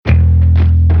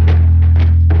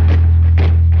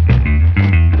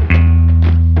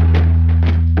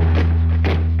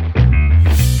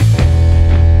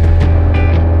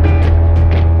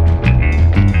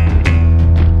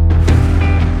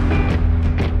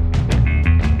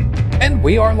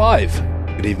We are live.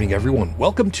 Good evening, everyone.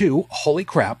 Welcome to Holy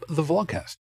Crap, the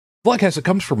Vlogcast. Vlogcast that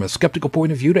comes from a skeptical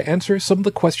point of view to answer some of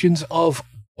the questions of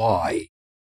why. It's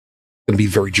going to be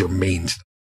very germane.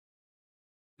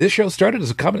 This show started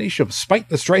as a combination of spite and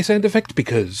the Streisand effect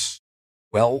because,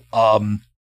 well,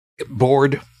 get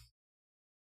bored.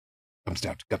 Comes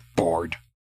down to get bored.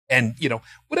 And, you know,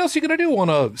 what else are you going to do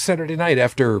on a Saturday night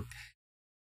after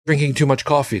drinking too much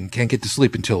coffee and can't get to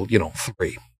sleep until,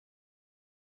 3?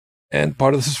 And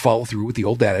part of this is follow through with the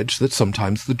old adage that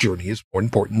sometimes the journey is more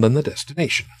important than the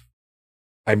destination.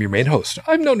 I'm your main host.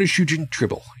 I'm known as Shujin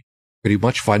Tribble. Pretty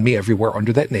much find me everywhere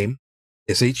under that name,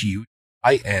 Shujin,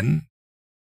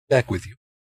 back with you.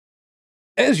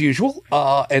 As usual,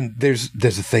 and there's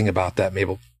a thing about that maybe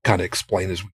we'll kind of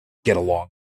explain as we get along.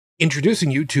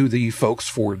 Introducing you to the folks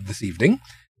for this evening.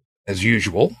 As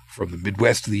usual, from the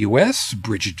Midwest of the U.S.,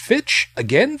 Bridget Fitch.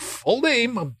 Again, full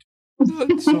name.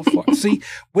 So far. See,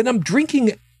 when I'm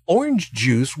drinking orange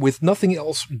juice with nothing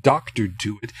else doctored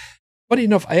to it, funny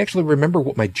enough, I actually remember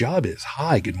what my job is.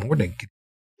 Hi, good morning.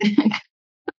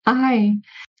 Hi.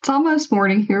 It's almost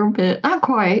morning here, but not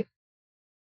quite.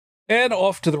 And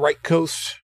off to the right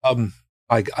coast,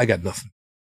 I got nothing.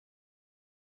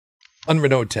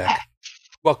 Unrenault Tech,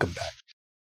 welcome back.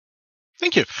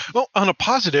 Thank you. Well, on a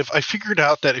positive, I figured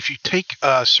out that if you take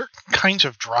certain kinds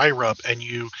of dry rub and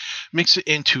you mix it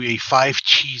into a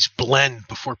 5-cheese blend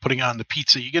before putting on the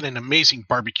pizza, you get an amazing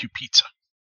barbecue pizza.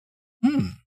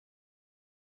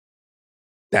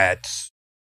 That's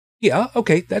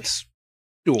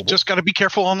doable. Just got to be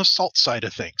careful on the salt side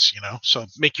of things, so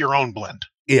make your own blend.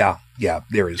 Yeah,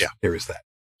 there is that.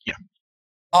 Yeah.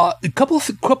 A couple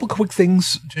quick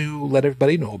things to let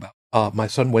everybody know about. My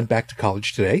son went back to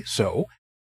college today, so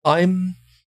I'm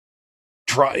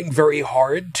trying very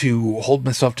hard to hold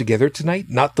myself together tonight.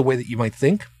 Not the way that you might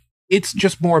think. It's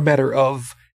just more a matter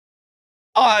of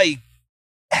I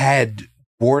had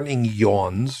warning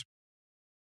yawns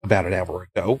about an hour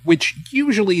ago, which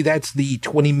usually that's the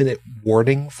 20-minute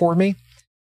warning for me.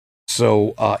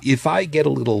 So if I get a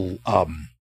little,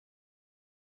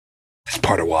 that's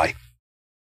part of why.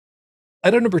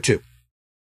 Item number 2.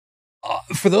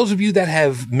 For those of you that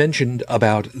have mentioned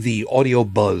about the audio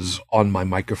buzz on my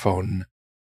microphone,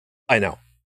 I know.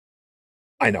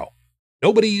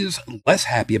 Nobody's less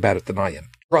happy about it than I am.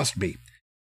 Trust me.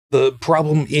 The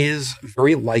problem is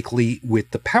very likely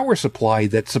with the power supply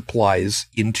that supplies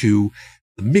into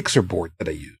the mixer board that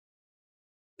I use.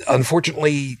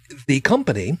 Unfortunately, the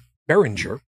company,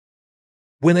 Behringer,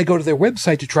 when I go to their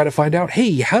website to try to find out,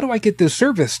 hey, how do I get this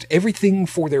serviced? Everything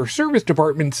for their service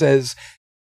department says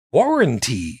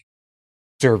warranty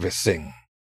servicing.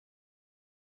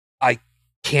 I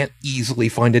can't easily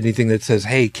find anything that says,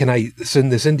 hey, can I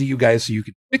send this in to you guys so you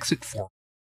can fix it for me?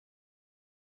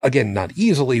 Again, not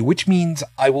easily, which means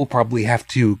I will probably have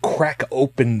to crack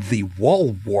open the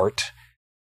wall wart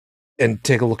and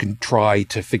take a look and try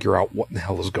to figure out what in the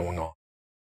hell is going on.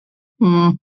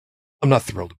 I'm not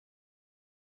thrilled.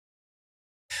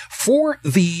 For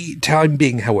the time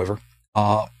being, however,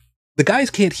 the guys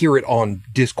can't hear it on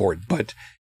Discord, but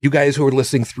you guys who are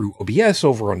listening through OBS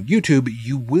over on YouTube,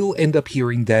 you will end up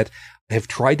hearing that I have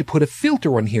tried to put a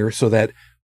filter on here so that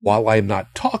while I am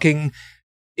not talking,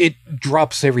 it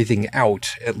drops everything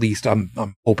out. At least I'm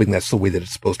hoping that's the way that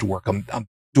it's supposed to work. I'm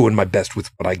doing my best with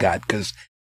what I got, because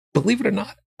believe it or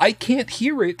not, I can't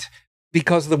hear it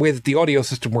because of the way that the audio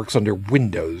system works under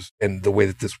Windows and the way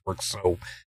that this works, so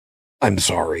I'm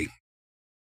sorry.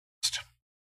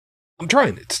 I'm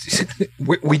trying.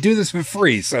 We do this for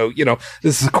free, so,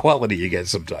 this is the quality you get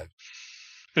sometimes.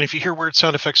 And if you hear weird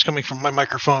sound effects coming from my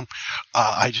microphone,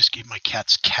 I just gave my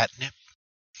cats catnip.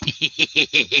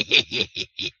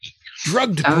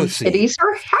 Drugged pussy. Kitties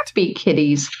are happy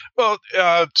kitties. Well,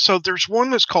 so there's one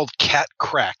that's called Cat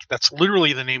Crack. That's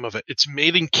literally the name of it. It's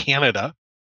made in Canada,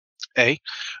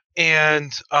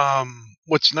 and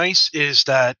what's nice is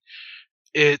that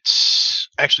it's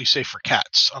actually safe for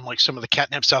cats, unlike some of the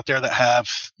catnips out there that have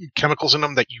chemicals in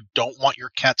them that you don't want your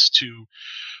cats to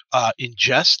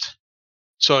ingest.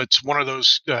 So it's one of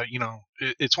those,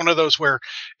 it's one of those where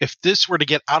if this were to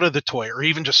get out of the toy or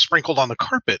even just sprinkled on the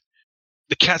carpet,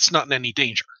 the cat's not in any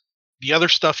danger. The other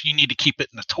stuff, you need to keep it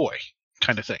in the toy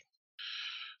kind of thing.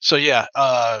 So yeah,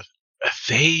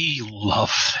 they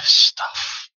love this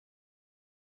stuff.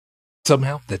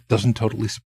 Somehow that doesn't totally.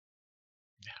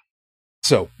 Yeah.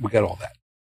 So we got all that.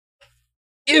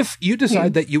 If you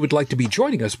decide that you would like to be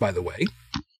joining us, by the way,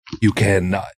 you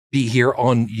can be here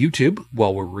on YouTube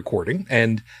while we're recording,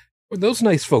 and those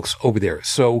nice folks over there.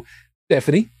 So,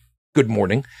 Stephanie, good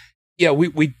morning. Yeah,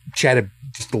 we chatted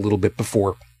just a little bit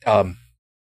before.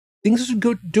 things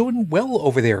are doing well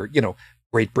over there,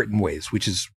 Great Britain ways, which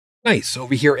is nice.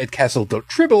 Over here at Castle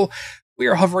Tribble, we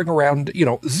are hovering around,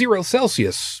 0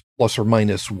 Celsius, plus or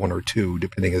minus 1 or 2,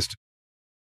 depending as to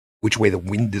which way the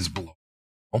wind is blowing.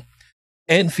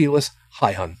 And Felis,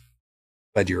 hi, hun.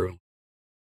 Glad you're early.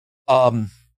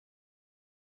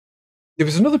 There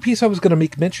was another piece I was going to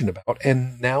make mention about,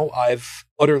 and now I've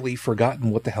utterly forgotten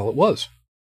what the hell it was.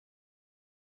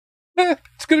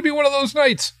 It's going to be one of those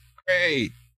nights.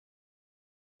 Great.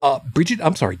 Bridget,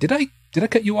 I'm sorry. Did I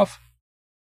cut you off?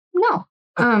 No.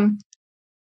 I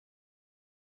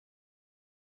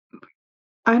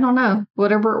don't know.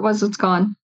 Whatever it was, it's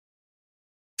gone.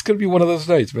 It's going to be one of those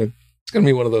nights, man. It's going to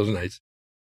be one of those nights.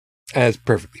 That's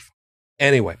perfectly fine.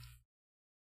 Anyway.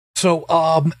 So,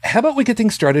 how about we get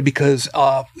things started, because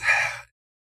I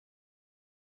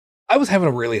was having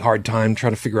a really hard time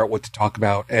trying to figure out what to talk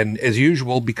about, and as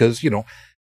usual, because,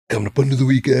 coming up under the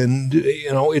weekend,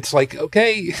 it's like,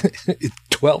 okay, it's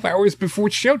 12 hours before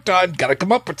it's showtime, gotta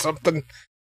come up with something.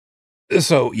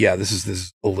 So, yeah, this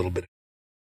is a little bit.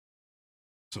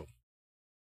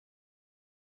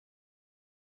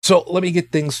 So, let me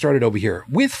get things started over here.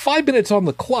 With 5 minutes on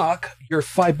the clock, your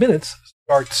 5 minutes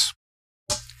starts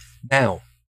now.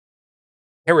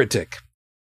 Heretic.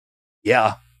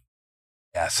 Yeah,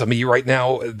 some of you right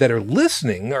now that are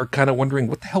listening are kind of wondering,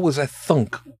 what the hell was that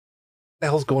thunk? What the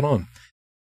hell's going on?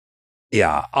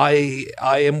 Yeah, I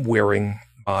am wearing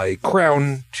my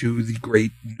crown to the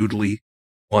great Noodly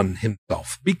One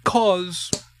himself, because,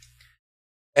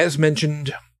 as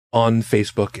mentioned on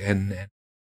Facebook and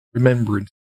remembered,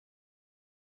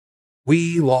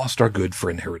 we lost our good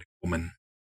friend Heretic Woman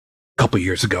a couple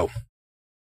years ago.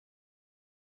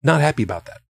 Not happy about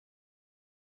that.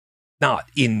 Not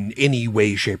in any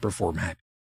way, shape, or form happy.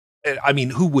 I mean,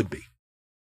 who would be?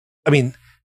 I mean,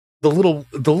 the little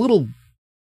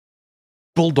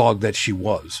bulldog that she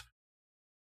was.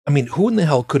 I mean, who in the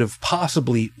hell could have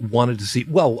possibly wanted to see?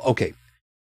 Well, okay.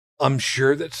 I'm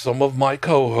sure that some of my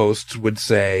co-hosts would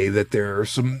say that there are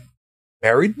some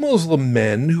married Muslim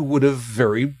men who would have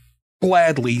very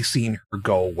gladly seen her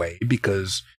go away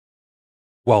because,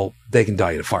 well, they can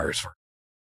die in a fire first.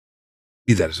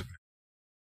 Be that as it may.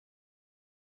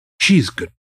 She's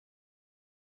good.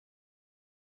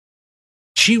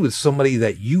 She was somebody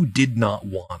that you did not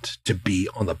want to be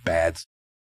on the bad side.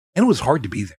 And it was hard to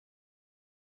be there.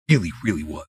 Really, really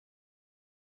was.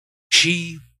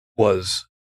 She was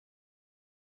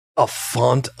a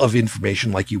font of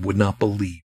information like you would not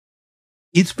believe.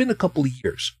 It's been a couple of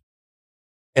years.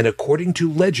 And according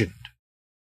to legend,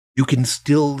 you can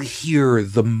still hear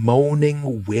the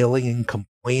moaning, wailing, and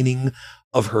complaining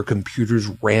of her computer's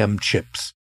RAM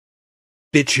chips,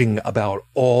 bitching about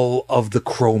all of the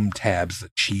Chrome tabs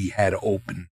that she had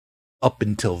open up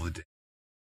until the day.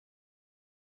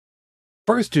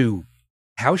 First to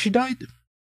how she died.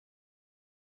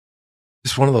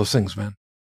 It's one of those things, man.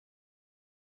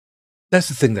 That's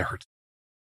the thing that hurts.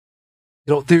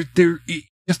 There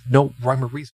just no rhyme or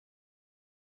reason.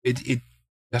 It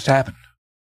just happened.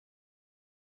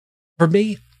 For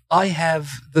me, I have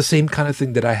the same kind of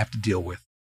thing that I have to deal with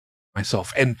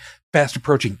myself. And fast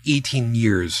approaching 18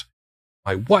 years,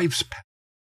 my wife's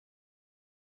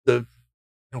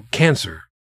cancer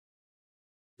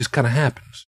just kind of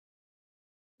happens.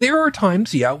 There are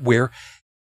times, yeah, where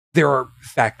there are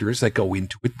factors that go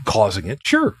into it, causing it,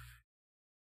 sure.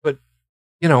 But,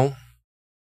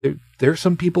 there are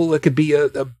some people that could be a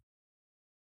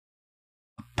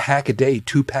pack a day,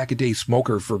 2-pack a day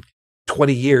smoker for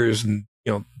 20 years, and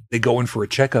they go in for a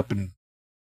checkup and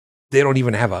they don't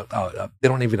even have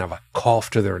a cough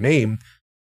to their name.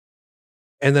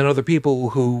 And then other people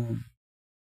who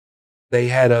they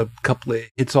had a couple of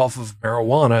hits off of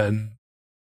marijuana and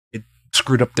it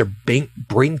screwed up their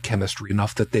brain chemistry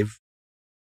enough that they've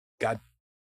got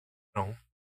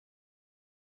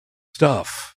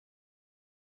stuff.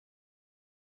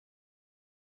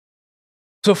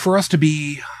 So for us to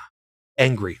be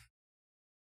angry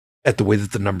at the way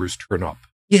that the numbers turn up,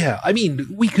 yeah, I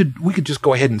mean, we could just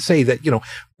go ahead and say that,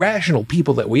 rational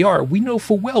people that we are, we know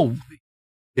full well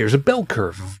there's a bell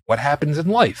curve of what happens in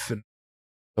life. And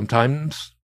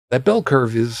sometimes that bell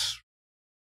curve is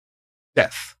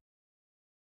death.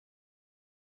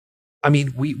 I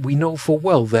mean, we know full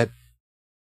well that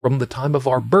from the time of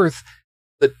our birth,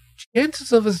 the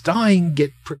chances of us dying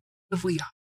get progressively higher.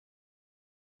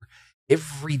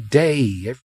 Every day,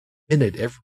 every minute,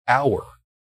 every hour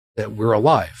that we're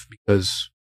alive, because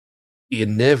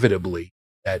inevitably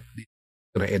that is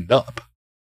going to end up.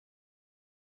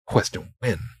 Question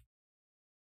when.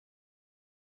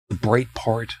 The bright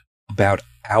part about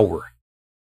our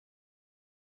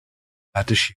about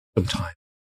to share sometime.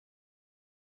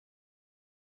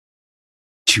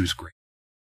 She was great.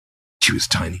 She was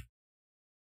tiny.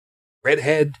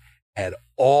 Redhead had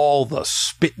all the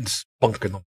spit and spunk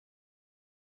in the world.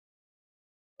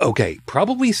 Okay,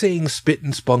 probably saying spit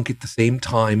and spunk at the same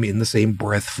time in the same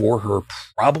breath for her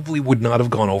probably would not have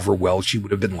gone over well. She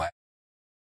would have been laughing,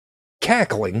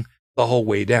 cackling the whole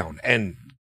way down, and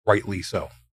rightly so.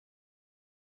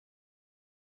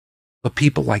 But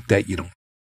people like that, you don't,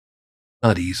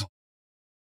 not easily.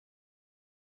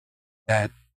 That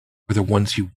were the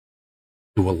ones you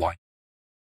do a lot.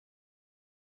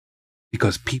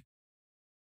 Because people,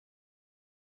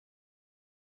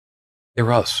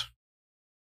 they're us.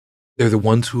 They're the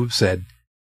ones who have said,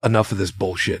 enough of this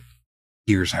bullshit.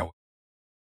 Here's how.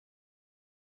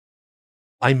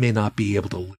 I may not be able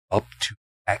to live up to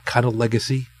that kind of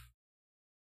legacy.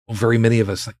 Well, very many of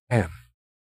us can.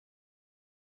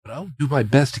 But I'll do my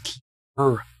best to keep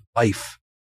her life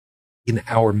in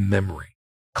our memory,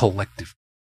 collectively.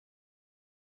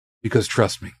 Because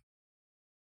trust me,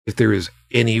 if there is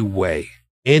any way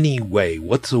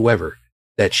whatsoever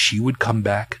that she would come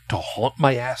back to haunt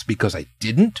my ass because I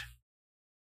didn't,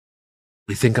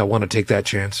 you think I want to take that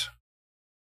chance?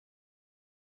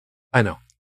 I know.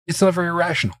 It's not very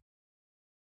rational.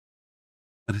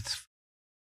 But it's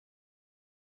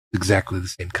exactly the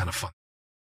same kind of fun.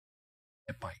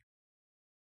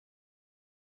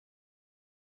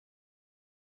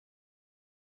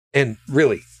 And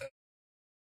really,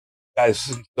 guys,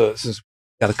 since we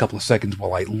got a couple of seconds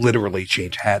while I literally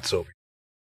change hats over.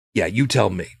 Yeah, you tell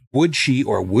me. Would she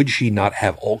or would she not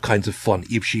have all kinds of fun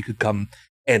if she could come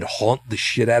and haunt the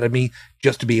shit out of me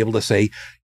just to be able to say,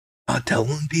 not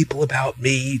telling people about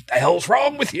me, the hell's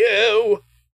wrong with you?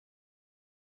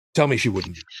 Tell me she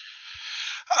wouldn't.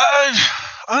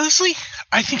 Honestly,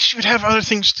 I think she would have other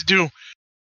things to do.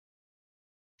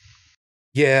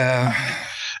 Yeah.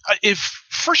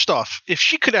 First off, if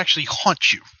she could actually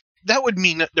haunt you, that would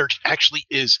mean that there actually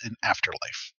is an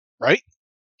afterlife, right?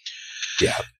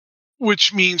 Yeah.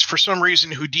 Which means for some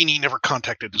reason Houdini never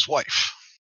contacted his wife.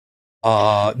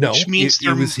 No. Which means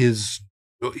it was his.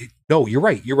 No, you're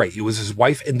right. You're right. It was his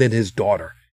wife and then his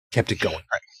daughter kept it going.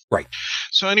 Right.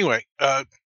 So anyway,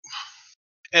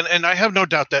 and I have no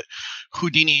doubt that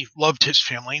Houdini loved his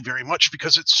family very much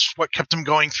because it's what kept him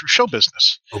going through show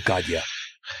business. Oh God, yeah.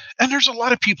 And there's a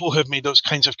lot of people who have made those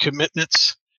kinds of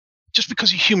commitments just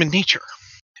because of human nature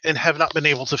and have not been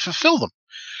able to fulfill them.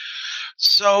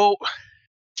 So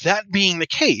that being the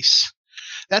case,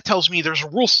 that tells me there's a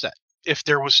rule set if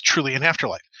there was truly an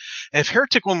afterlife. And if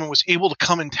Heretic Woman was able to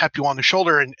come and tap you on the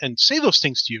shoulder and say those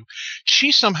things to you,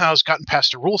 she somehow has gotten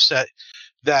past a rule set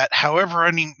that however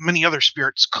many other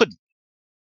spirits couldn't.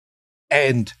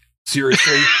 And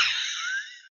seriously,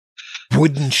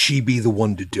 wouldn't she be the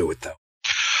one to do it, though?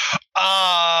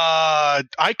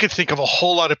 I could think of a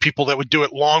whole lot of people that would do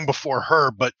it long before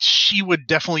her, but she would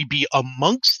definitely be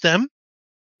amongst them.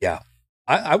 Yeah.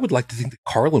 I would like to think that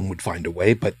Carlin would find a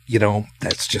way, but,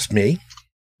 that's just me.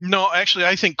 No, actually,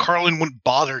 I think Carlin wouldn't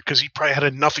bother because he probably had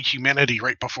enough of humanity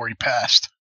right before he passed.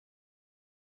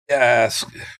 Yes.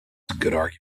 That's a good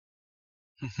argument.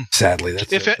 Sadly,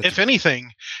 that's if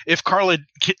anything, if Carlin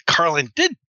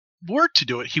were to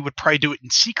do it, he would probably do it in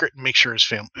secret and make sure his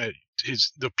family,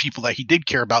 the people that he did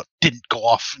care about, didn't go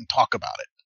off and talk about it.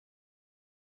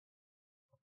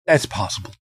 That's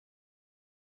possible.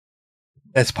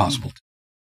 That's possible.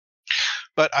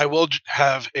 But I will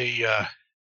have a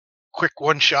quick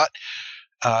one shot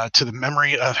to the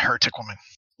memory of Heretic Woman,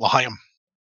 L'Chaim.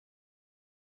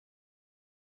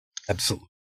 Absolutely.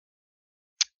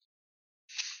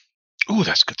 Ooh,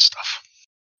 that's good stuff.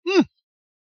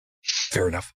 Fair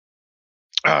enough.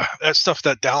 That stuff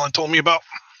that Dallin told me about.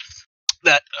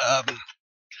 That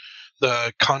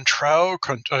the Contrao.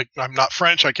 I'm not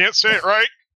French. I can't say it right.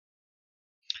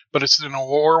 But it's an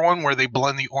Aurora one where they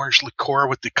blend the orange liqueur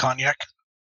with the cognac.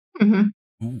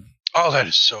 Mm-hmm. Oh, that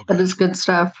is so good. That is good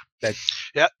stuff.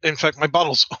 Yeah, in fact, my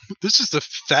bottles. This is the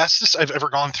fastest I've ever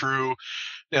gone through.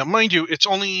 Now, mind you, it's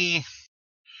only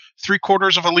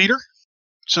 3/4 of a liter,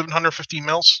 750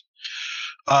 mils.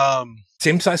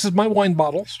 Same size as my wine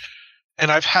bottles.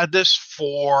 And I've had this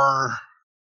for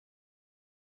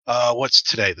what's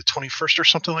today, the 21st or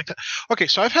something like that. Okay,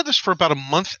 so I've had this for about a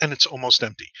month and it's almost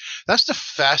empty. That's the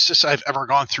fastest I've ever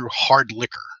gone through hard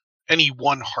liquor. Any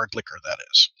one hard liquor, that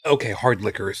is. Okay, hard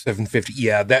liquor, 750.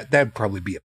 Yeah, that'd probably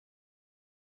be it.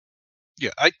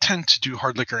 Yeah, I tend to do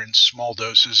hard liquor in small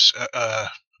doses.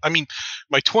 I mean,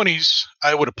 my 20s,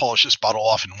 I would have polished this bottle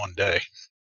off in one day.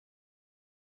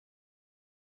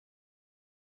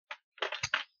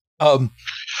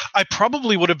 I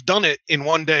probably would have done it in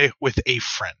one day with a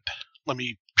friend. Let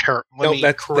me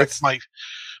correct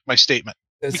my statement.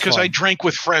 Because fine. I drank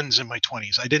with friends in my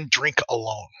 20s. I didn't drink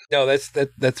alone. No,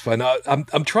 that's fine.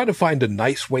 I'm trying to find a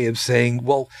nice way of saying,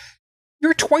 well,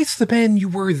 you're twice the man you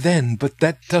were then, but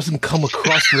that doesn't come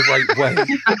across the right way.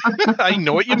 I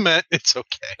know what you meant. It's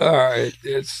okay. All right.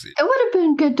 It would have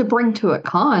been good to bring to a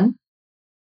con.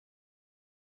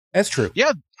 That's true.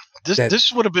 Yeah,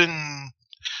 this would have been...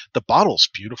 The bottle's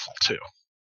beautiful, too.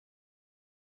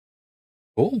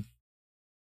 Cool.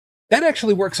 That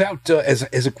actually works out as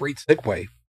a great segue,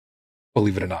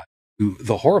 believe it or not, to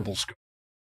the horrible scope.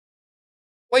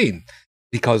 Plain,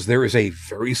 because there is a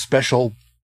very special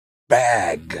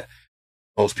bag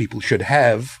most people should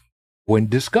have when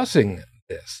discussing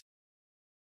this.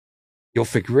 You'll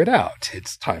figure it out.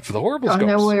 It's time for the horrible scopes. I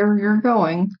know where you're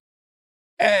going.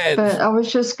 And but I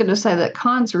was just going to say that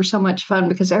cons are so much fun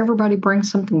because everybody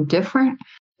brings something different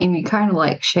and you kind of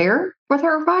like share with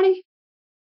everybody.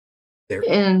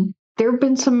 And there have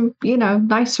been some,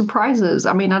 nice surprises.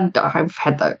 I mean, I've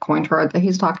had the coin card that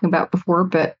he's talking about before,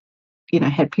 but,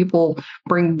 had people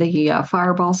bring the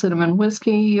Fireball Cinnamon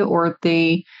Whiskey or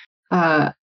the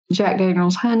Jack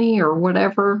Daniels Honey or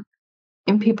whatever,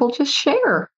 and people just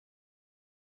share.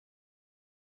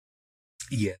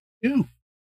 Yeah, do.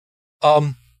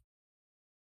 The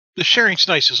sharing's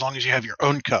nice as long as you have your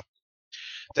own cup.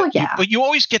 Yeah. But you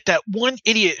always get that one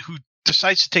idiot who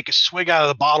decides to take a swig out of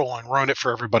the bottle and ruin it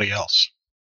for everybody else.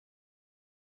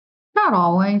 Not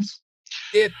always.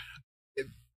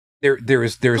 There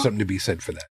is something to be said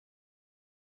for that.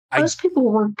 Most people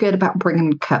were good about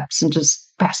bringing cups and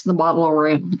just passing the bottle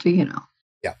around,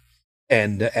 Yeah.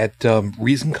 And at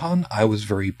ReasonCon, I was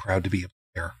very proud to be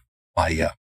there.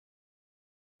 That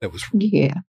was...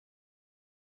 Yeah.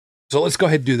 So let's go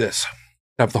ahead and do this.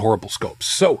 Have the horrible scopes.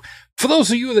 So, for those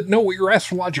of you that know what your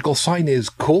astrological sign is,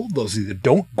 cool. Those of you that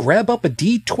don't, grab up a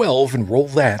D12 and roll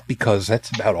that, because that's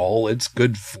about all it's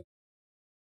good for.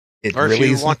 Or if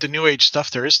you want the New Age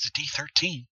stuff, there is the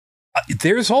D13.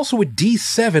 There's also a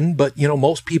D7, but,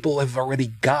 most people have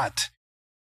already got,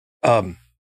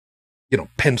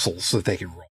 pencils that they can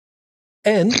roll.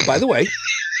 And, by the way...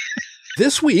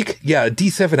 This week,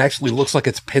 D7 actually looks like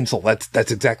it's pencil.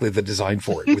 That's exactly the design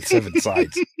for it, with 7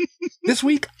 sides. This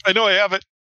week, I know I have it.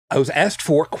 I was asked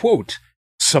for, quote,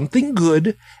 something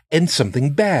good and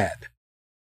something bad.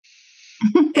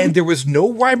 And there was no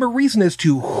rhyme or reason as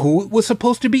to who it was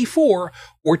supposed to be for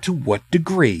or to what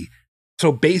degree.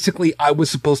 So basically, I was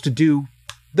supposed to do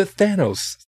the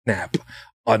Thanos snap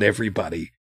on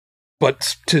everybody,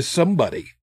 but to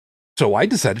somebody. So I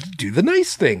decided to do the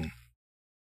nice thing.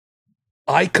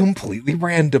 I completely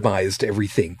randomized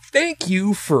everything. Thank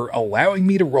you for allowing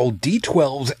me to roll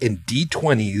D12s and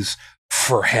D20s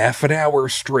for half an hour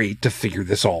straight to figure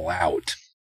this all out.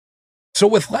 So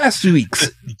with last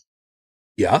week's...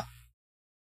 Yeah?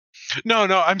 No,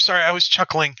 I'm sorry. I was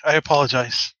chuckling. I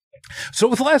apologize. So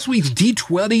with last week's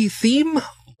D20 theme,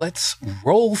 let's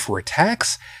roll for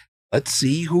attacks. Let's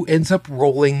see who ends up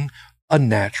rolling a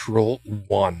natural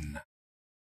 1.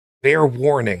 Fair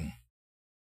warning.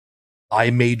 I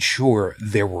made sure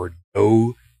there were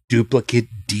no duplicate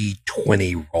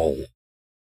D20 roll.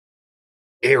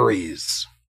 Aries,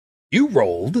 you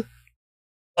rolled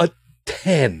a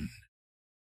 10.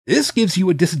 This gives you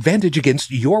a disadvantage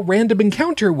against your random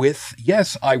encounter with,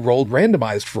 yes, I rolled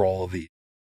randomized for all of these,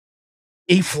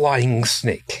 a flying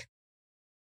snake.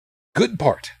 Good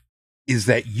part is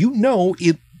that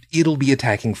it'll be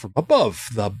attacking from above.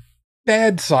 The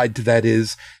bad side to that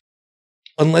is,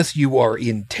 unless you are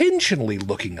intentionally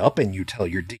looking up and you tell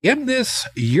your DM this,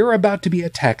 you're about to be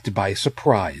attacked by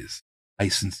surprise. I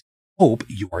sincerely hope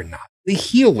you are not the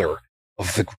healer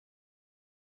of the group.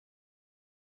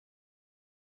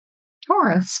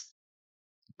 Taurus,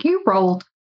 you rolled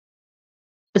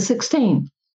a 16.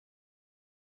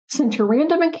 Since your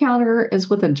random encounter is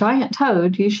with a giant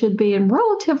toad, you should be in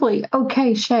relatively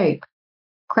okay shape.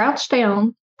 Crouch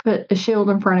down, put a shield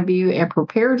in front of you, and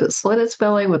prepare to slit its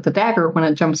belly with the dagger when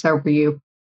it jumps over you.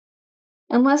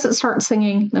 Unless it starts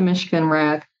singing the Michigan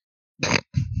rag.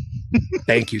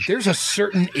 Thank you. There's a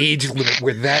certain age limit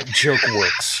where that joke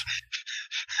works.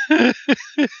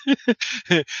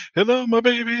 Hello, my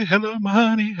baby. Hello, my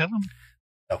honey. Hello.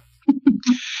 No.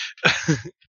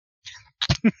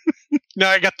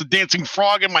 Now I got the dancing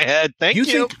frog in my head. Thank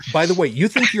you. By the way, you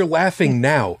think you're laughing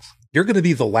now. You're going to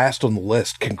be the last on the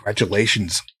list.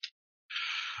 Congratulations.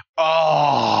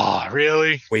 Oh,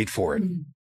 really? Wait for it.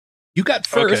 You got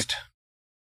first.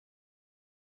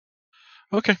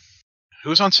 Okay.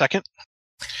 Who's on second?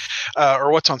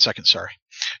 Or what's on second? Sorry.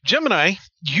 Gemini,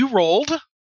 you rolled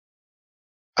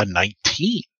a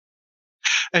 19.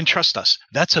 And trust us,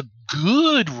 that's a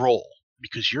good roll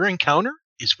because your encounter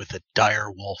is with a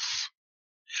dire wolf.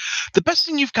 The best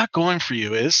thing you've got going for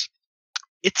you is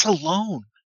it's alone.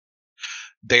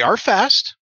 They are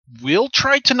fast, will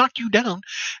try to knock you down,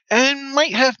 and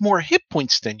might have more hit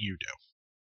points than you do.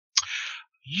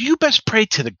 You best pray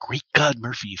to the great God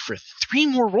Murphy for 3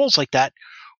 more rolls like that,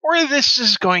 or this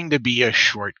is going to be a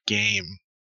short game.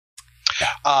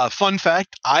 Fun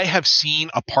fact, I have seen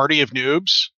a party of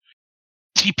noobs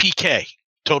TPK,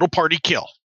 total party kill,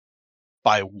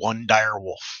 by one dire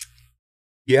wolf.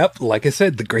 Yep, like I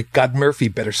said, the great God Murphy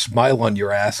better smile on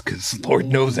your ass, because Lord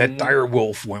knows that dire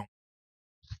wolf won't.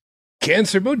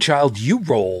 Cancer Moonchild, you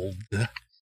rolled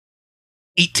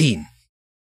 18.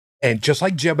 And just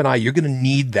like Gemini, you're going to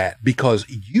need that because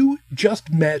you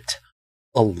just met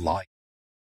a lion.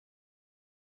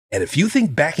 And if you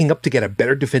think backing up to get a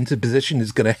better defensive position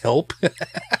is going to help,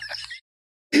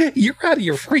 you're out of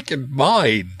your freaking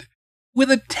mind. With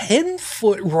a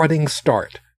 10-foot running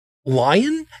start,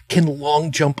 Lion can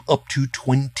long jump up to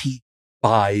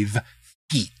 25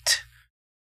 feet.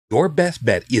 Your best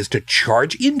bet is to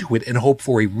charge into it and hope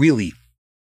for a really,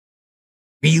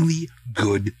 really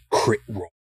good crit roll.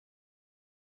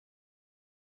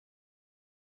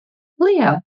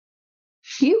 Leo,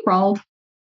 you rolled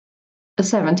a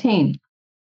 17,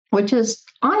 which is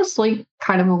honestly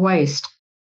kind of a waste.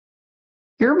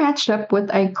 You're matched up with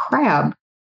a crab.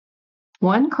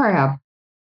 One crab.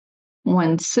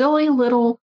 One silly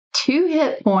little 2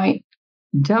 hit point,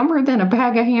 dumber than a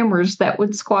bag of hammers that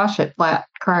would squash it flat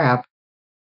crab.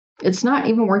 It's not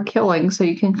even worth killing, so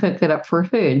you can cook it up for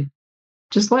food.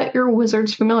 Just let your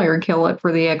wizard's familiar kill it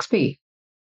for the XP.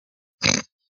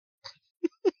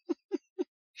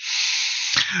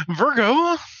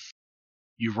 Virgo,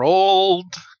 you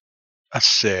rolled a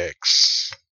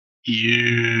 6.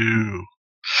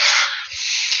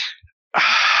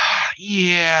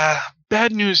 Yeah,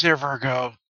 bad news there,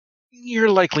 Virgo. You're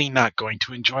likely not going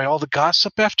to enjoy all the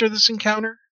gossip after this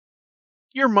encounter.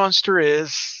 Your monster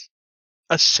is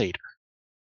a satyr.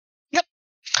 Yep.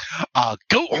 A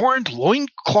goat-horned,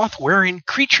 loincloth-wearing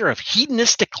creature of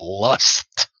hedonistic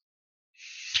lust.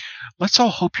 Let's all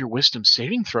hope your wisdom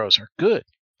saving throws are good.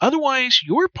 Otherwise,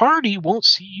 your party won't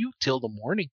see you till the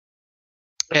morning.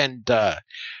 And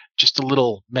just a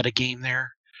little metagame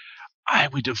there. I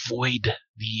would avoid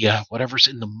the whatever's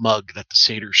in the mug that the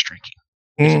satyr's drinking.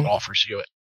 It offers you it.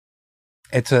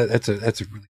 That's a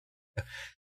really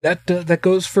that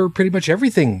goes for pretty much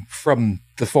everything from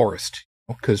the forest,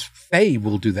 because Fae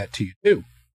will do that to you too.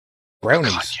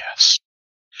 Brownies, God, yes.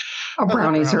 Oh,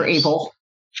 brownies are evil.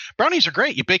 Brownies are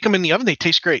great. You bake them in the oven; they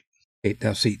taste great. Hey,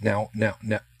 now see now.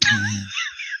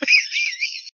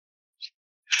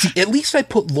 See, at least I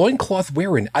put loincloth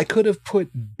wearing. I could have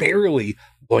put barely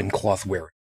loincloth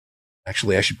wearing.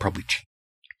 Actually, I should probably change.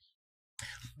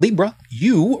 Libra,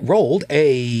 you rolled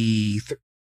a...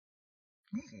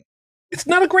 It's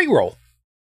not a great roll.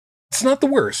 It's not the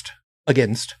worst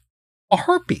against a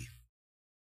harpy.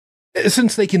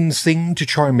 Since they can sing to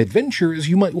charm adventures,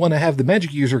 you might want to have the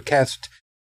magic user cast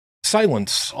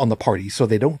silence on the party so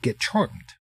they don't get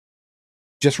charmed.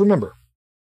 Just remember,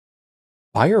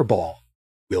 Fireball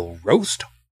will roast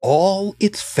all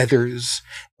its feathers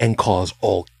and cause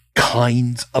all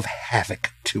kinds of havoc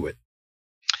to it.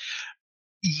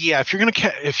 Yeah,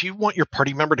 if you want your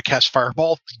party member to cast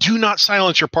Fireball, do not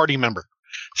silence your party member.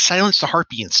 Silence the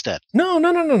harpy instead. No.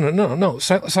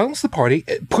 Silence the party.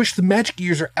 Push the magic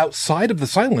user outside of the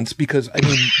silence because, I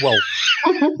mean, well...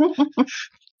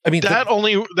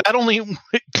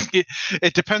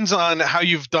 It depends on how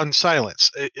you've done silence.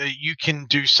 You can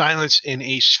do silence in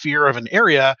a sphere of an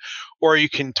area, or you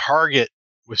can target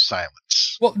with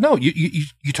silence. Well, no, you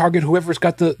target whoever's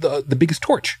got the biggest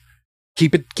torch.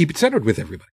 Keep it centered with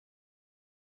everybody.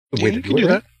 The way to do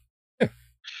that. Yeah.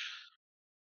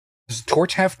 Does the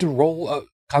torch have to roll a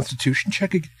Constitution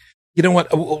check? You know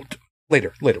what?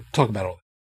 Later. Talk about all that.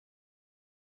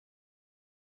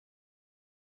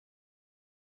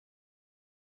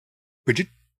 Bridget?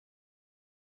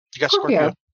 You got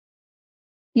Scorpio.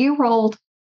 You rolled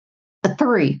a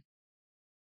 3.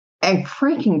 A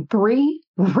freaking 3?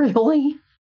 Really?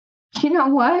 You know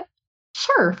what?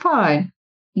 Sure, fine.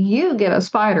 You get a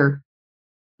spider.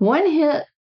 1 hit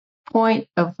point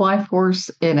of life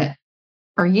force in it.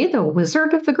 Are you the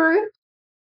wizard of the group?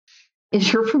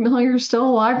 Is your familiar still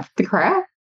alive with the crab?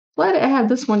 Let it have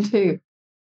this one too.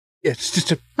 Yeah, it's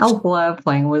just I love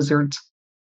playing wizards.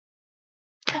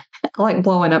 I like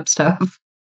blowing up stuff.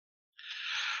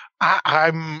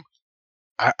 I'm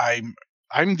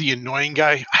the annoying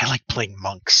guy. I like playing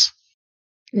monks.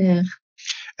 Yeah.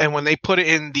 And when they put it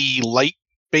in the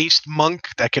light-based monk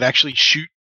that could actually shoot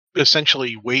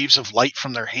essentially waves of light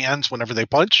from their hands whenever they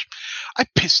punch, I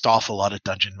pissed off a lot of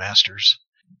dungeon masters.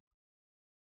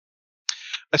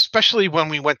 Especially when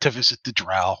we went to visit the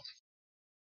drow.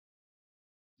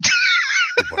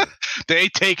 They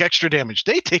take extra damage.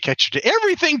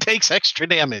 Everything takes extra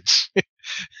damage.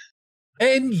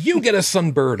 And you get a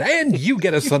sunburn, and you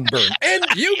get a sunburn, and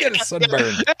you get a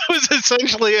sunburn. That was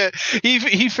essentially it.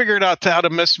 He figured out how to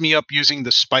mess me up using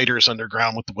the spiders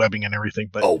underground with the webbing and everything.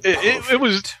 But it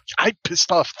was, I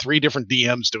pissed off 3 different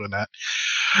DMs doing that.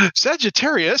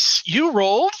 Sagittarius, you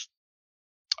rolled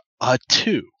a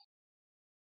 2.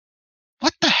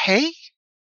 What the hey?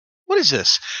 What is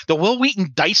this? The Will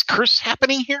Wheaton dice curse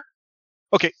happening here?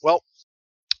 Okay, well,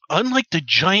 unlike the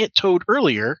giant toad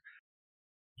earlier,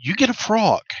 you get a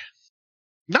frog.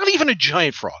 Not even a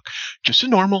giant frog. Just a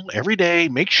normal, everyday,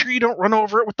 make sure you don't run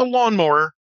over it with the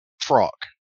lawnmower frog.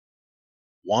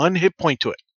 1 hit point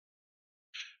to it.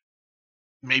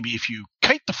 Maybe if you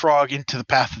kite the frog into the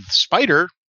path of the spider,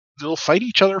 they'll fight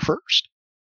each other first.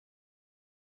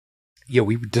 Yeah,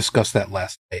 we discussed that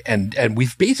last night. And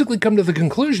we've basically come to the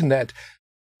conclusion that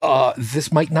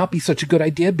this might not be such a good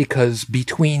idea because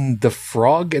between the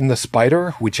frog and the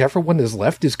spider, whichever one is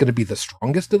left is going to be the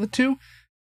strongest of the 2.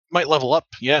 Might level up,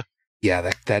 yeah.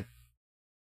 Yeah, that.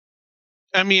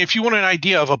 I mean, if you want an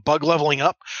idea of a bug leveling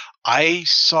up, I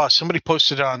saw somebody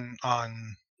posted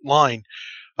online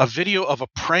a video of a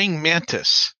praying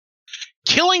mantis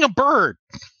killing a bird.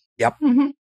 Yep. Mm-hmm.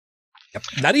 Yep.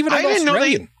 Not even an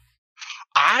Australian.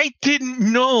 I didn't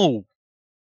know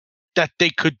that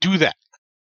they could do that.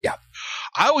 Yeah.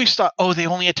 I always thought, they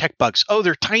only attack bugs. Oh,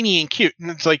 they're tiny and cute.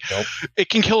 And it's like, nope. It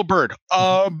can kill a bird.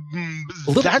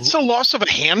 That's a loss of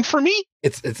a hand for me?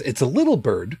 It's a little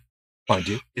bird, mind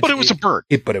you. But it was a bird.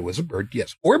 But it was a bird,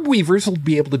 yes. Orb weavers will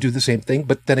be able to do the same thing,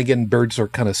 but then again, birds are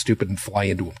kind of stupid and fly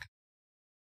into them.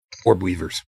 Orb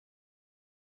weavers.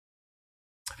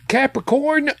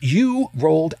 Capricorn, you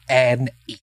rolled an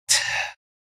 8.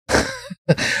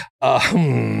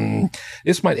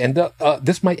 This might end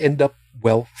up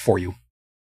well for you.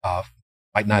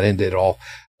 Might not end at all.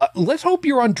 Let's hope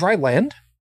you're on dry land,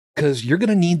 because you're going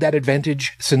to need that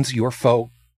advantage since your foe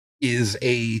is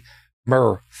a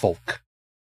merfolk.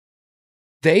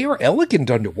 They are elegant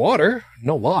underwater,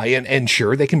 no lie, and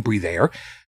sure, they can breathe air,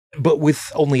 but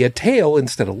with only a tail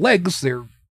instead of legs, they're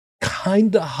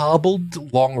kind of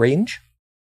hobbled long range.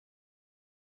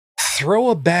 Throw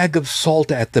a bag of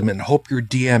salt at them and hope your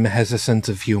DM has a sense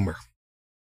of humor.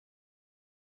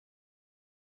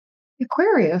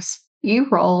 Aquarius, you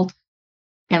rolled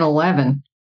an 11.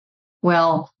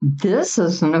 Well, this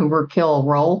is an overkill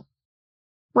roll.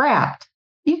 Rat.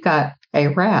 You got a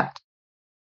rat.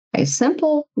 A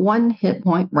simple 1 hit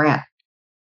point rat.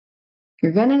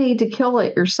 You're going to need to kill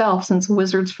it yourself since the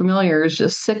Wizard's Familiar is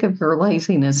just sick of your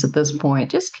laziness at this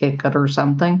point. Just kick it or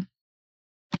something.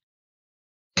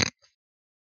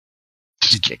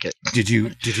 Just kick it. Did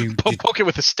you poke it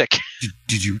with a stick?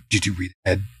 Did you read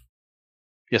ahead?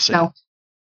 Yes, I did.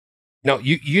 No,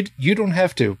 you don't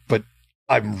have to, but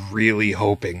I'm really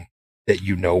hoping that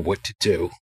you know what to do.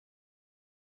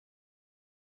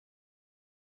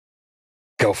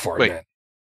 Go for it, man.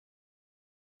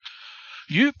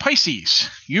 You Pisces,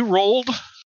 you rolled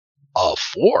a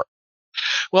 4.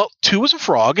 Well, 2 was a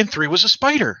frog and 3 was a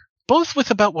spider, both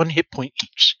with about 1 hit point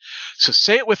each. So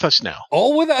say it with us now.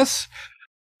 All with us.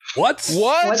 What's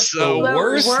the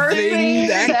worst thing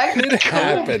that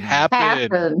could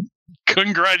happen?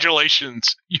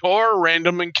 Congratulations. Your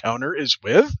random encounter is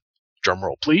with,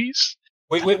 drumroll please.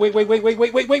 Wait.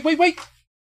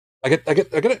 I get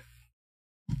it.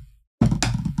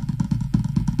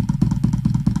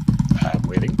 I'm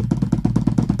waiting.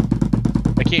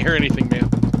 I can't hear anything, man.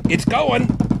 It's going.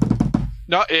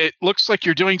 No, it looks like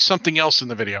you're doing something else in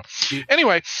the video.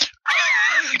 Anyway,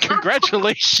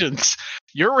 congratulations.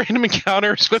 Your random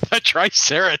encounter is with a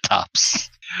Triceratops.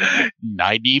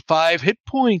 95 hit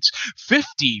points,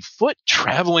 50-foot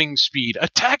traveling speed,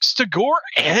 attacks to gore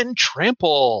and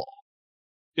trample.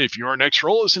 If your next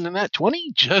roll isn't in that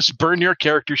 20, just burn your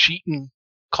character sheet and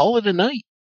call it a night.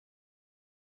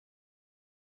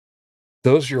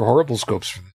 Those are your horrible scopes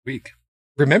for this week.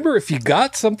 Remember, if you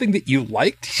got something that you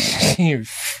liked, you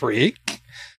freak,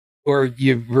 or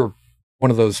you were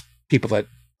one of those people that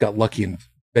got lucky and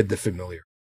read the familiar.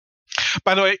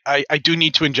 By the way, I do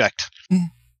need to inject.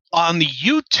 On the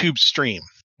YouTube stream,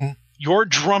 your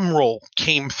drum roll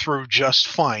came through just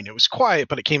fine. It was quiet,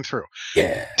 but it came through.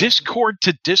 Yeah. Discord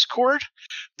to Discord,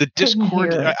 the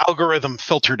Discord algorithm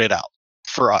filtered it out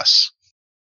for us.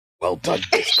 Well done.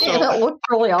 Yeah, that looked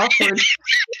really awkward.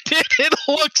 It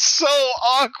looks so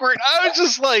awkward. I was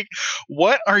just like,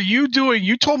 what are you doing?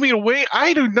 You told me to wait.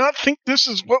 I do not think this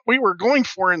is what we were going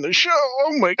for in the show.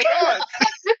 Oh my God.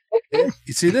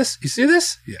 You see this? You see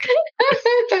this? Yeah.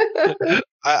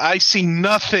 I see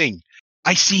nothing.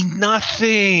 I see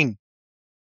nothing.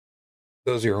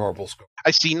 Those are your horrible scores. I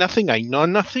see nothing. I know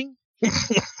nothing.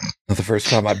 Not the first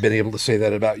time I've been able to say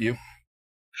that about you.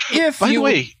 By the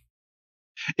way,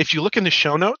 if you look in the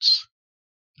show notes,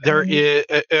 there is,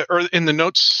 or in the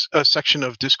notes section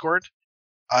of Discord,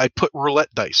 I put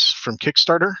roulette dice from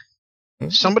Kickstarter. Mm-hmm.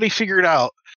 Somebody figured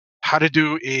out how to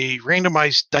do a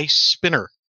randomized dice spinner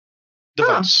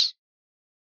device.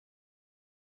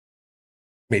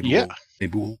 Maybe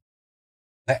we'll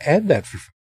add that for.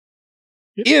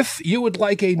 If you would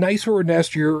like a nicer or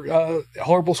nastier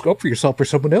horrible scope for yourself or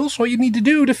someone else, all you need to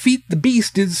do to defeat the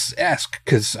beast is ask,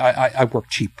 because I work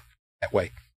cheap that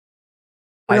way.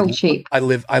 Real cheap. I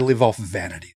live off of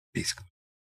vanity, basically.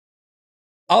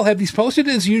 I'll have these posted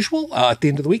as usual at the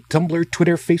end of the week. Tumblr,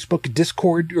 Twitter, Facebook,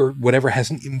 Discord, or whatever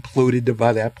hasn't imploded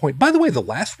by that point. By the way, the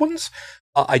last ones,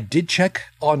 I did check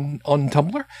on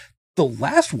Tumblr. The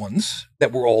last ones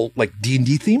that were all like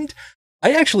D&D themed,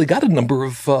 I actually got a number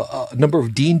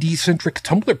of D&D centric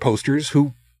Tumblr posters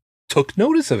who took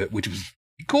notice of it, which was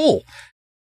pretty cool.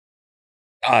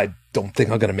 I don't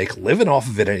think I'm going to make a living off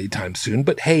of it anytime soon,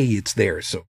 but hey, it's there,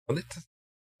 so that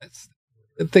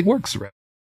thing works.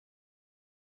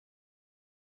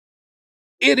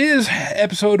 It is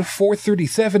episode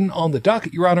 437 on the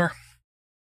docket, Your Honor.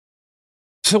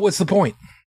 So what's the point?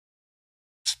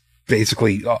 It's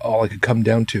basically all I could come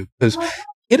down to, because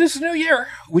it is a new year,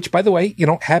 which, by the way,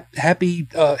 happy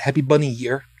bunny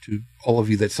year to all of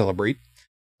you that celebrate.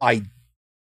 I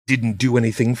didn't do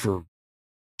anything for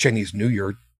Chinese New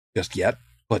Year just yet,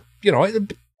 but I've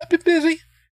been busy.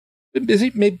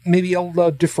 Maybe I'll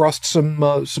defrost some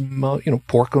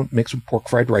pork, make some pork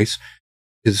fried rice.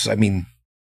 Because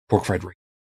pork fried rice.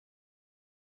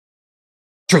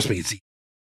 Trust me, it's easy.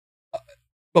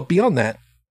 But beyond that,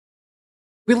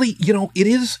 really, it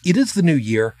is the new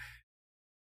year.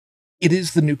 It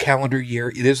is the new calendar year.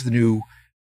 It is the new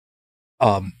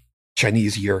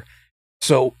Chinese year.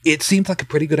 So it seems like a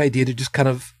pretty good idea to just kind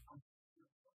of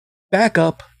back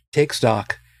up, take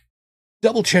stock,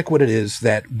 double check what it is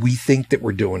that we think that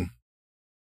we're doing,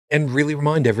 and really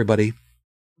remind everybody,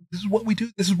 this is what we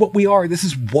do. This is what we are. This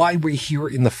is why we're here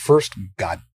in the first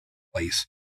god place.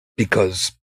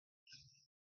 Because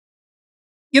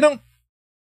you don't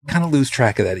kind of lose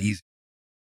track of that easy.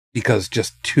 Because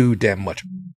just too damn much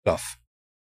stuff.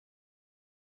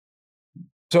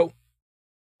 So,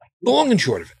 the long and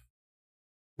short of it,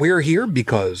 we're here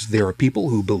because there are people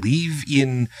who believe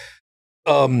in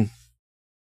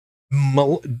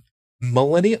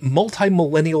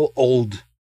multi-millennial old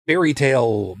fairy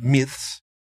tale myths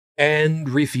and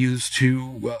refuse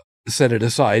to set it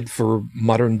aside for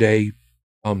modern day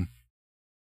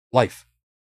life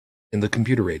in the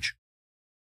computer age.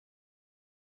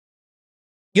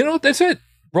 That's it.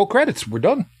 Roll credits. We're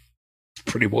done. It's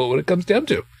pretty well what it comes down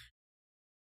to.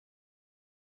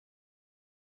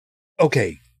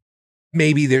 Okay.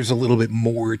 Maybe there's a little bit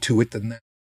more to it than that.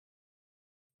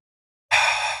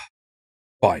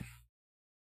 Fine.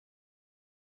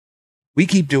 We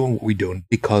keep doing what we're doing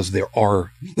because there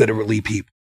are literally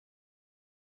people.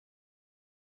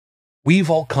 We've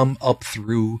all come up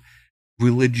through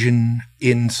religion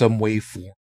in some way,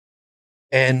 form.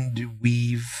 And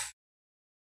we've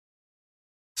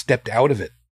stepped out of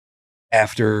it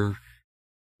after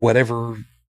whatever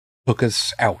took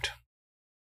us out.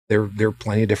 There are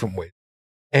plenty of different ways.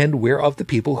 And we're of the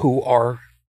people who are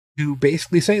to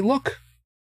basically say, look,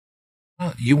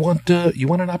 you want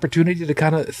an opportunity to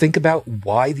kind of think about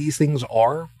why these things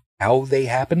are, how they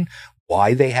happen,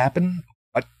 why they happen,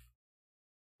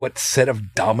 what set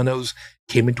of dominoes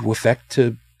came into effect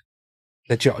to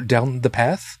set you down the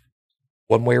path,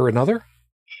 one way or another.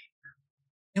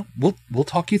 We'll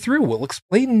talk you through. We'll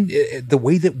explain the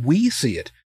way that we see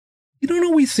it. You don't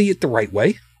always see it the right way.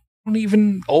 You don't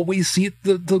even always see it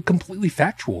the completely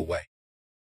factual way.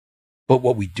 But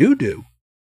what we do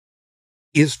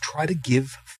is try to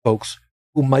give folks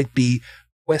who might be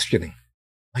questioning,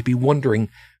 might be wondering,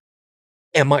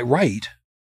 am I right?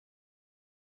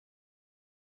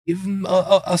 Give them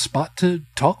a spot to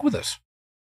talk with us,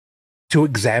 to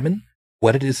examine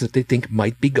what it is that they think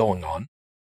might be going on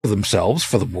for themselves,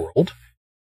 for the world,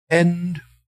 and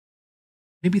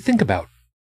maybe think about.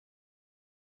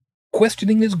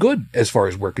 Questioning is good as far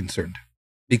as we're concerned,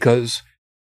 because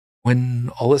when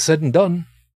all is said and done,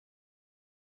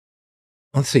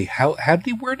 let's see, how did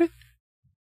he word it?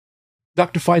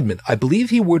 Dr. Feynman, I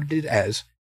believe he worded it as,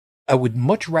 I would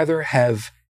much rather have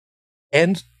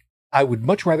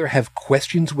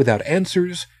questions without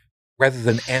answers rather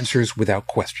than answers without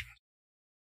questions.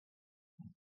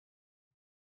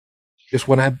 Just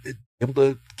want to be able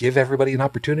to give everybody an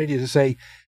opportunity to say,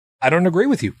 I don't agree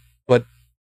with you, but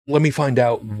let me find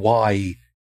out why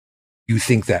you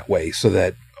think that way so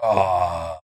that,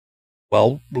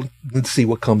 well, let's see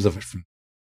what comes of it from.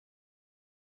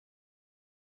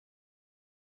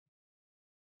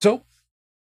 So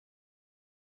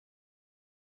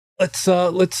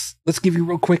let's give you a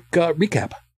real quick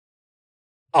recap.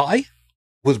 I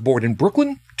was born in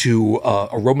Brooklyn to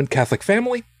a Roman Catholic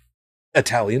family,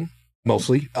 Italian,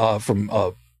 mostly from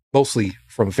a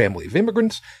family of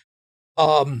immigrants.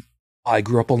 I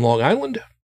grew up on Long Island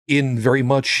in very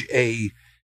much a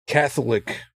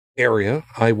Catholic area.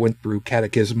 I went through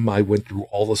catechism. I went through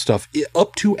all the stuff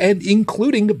up to and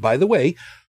including, by the way,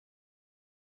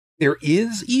 there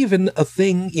is even a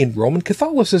thing in Roman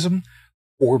Catholicism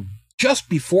for just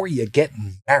before you get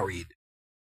married.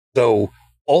 So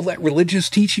all that religious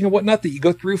teaching and whatnot that you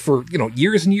go through for,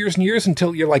 years and years and years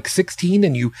until you're like 16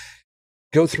 and you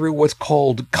go through what's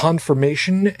called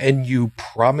confirmation and you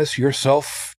promise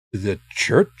yourself to the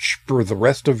church for the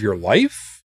rest of your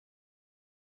life.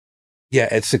 Yeah,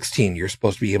 at 16, you're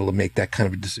supposed to be able to make that kind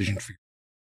of a decision for you.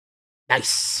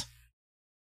 Nice.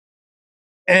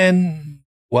 And,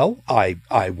 well, I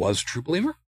was a true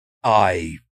believer.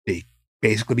 I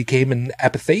basically became an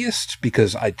apatheist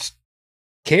because I just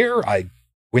care. I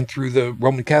went through the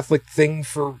Roman Catholic thing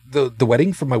for the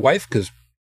wedding for my wife because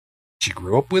she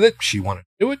grew up with it. She wanted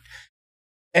to do it.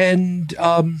 And,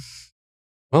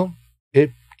 well, it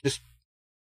just,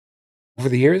 over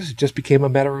the years, it just became a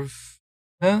matter of,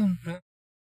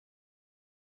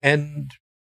 and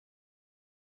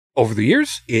over the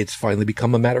years, it's finally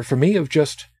become a matter for me of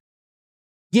just,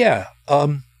 the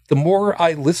more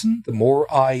I listen, the more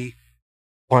I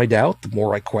find out, the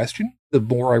more I question, the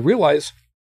more I realize,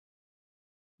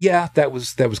 that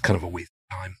was kind of a waste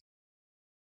of time.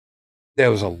 There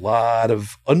was a lot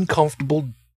of uncomfortable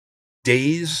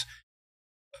days,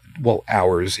 well,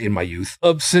 hours in my youth,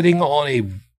 of sitting on a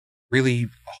really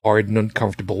hard and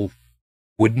uncomfortable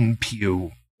wooden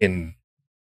pew in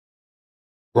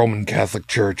Roman Catholic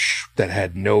Church that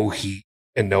had no heat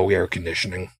and no air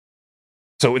conditioning.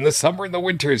 So in the summer and the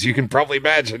winters, you can probably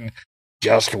imagine,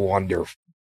 just wonderful.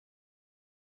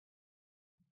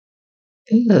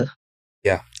 Ugh.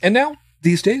 Yeah. And now,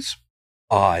 these days,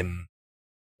 I'm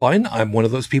fine. I'm one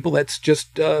of those people that's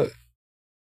just,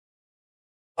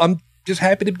 I'm just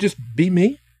happy to just be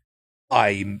me.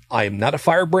 I'm not a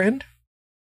firebrand,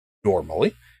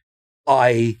 normally.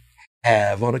 I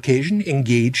have, on occasion,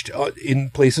 engaged in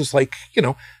places like,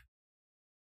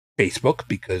 Facebook,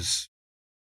 because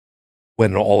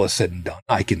when all is said and done,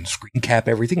 I can screen cap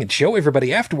everything and show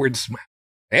everybody afterwards what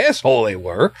an asshole they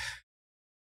were.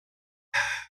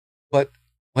 But,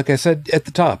 like I said at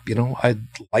the top, I'd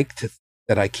like to think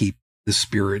that I keep the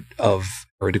spirit of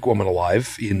Heretic Woman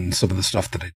alive in some of the stuff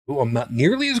that I do. I'm not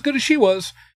nearly as good as she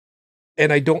was,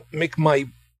 and I don't make my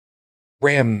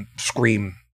RAM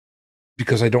scream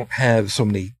because I don't have so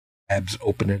many tabs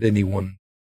open at any one.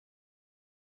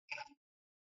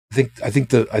 I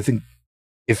think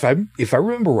if I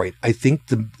remember right, I think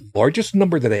the largest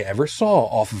number that I ever saw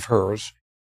off of hers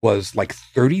was like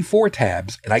 34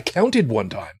 tabs, and I counted one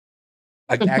time.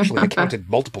 I counted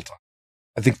multiple times.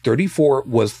 I think 34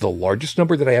 was the largest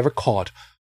number that I ever caught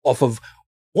off of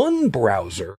one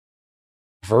browser.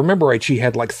 If I remember right, she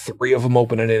had like 3 of them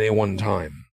open at any one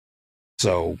time.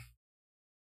 So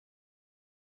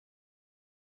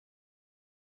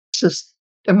it's just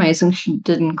amazing she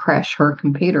didn't crash her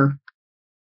computer.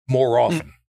 More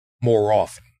often.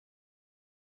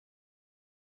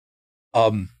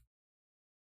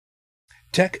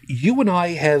 Tech, you and I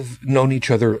have known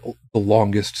each other the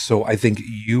longest, so I think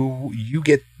you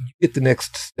get the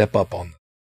next step up on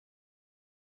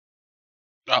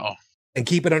this. Uh-oh. And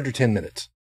keep it under 10 minutes.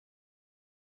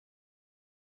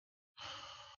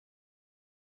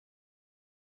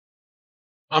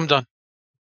 I'm done.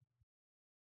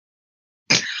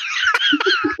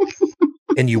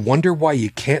 And you wonder why you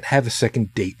can't have a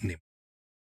second date anymore.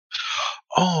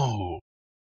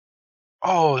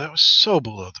 Oh, that was so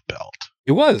below the belt.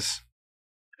 It was.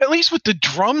 At least with the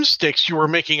drumsticks, you were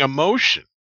making a motion.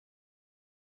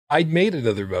 I made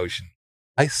another motion.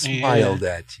 I smiled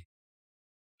at you.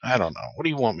 I don't know. What do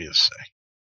you want me to say?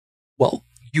 Well,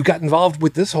 you got involved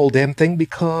with this whole damn thing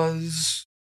because,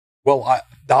 well,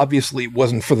 obviously it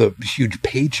wasn't for the huge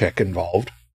paycheck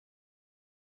involved.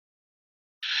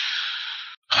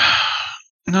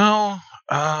 No.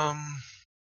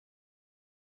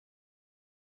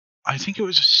 I think it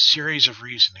was a series of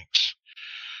reasonings.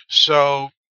 So,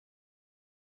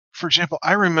 for example,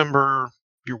 I remember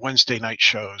your Wednesday night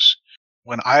shows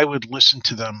when I would listen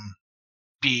to them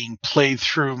being played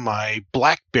through my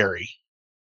BlackBerry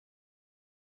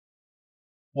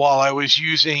while I was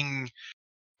using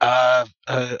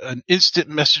an instant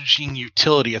messaging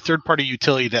utility, a third-party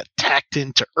utility that tacked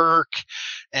into IRC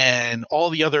and all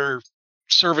the other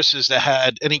services that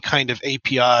had any kind of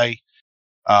API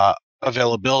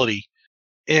availability.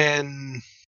 And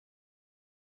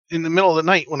in the middle of the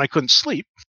night when I couldn't sleep,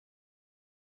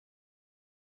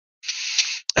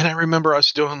 and I remember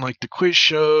us doing like the quiz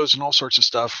shows and all sorts of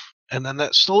stuff, and then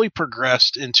that slowly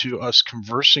progressed into us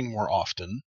conversing more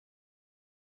often.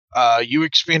 You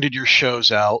expanded your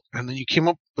shows out, and then you came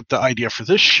up with the idea for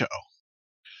this show.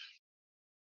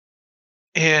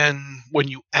 And when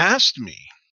you asked me,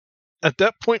 at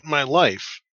that point in my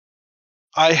life,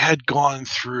 I had gone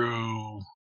through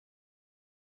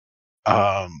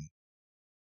a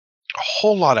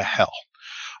whole lot of hell.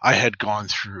 I had gone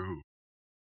through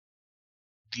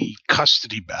the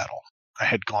custody battle. I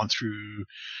had gone through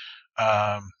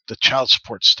the child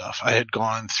support stuff. I had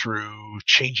gone through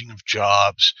changing of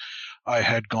jobs. I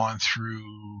had gone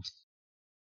through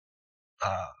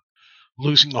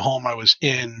losing the home I was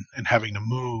in and having to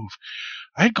move.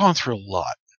 I had gone through a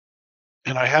lot.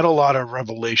 And I had a lot of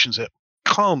revelations that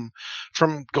come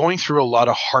from going through a lot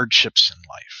of hardships in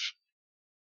life.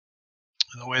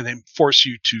 And the way they force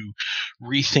you to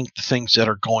rethink the things that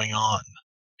are going on.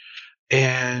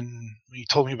 And when you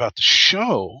told me about the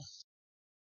show,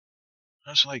 I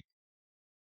was like,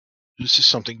 this is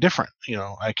something different. You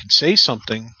know, I can say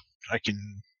something. I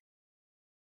can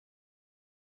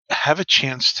have a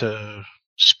chance to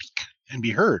speak and be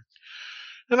heard.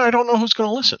 And I don't know who's going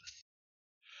to listen.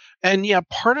 And yeah,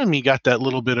 part of me got that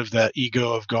little bit of that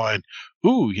ego of going,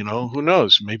 ooh, you know, who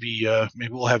knows? Maybe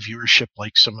we'll have viewership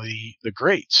like some of the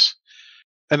greats.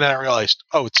 And then I realized,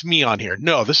 oh, it's me on here.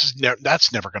 No,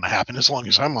 that's never going to happen as long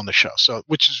as I'm on the show. So,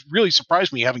 which has really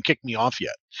surprised me. You haven't kicked me off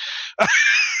yet.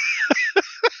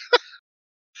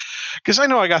 Because I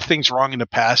know I got things wrong in the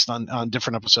past on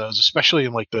different episodes, especially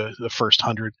in like the first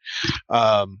 100.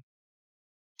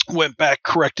 Went back,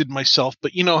 corrected myself,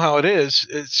 but you know how it is.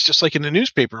 It's just like in the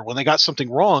newspaper. When they got something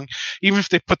wrong, even if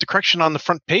they put the correction on the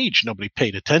front page, nobody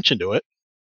paid attention to it.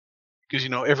 Because, you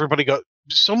know,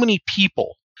 so many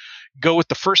people go with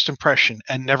the first impression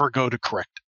and never go to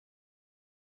correct it.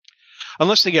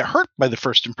 Unless they get hurt by the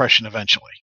first impression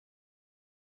eventually.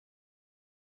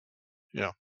 You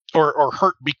know, or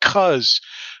hurt because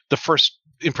the first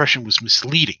impression was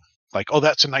misleading. Like, oh,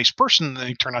 that's a nice person, and then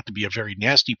they turn out to be a very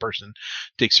nasty person,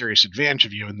 take serious advantage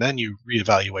of you, and then you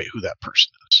reevaluate who that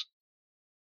person is.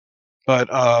 But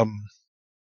I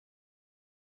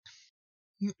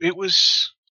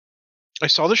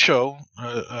saw the show,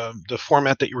 the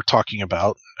format that you were talking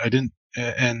about. And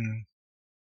I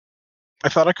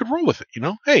thought I could roll with it, you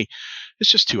know? Hey, it's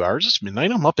just 2 hours, it's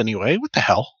midnight, I'm up anyway, what the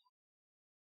hell?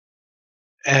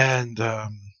 And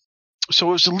so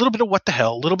it was a little bit of what the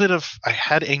hell, a little bit of, I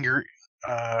had anger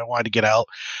I wanted to get out.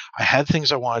 I had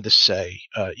things I wanted to say,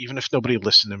 even if nobody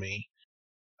listened to me.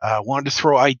 I wanted to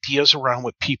throw ideas around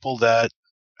with people that,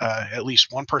 at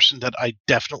least one person that I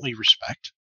definitely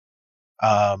respect.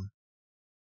 But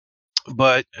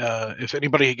if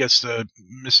anybody gets the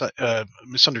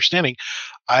misunderstanding,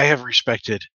 I have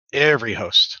respected every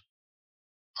host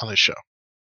on this show.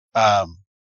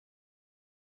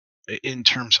 In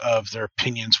terms of their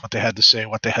opinions, what they had to say,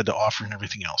 what they had to offer, and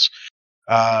everything else.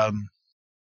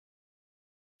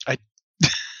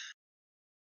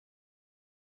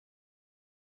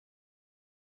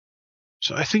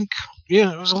 So I think,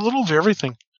 yeah, it was a little of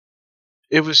everything.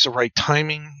 It was the right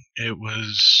timing. It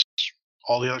was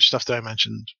all the other stuff that I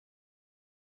mentioned.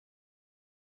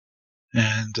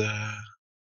 And, you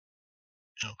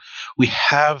know, we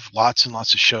have lots and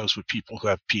lots of shows with people who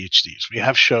have PhDs. We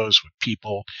have shows with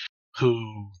people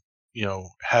who, you know,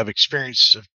 have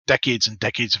experience of decades and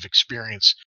decades of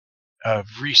experience of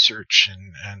research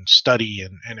and study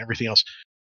and everything else.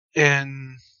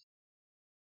 And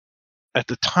at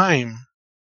the time,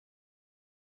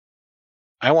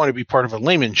 I want to be part of a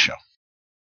layman show.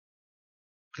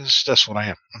 Because that's what I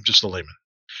am. I'm just a layman.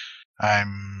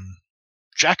 I'm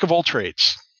jack of all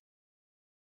trades.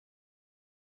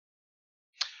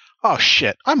 Oh,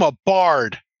 shit. I'm a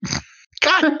bard.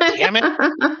 God damn it.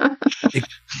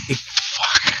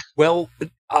 Fuck. Well,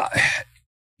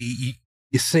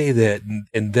 you say that,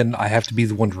 and then I have to be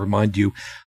the one to remind you.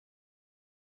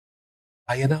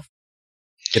 High enough?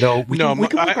 You know, we can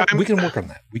work on that.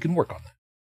 We can work on that.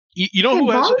 You know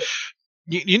who has...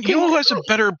 You know who has a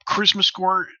better charisma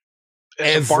score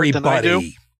as a bard than I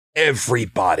do?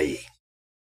 Everybody.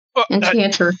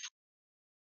 Enchanter.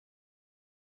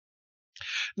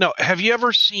 No, have you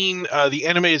ever seen the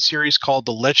animated series called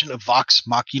The Legend of Vox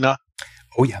Machina?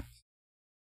 Oh, yeah.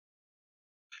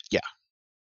 Yeah.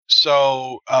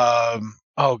 So,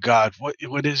 oh God,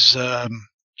 what is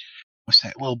what's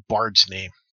that little bard's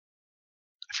name?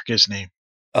 I forget his name.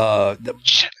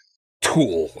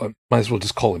 Tool. I might as well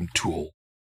just call him Tool.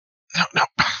 No.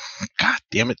 God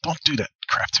damn it! Don't do that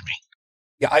crap to me.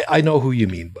 Yeah, I know who you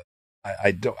mean, but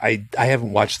I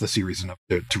haven't watched the series enough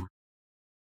to.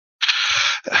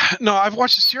 No, I've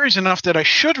watched the series enough that I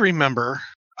should remember,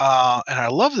 and I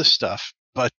love this stuff.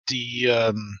 But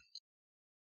the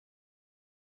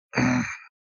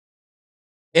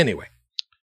anyway,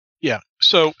 yeah.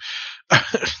 So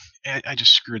I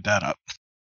just screwed that up. I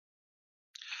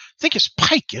think it's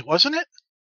Pike, wasn't it?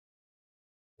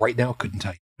 Right now, couldn't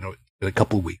tell you. In a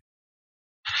couple of weeks.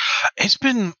 It's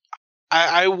been.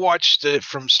 I watched it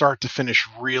from start to finish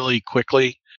really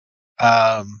quickly.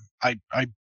 I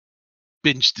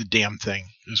binged the damn thing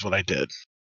is what I did.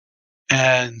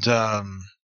 And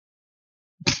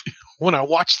when I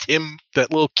watched him,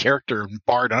 that little character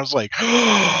Bard, I was like,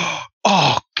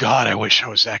 oh God, I wish I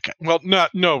was that guy. Well,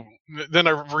 no. Then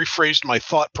I rephrased my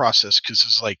thought process because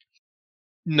it's like,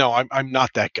 no, I'm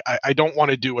not that guy. I don't want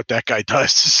to do what that guy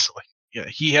does. Like, yeah,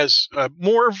 he has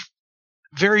more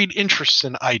varied interests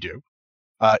than I do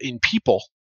in people,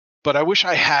 but I wish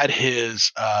I had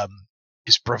his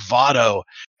bravado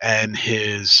and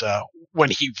his when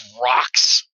he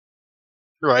rocks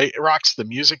the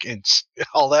music and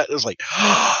all that is like,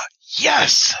 oh,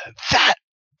 yes, that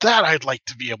I'd like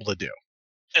to be able to do.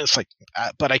 And it's like,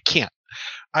 but I can't.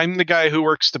 I'm the guy who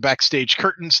works the backstage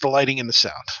curtains, the lighting, and the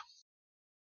sound.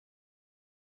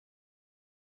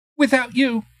 Without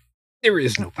you, there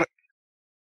is no.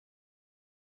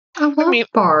 I love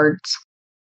bards.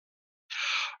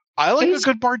 I like a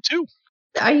good bard too.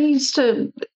 I used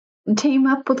to team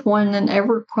up with one in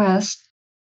EverQuest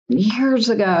years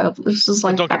ago. This is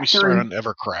like don't get me started on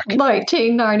EverCrack.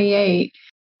 1998,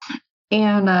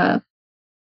 and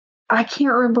I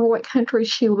can't remember what country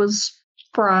she was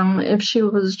from, if she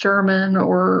was German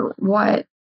or what,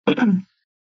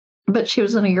 but she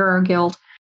was in a Euro guild,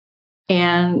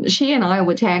 and she and I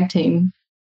would tag team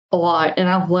a lot, and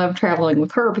I loved traveling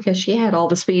with her because she had all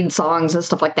the speed songs and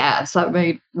stuff like that, so it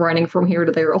made running from here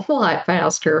to there a whole lot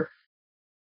faster.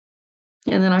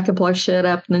 And then I could blow shit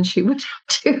up, and then she would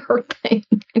do her thing.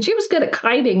 And she was good at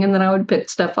kiting, and then I would pick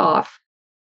stuff off.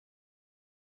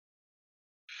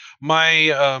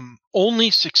 My only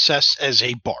success as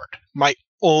a bard,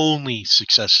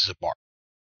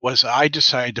 was I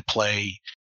decided to play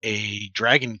a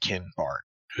Dragonkin bard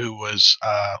who was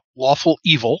lawful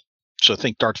evil, so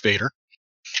think Darth Vader.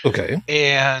 Okay.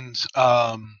 And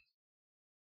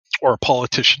or a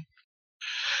politician.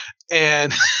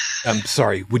 And I'm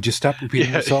sorry, would you stop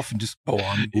repeating yourself and just go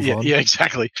on? Move on? Yeah,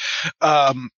 exactly.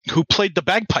 Who played the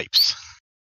bagpipes.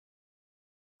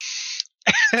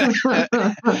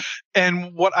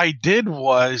 And what I did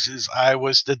is I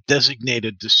was the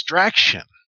designated distraction.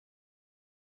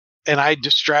 And I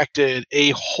distracted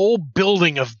a whole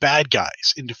building of bad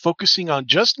guys into focusing on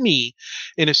just me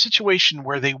in a situation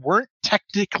where they weren't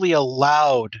technically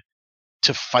allowed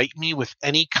to fight me with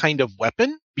any kind of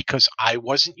weapon because I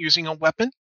wasn't using a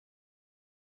weapon.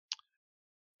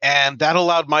 And that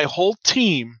allowed my whole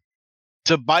team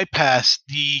to bypass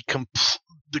the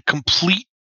complete,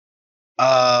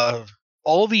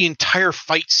 all the entire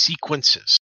fight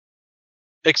sequences,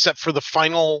 except for the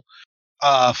final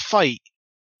fight,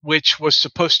 which was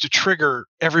supposed to trigger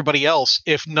everybody else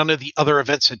if none of the other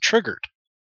events had triggered.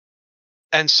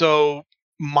 And so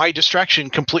my distraction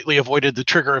completely avoided the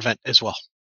trigger event as well.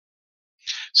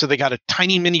 So they got a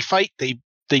tiny mini fight. They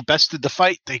bested the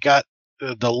fight. They got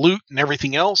the loot and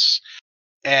everything else.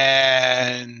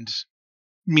 And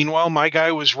meanwhile, my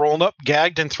guy was rolled up,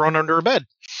 gagged, and thrown under a bed.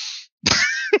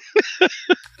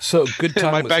 So good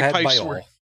time was had by all.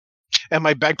 And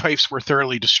my bagpipes were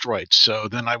thoroughly destroyed. So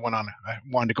then I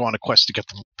wanted to go on a quest to get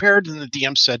them repaired, and the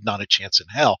DM said, not a chance in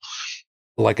hell.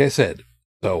 Like I said,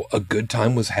 so a good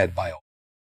time was had by all.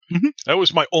 Mm-hmm. That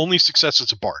was my only success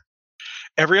as a bard.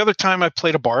 Every other time I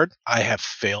played a bard, I have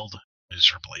failed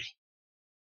miserably.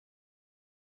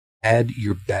 Add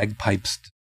your bagpipes.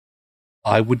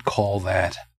 I would call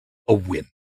that a win.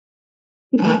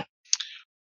 It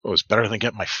was better than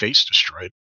getting my face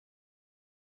destroyed.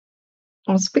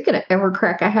 Well, speaking of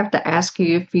EverCrack, I have to ask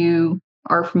you if you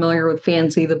are familiar with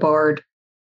Fancy the Bard.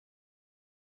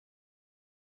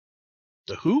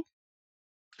 The who?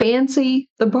 Fancy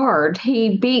the Bard.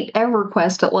 He beat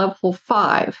EverQuest at level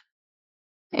 5.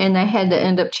 and they had to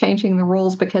end up changing the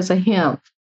rules because of him.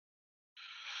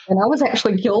 And I was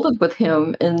actually guilded with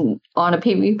him on a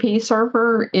PvP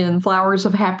server in Flowers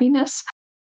of Happiness.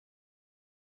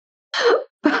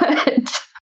 But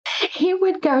he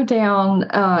would go down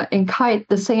and kite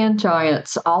the sand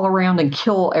giants all around and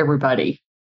kill everybody.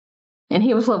 And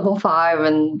he was level 5,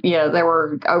 and yeah, they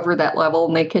were over that level,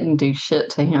 and they couldn't do shit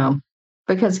to him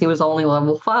because he was only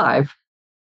level 5.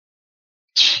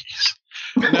 Jeez.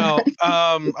 No,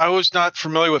 I was not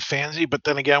familiar with Fancy, but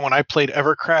then again, when I played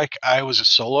Evercrack, I was a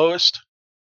soloist.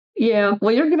 Yeah,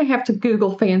 well, you're going to have to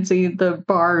Google Fancy the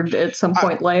Bard at some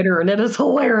point later, and it is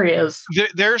hilarious.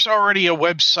 There's already a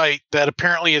website that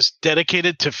apparently is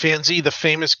dedicated to Fancy, the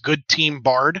famous Good Team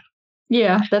Bard.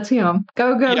 Yeah, that's him.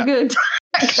 Go, Yeah. good.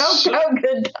 Go,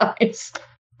 good guys.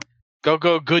 Go,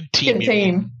 good team. Good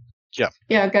team. Yeah.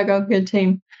 Yeah, go, good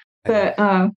team. But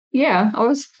yeah, I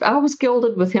was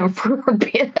guilded with him for a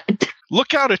bit.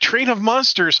 Look out, a train of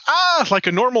monsters. Ah, like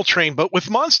a normal train, but with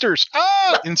monsters.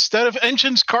 Ah, instead of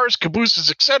engines, cars, cabooses,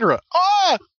 etc.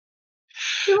 Ah!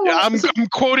 Yeah, I'm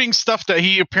quoting stuff that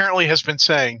he apparently has been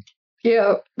saying.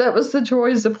 Yeah, that was the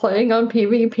joys of playing on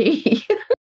PvP.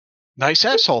 Nice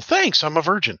asshole. Thanks, I'm a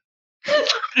virgin.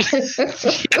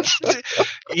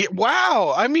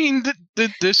 Wow. I mean,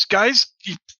 this guy's...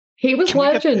 He was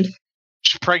legend.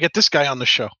 Should probably get this guy on the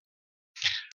show.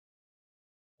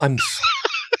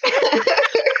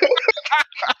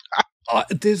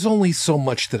 There's only so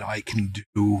much that I can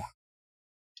do.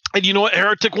 And you know what?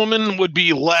 Heretic Woman would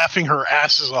be laughing her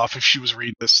asses off if she was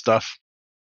reading this stuff.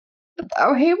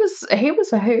 Oh, he was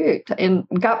a hoot and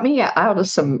got me out of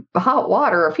some hot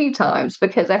water a few times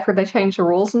because after they changed the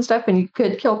rules and stuff and you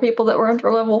could kill people that were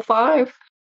under level 5,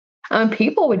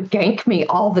 people would gank me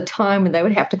all the time and they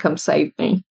would have to come save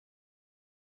me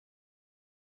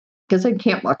because they'd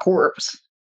camp my corpse.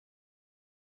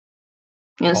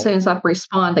 And as soon as I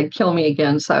respawned, they'd kill me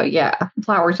again. So yeah,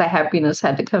 Flowers of Happiness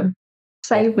had to come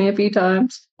save me a few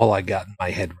times. All I got in my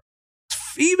head,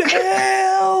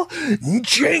 Female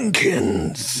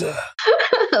Jenkins.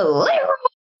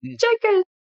 Jenkins.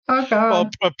 Oh God. Well,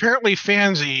 apparently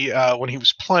Fancy, when he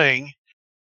was playing,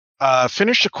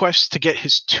 finished a quest to get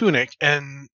his tunic,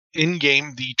 and in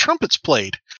game the trumpets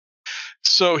played.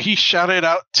 So he shouted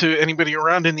out to anybody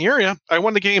around in the area, "I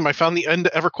won the game. I found the end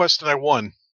to EverQuest, and I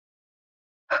won."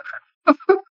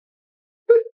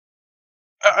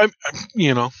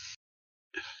 You know,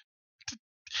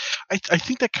 I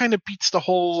think that kind of beats the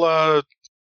whole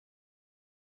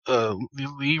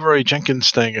Leroy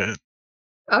Jenkins thing.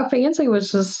 Fancy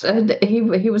was just he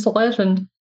was a legend.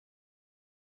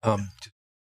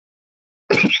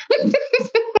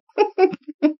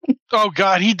 Oh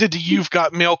God, he did the "You've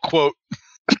Got Mail" quote.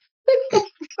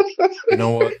 You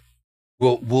know what?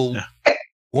 We'll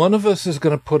one of us is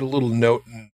going to put a little note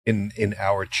in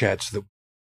our chat so that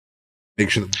make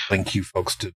sure that we link you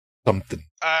folks to something.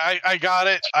 I got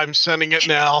it. I'm sending it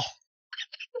now.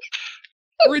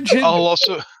 Bridget, I'll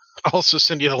also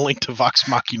send you the link to Vox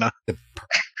Machina.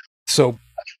 So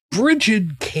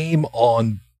Bridget came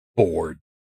on board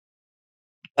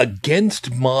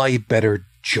against my better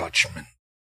judgment,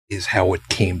 is how it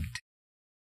came.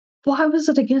 Why was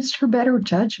it against her better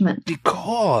judgment?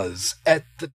 Because at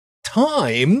the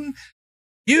time,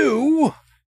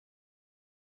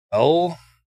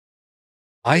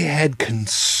 I had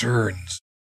concerns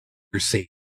for safety.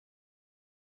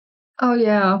 Oh,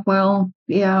 yeah. Well,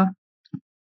 yeah.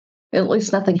 At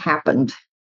least nothing happened.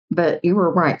 But you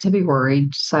were right to be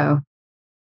worried. So,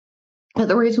 but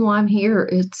the reason why I'm here,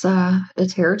 it's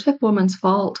Heretic Woman's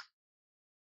fault.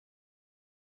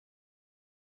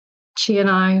 She and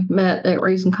I met at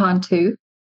ReasonCon 2,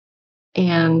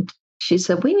 and she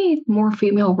said, we need more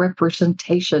female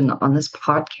representation on this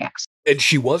podcast. And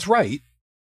she was right.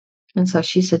 And so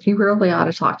she said, you really ought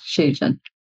to talk to Shujin.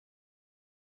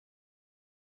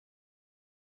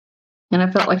 And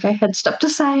I felt like I had stuff to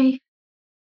say.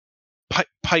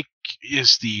 Pike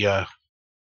is the...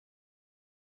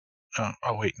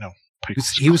 oh, wait, no. Pike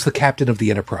he was the captain of the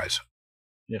Enterprise.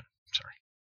 Yeah, sorry.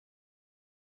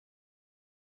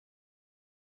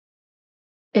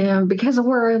 And because of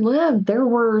where I lived, there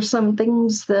were some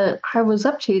things that I was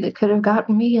up to that could have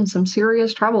gotten me in some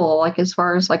serious trouble, like as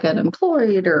far as like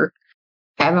unemployed or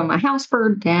having my house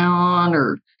burned down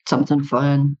or something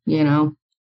fun, you know.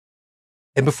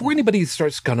 And before anybody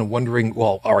starts kind of wondering,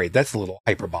 well, all right, that's a little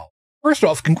hyperbolic. First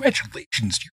off,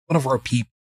 congratulations, you're one of our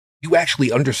people. You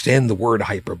actually understand the word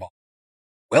hyperbolic.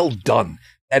 Well done.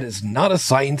 That is not a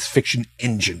science fiction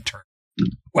engine term.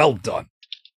 Well done.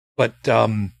 But,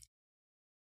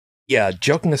 yeah,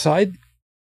 joking aside,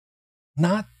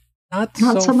 not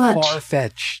so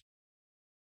far-fetched.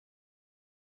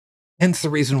 Hence the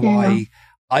reason why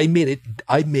I made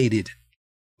it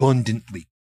abundantly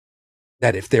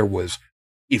that if there was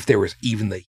even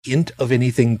the hint of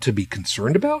anything to be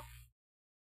concerned about,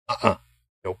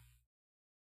 nope.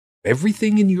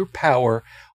 Everything in your power,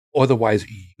 otherwise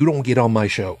you don't get on my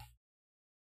show.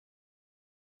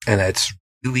 And that's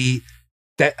really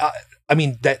that. I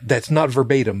mean, that's not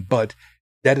verbatim, but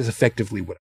that is effectively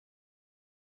what.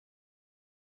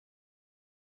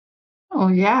 Oh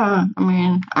yeah, I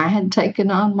mean, I had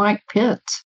taken on Mike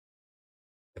Pitts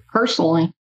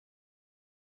personally.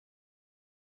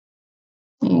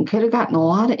 You could have gotten a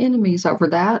lot of enemies over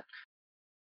that.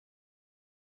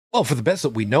 Well, for the best that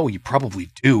we know, you probably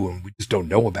do, and we just don't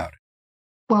know about it.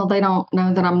 Well, they don't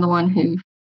know that I'm the one who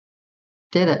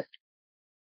did it.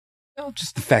 Well,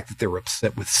 just the fact that they're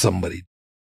upset with somebody, the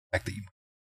fact that you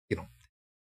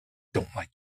don't like.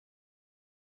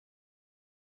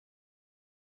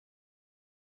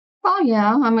 Well,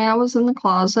 yeah, I mean, I was in the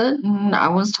closet, and I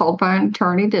was told by an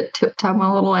attorney to tiptoe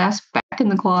my little ass back in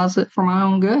the closet for my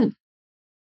own good.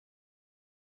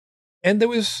 And there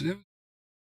was,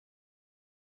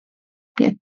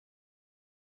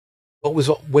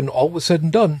 when all was said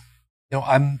and done,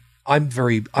 I'm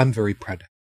very proud.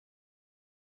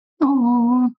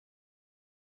 Oh.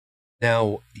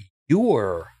 Now,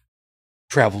 your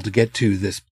travel to get to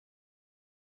this,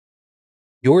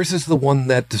 yours is the one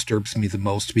that disturbs me the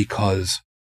most because,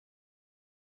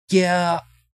 yeah,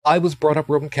 I was brought up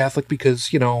Roman Catholic because,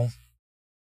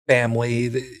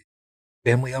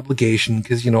 family obligation,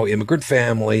 because, immigrant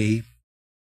family,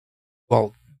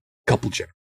 well, couple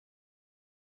generations.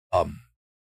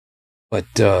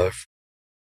 But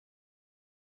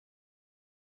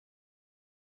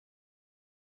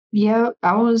yeah,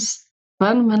 I was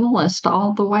fundamentalist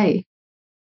all the way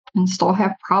and still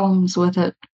have problems with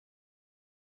it.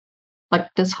 Like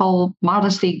this whole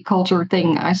modesty culture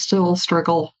thing, I still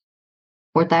struggle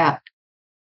with that.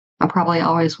 I probably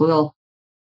always will.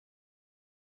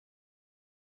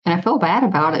 And I feel bad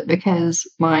about it because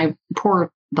my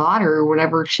poor daughter or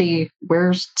whatever, she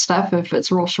wears stuff if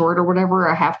it's real short or whatever,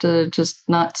 I have to just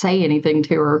not say anything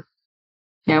to her.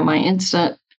 My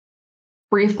instant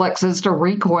reflex is to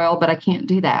recoil, but I can't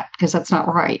do that because that's not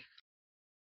right.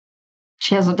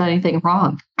 She hasn't done anything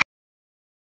wrong.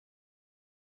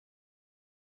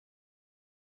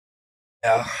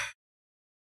 Yeah.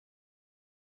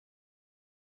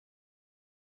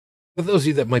 For those of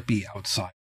you that might be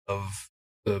outside of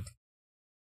the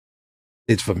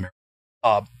States of America,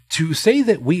 to say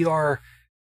that we are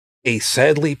a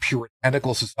sadly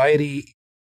puritanical society.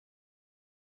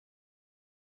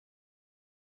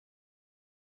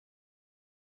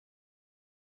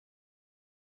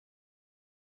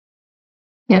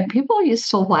 Yeah, people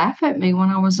used to laugh at me when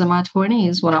I was in my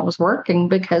 20s when I was working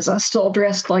because I still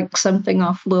dressed like something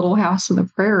off Little House on the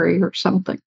Prairie or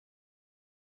something.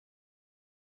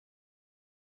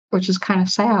 Which is kind of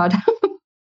sad.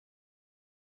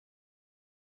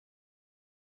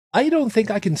 I don't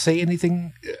think I can say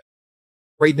anything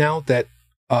right now that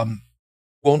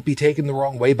won't be taken the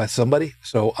wrong way by somebody.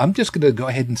 So I'm just going to go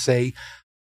ahead and say,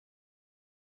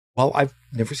 well, I've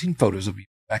never seen photos of you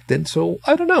back then, so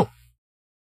I don't know.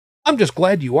 I'm just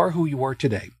glad you are who you are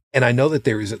today. And I know that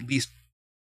there is at least...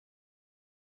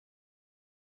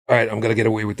 All right, I'm going to get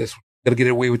away with this one. I'm going to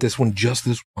get away with this one just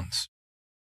this once.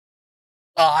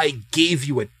 I gave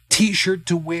you a t-shirt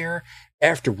to wear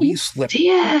after we slept.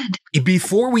 Did.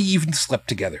 Before we even slept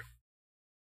together.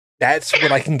 That's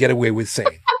what I can get away with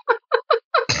saying.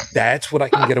 That's what I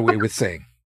can get away with saying.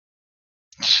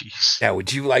 Jeez. Now,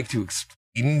 would you like to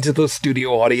explain to the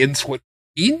studio audience what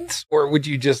it means? Or would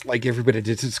you just like everybody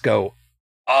to just go,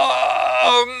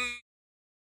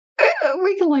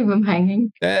 We can leave them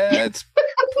hanging. That's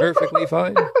perfectly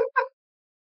fine.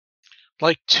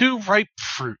 Like too ripe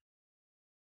fruit.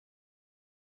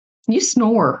 You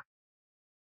snore.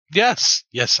 Yes,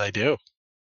 I do.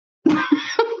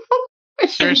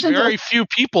 There's very few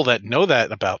people that know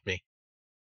that about me.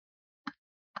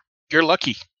 You're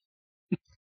lucky.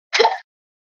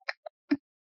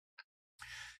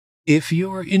 If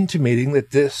you're intimating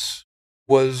that this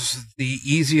was the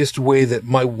easiest way that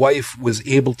my wife was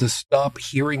able to stop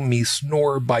hearing me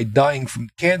snore by dying from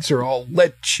cancer, I'll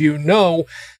let you know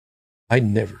I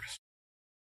never.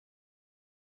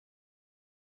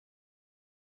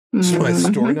 It's my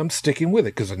story, and I'm sticking with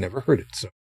it because I never heard it. So,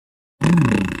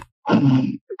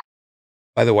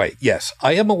 by the way, yes,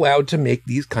 I am allowed to make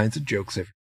these kinds of jokes.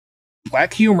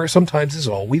 Black humor sometimes is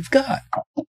all we've got.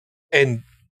 And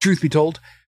truth be told,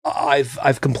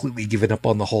 I've completely given up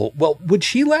on the whole. Well, would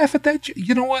she laugh at that?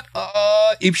 You know what?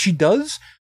 If she does,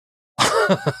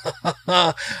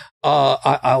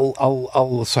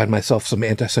 I'll assign myself some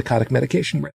antipsychotic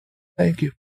medication. Thank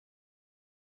you.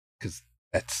 Because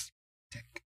that's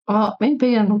tick. Well, me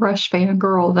being the Rush fan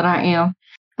girl that I am,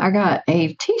 I got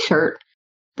a T-shirt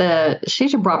that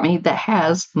Shisha brought me that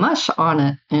has mush on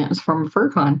it, and it's from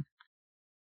FurCon.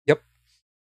 Yep.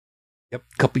 A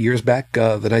couple years back,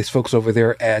 the nice folks over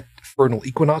there at Fernal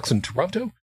Equinox in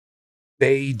Toronto,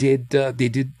 they did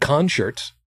con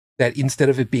shirts that instead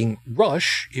of it being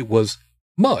Rush, it was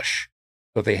Mush.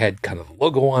 So they had kind of the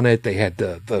logo on it. They had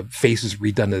the faces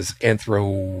redone as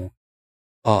anthro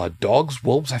dogs,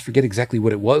 wolves. I forget exactly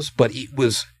what it was, but it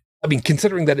was, I mean,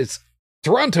 considering that it's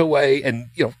Toronto way and,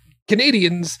 you know,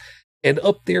 Canadians and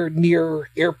up there near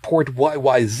Airport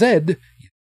YYZ,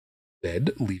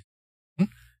 leave,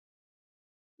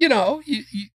 you know, you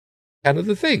kind of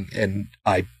the thing. And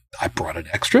I brought an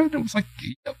extra and it was like,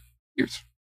 here's.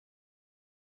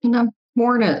 And I've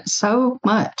worn it so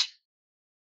much.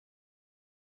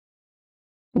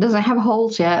 It doesn't have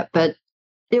holes yet, but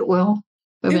it will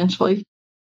eventually.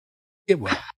 It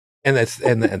will. And that's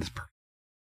perfect.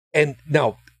 And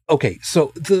now, okay,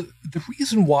 so the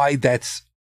reason why that's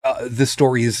this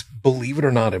story is, believe it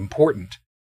or not, important,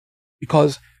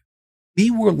 because we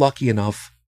were lucky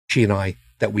enough, she and I,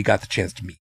 that we got the chance to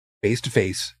meet face to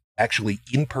face, actually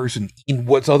in person, in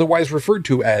what's otherwise referred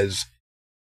to as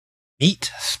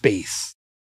Meet Space.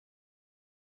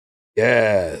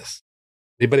 Yes.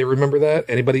 Anybody remember that?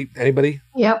 Anybody?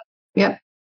 Yep.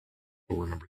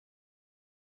 Remember.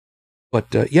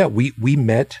 But yeah, we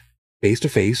met face to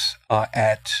face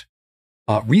at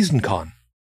ReasonCon.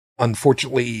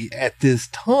 Unfortunately, at this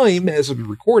time, as of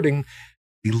recording,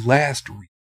 the last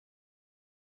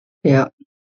yeah,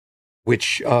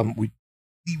 which we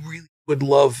really would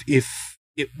love if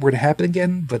it were to happen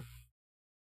again, but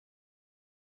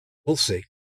we'll see.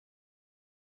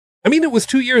 I mean, it was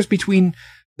 2 years between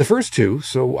the first two,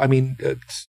 so I mean,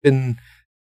 it's been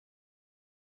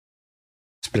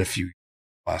a few years,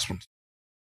 last ones.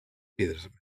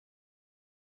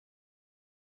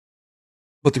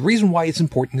 But the reason why it's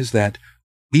important is that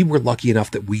we were lucky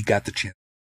enough that we got the chance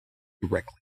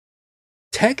directly.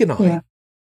 Tech and I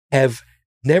have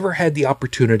never had the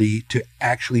opportunity to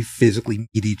actually physically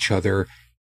meet each other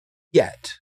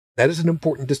yet. That is an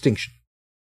important distinction.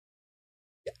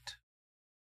 Yet.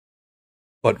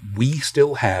 But we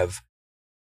still have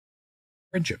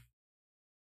friendship.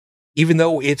 Even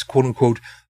though it's quote unquote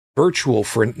virtual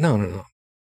friend. No.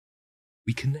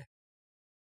 We connect.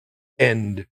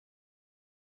 And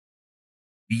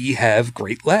we have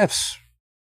great laughs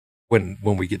when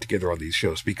we get together on these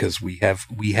shows, because we have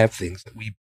things that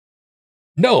we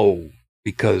know,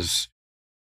 because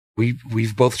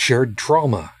we've both shared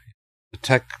trauma in the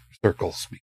tech circles.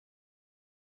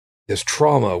 There's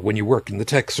trauma when you work in the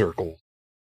tech circle.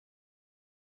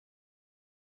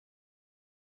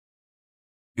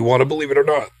 You want to believe it or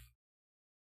not,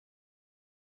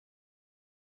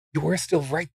 you are still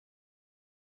right.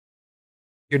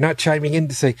 You're not chiming in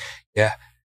to say, yeah,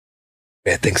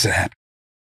 bad things that happen.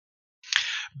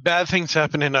 Bad things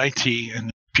happen in IT,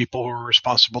 and people who are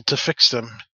responsible to fix them,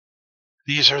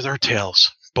 these are their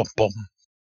tales. Boom, boom.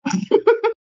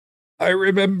 I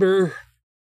remember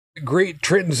the great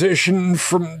transition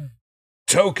from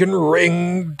token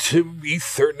ring to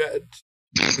Ethernet.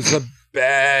 It was a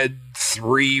bad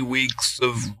 3 weeks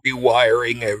of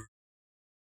rewiring.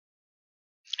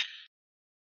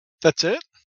 That's it?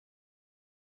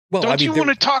 Well, Don't you want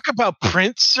to talk about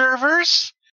print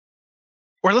servers?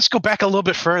 Or let's go back a little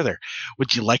bit further.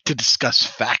 Would you like to discuss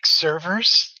fax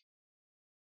servers?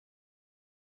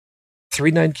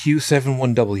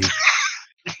 39Q71W.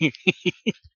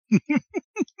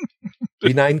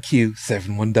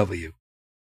 39Q71W.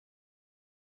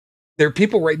 There are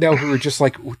people right now who are just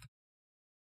like, what are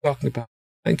you talking about?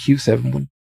 39Q71.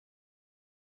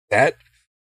 That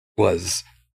was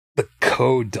the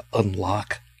code to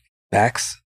unlock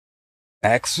fax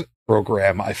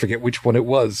program. I forget which one it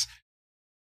was.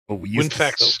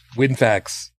 WinFax.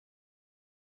 WinFax.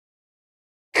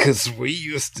 Because we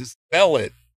used to spell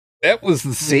it. That was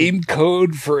the same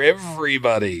code for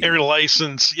everybody. Every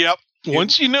license, yep.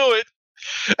 Once you knew it.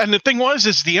 And the thing was,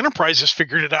 is the enterprises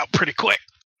figured it out pretty quick.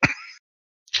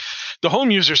 The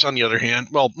home users, on the other hand,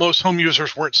 well, most home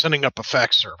users weren't sending up a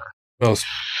fax server. Most.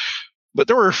 But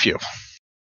there were a few.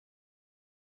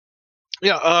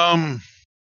 Yeah,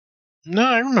 no,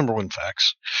 I remember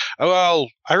WinFax. Well,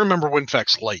 I remember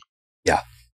WinFax Lite. Yeah.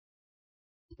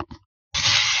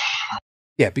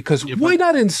 Yeah, because why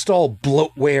not install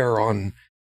bloatware on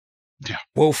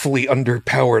woefully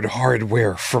underpowered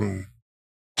hardware from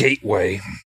Gateway?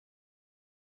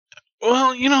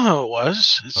 Well, you know how it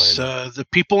was. It's the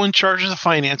people in charge of the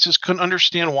finances couldn't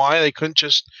understand why they couldn't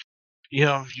just,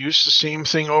 use the same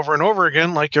thing over and over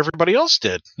again like everybody else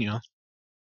did.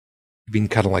 Being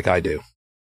kind of like I do.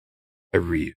 I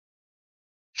read.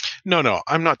 No,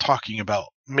 I'm not talking about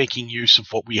making use of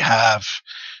what we have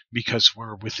because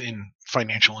we're within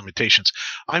financial limitations.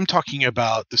 I'm talking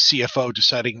about the CFO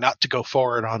deciding not to go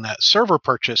forward on that server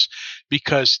purchase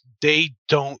because they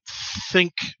don't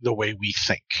think the way we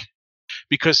think,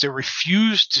 because they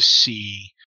refuse to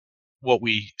see what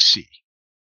we see.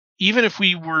 Even if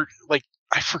we were like,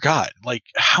 I forgot, like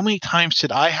how many times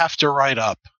did I have to write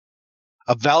up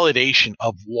a validation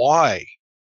of why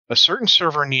a certain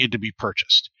server needed to be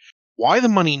purchased, why the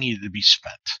money needed to be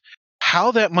spent,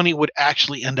 how that money would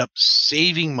actually end up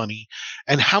saving money,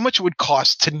 and how much it would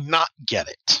cost to not get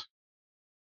it.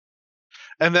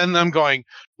 And then I'm going,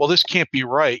 well, this can't be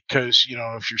right because,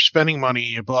 if you're spending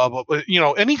money, blah, blah, blah,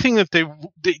 anything that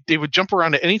they would jump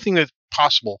around to anything that's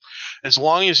possible as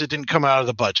long as it didn't come out of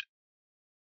the budget.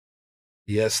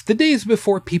 Yes, the days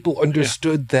before people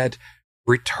understood that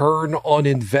return on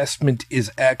investment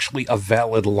is actually a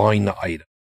valid line item.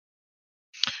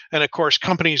 And of course,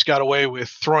 companies got away with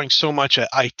throwing so much at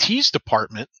IT's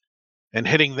department and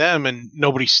hitting them and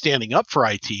nobody standing up for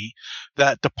IT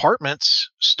that departments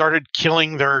started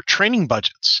killing their training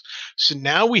budgets. So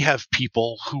now we have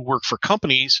people who work for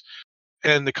companies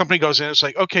and the company goes in and it's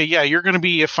like, okay, yeah, you're going to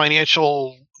be a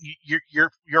financial,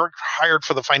 you're hired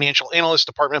for the financial analyst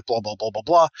department, blah, blah, blah, blah,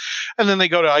 blah. And then they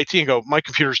go to IT and go, my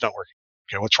computer's not working.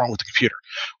 Okay, what's wrong with the computer?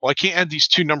 Well, I can't add these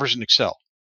two numbers in Excel.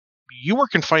 You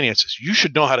work in finances. You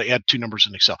should know how to add two numbers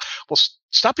in Excel. Well,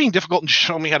 stop being difficult and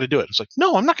show me how to do it. It's like,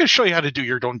 no, I'm not going to show you how to do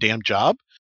your own damn job.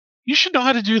 You should know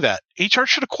how to do that. HR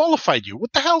should have qualified you.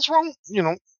 What the hell's wrong?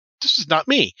 This is not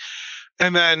me.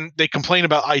 And then they complain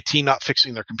about IT not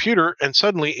fixing their computer, and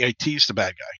suddenly IT is the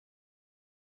bad guy.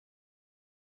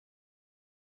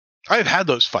 I have had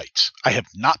those fights. I have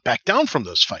not backed down from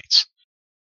those fights.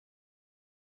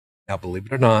 Now, believe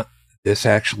it or not, this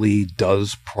actually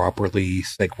does properly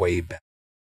segue back.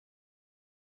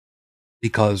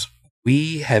 Because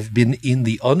we have been in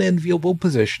the unenviable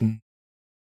position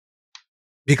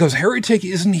because Heretic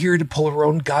isn't here to pull her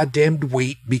own goddamned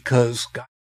weight because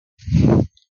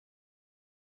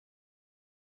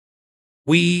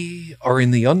we are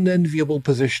in the unenviable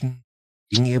position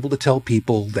being able to tell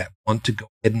people that want to go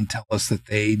ahead and tell us that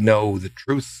they know the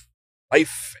truth,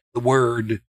 life, the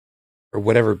word, or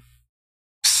whatever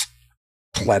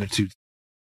platitudes.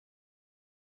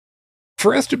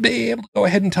 For us to be able to go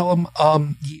ahead and tell them,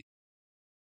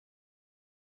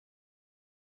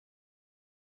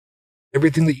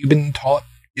 everything that you've been taught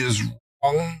is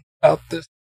wrong about this,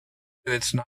 and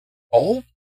it's not all,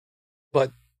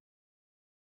 but,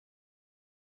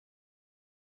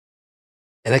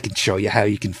 and I can show you how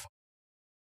you can find.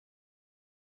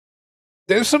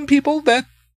 There's some people that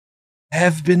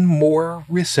have been more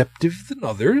receptive than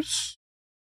others.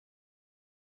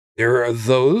 There are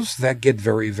those that get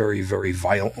very, very, very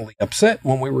violently upset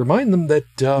when we remind them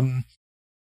that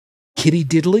kitty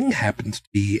diddling happens to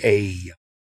be a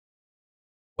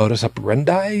modus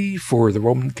operandi for the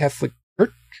Roman Catholic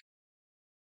Church.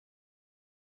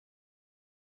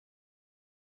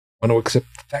 Want to accept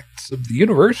the facts of the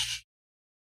universe?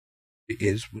 It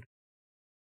is what.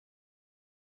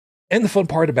 And the fun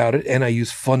part about it, and I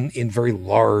use fun in very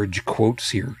large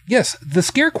quotes here. Yes, the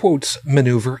scare quotes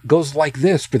maneuver goes like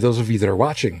this for those of you that are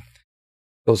watching.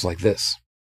 Goes like this.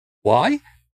 Why?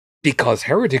 Because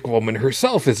Heretic Woman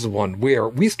herself is the one where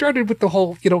we started with the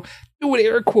whole, doing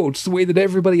air quotes the way that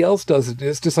everybody else does it. And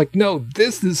it's just like, no,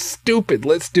 this is stupid.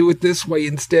 Let's do it this way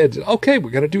instead. Okay,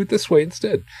 we're going to do it this way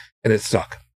instead. And it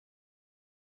stuck.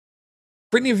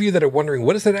 For any of you that are wondering,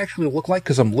 what does that actually look like?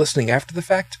 Because I'm listening after the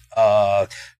fact,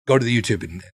 go to the YouTube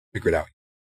and figure it out.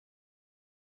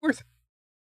 Worth it.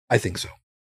 I think so.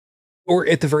 Or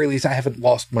at the very least, I haven't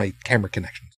lost my camera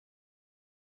connections.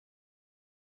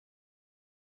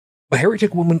 But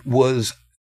Heretic Woman was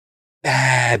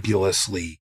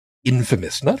fabulously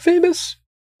infamous. Not famous,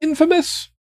 infamous.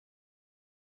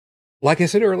 Like I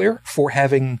said earlier, for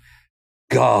having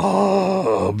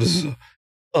gobs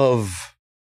of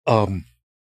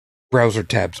browser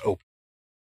tabs open.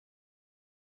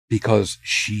 Because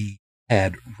she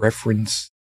had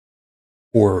reference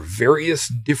for various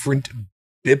different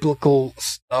biblical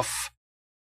stuff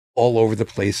all over the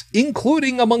place,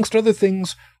 including, amongst other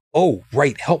things, oh,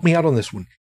 right, help me out on this one.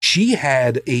 She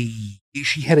had a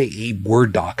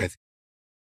Word doc, I think,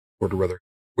 or rather,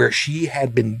 where she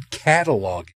had been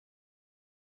cataloging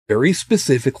very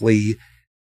specifically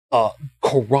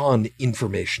Quran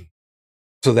information,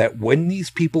 so that when these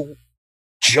people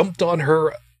jumped on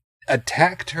her,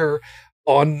 attacked her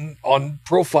on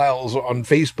profiles on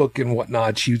Facebook and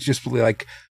whatnot. She was just like,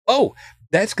 oh,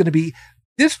 that's going to be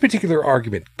this particular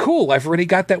argument. Cool, I've already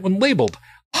got that one labeled.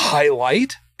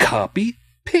 Highlight, copy,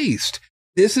 paste.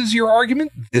 This is your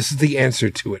argument. This is the answer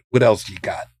to it. What else do you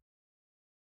got?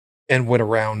 And went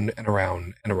around and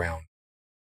around and around.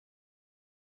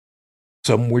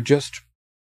 Some were just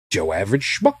Joe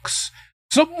Average schmucks.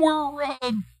 Some were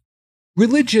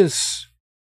religious,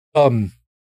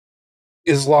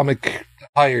 Islamic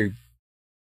higher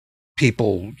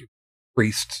people,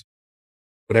 priests,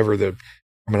 whatever the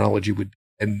terminology would,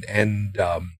 and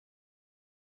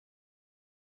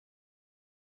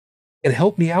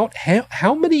help me out.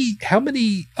 How many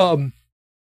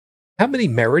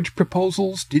marriage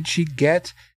proposals did she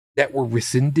get that were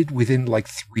rescinded within like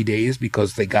 3 days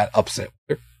because they got upset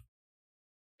with her?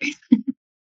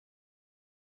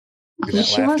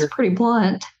 She was pretty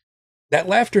blunt. That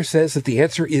laughter says that the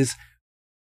answer is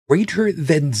greater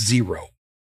than 0.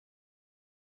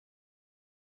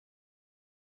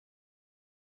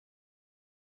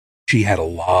 She had a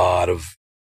lot of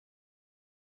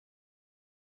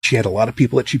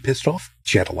people that she pissed off.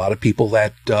 She had a lot of people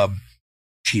that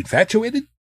she infatuated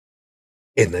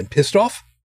and then pissed off.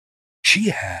 She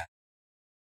had,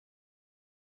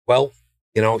 well,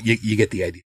 you get the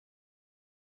idea.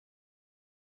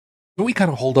 So we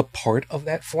kind of hold up part of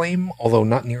that flame, although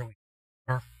not nearly.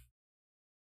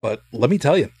 But let me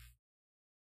tell you,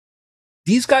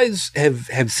 these guys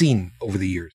have seen over the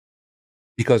years,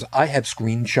 because I have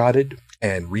screenshotted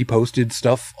and reposted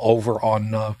stuff over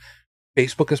on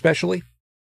Facebook especially,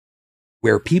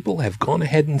 where people have gone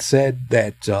ahead and said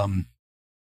that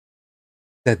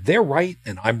that they're right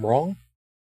and I'm wrong.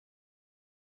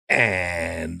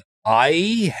 And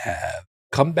I have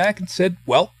come back and said,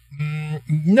 well,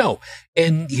 no.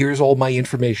 And here's all my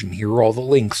information. Here are all the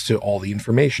links to all the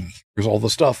information. Here's all the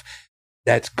stuff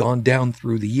that's gone down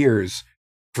through the years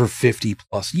for 50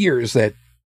 plus years that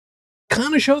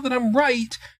kind of show that I'm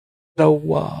right. So,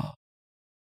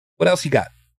 what else you got?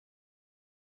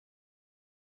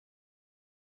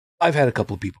 I've had a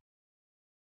couple of people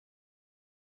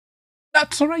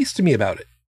not so nice to me about it.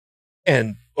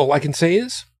 And all I can say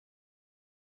is,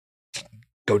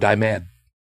 go die mad.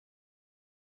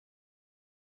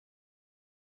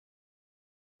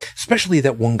 Especially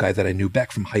that one guy that I knew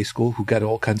back from high school who got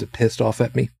all kinds of pissed off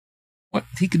at me. What?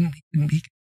 He can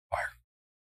fire.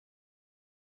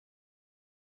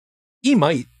 He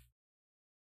might.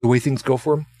 The way things go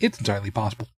for him, it's entirely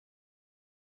possible.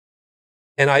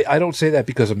 And I don't say that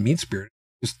because I'm mean-spirited.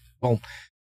 Just, well,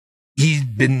 he's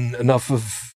been enough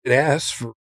of an ass for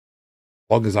as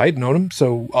long as I'd known him,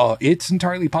 so it's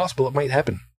entirely possible it might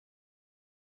happen.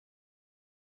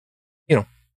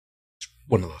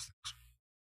 One of those things.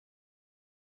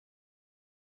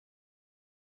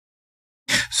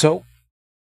 So,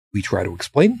 we try to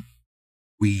explain.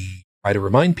 We try to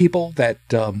remind people that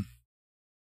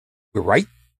we're right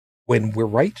when we're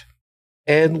right.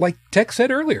 And like Tech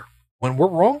said earlier, when we're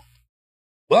wrong,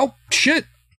 well, shit, I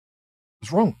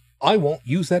was wrong. I won't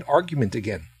use that argument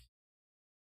again.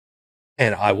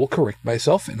 And I will correct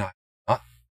myself, and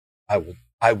I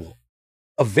will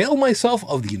avail myself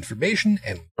of the information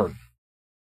and learn.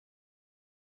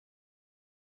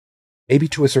 Maybe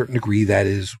to a certain degree, that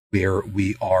is where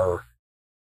we are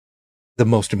the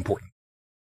most important.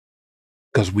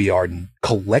 Because we are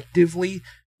collectively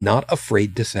not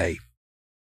afraid to say,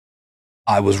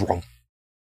 I was wrong.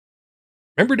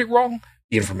 Remembered it wrong.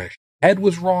 The information I had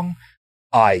was wrong.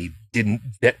 I didn't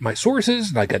vet my sources,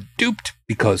 and I got duped,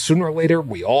 because sooner or later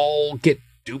we all get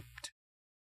duped.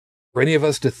 For any of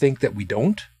us to think that we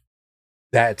don't,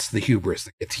 that's the hubris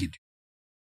that gets you duped.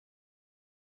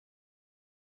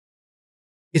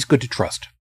 It's good to trust.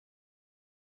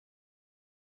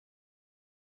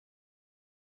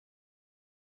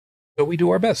 So we do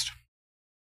our best.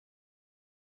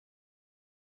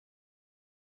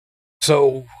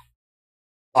 So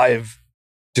I've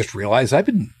just realized I've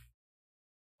been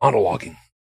monologuing.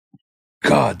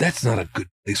 God, that's not a good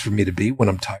place for me to be when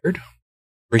I'm tired.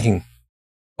 Drinking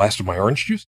the last of my orange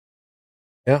juice.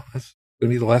 Yeah, that's going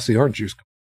to be the last of the orange juice.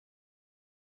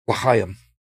 L'chaim.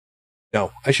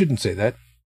 No, I shouldn't say that.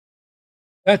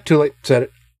 Too late. Said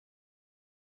it.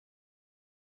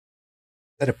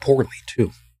 Said it poorly,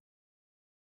 too.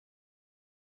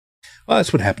 Well,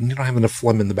 that's what happened. You don't have enough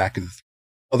phlegm in the back of the throat.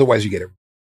 Otherwise, you get it.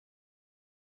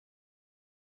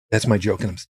 That's my joke,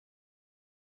 and I'm...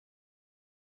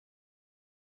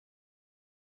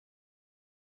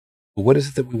 But what is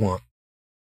it that we want?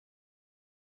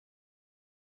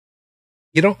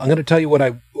 I'm going to tell you what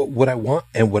I want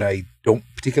and what I don't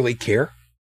particularly care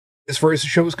as far as the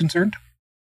show is concerned,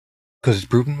 because it's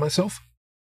proven myself.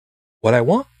 What I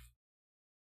want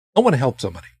to help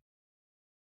somebody.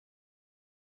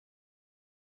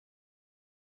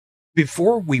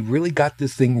 Before we really got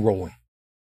this thing rolling,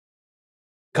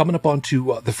 coming up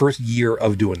onto the first year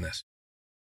of doing this,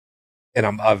 and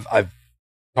I've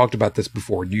talked about this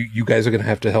before. You guys are going to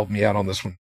have to help me out on this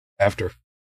one after.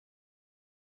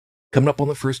 Coming up on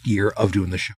the first year of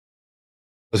doing the show,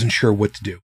 wasn't sure what to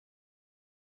do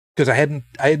because I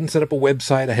hadn't set up a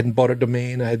website, I hadn't bought a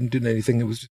domain, I hadn't done anything. It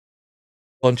was just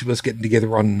a bunch of us getting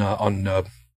together on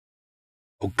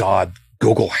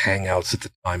Google Hangouts at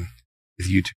the time with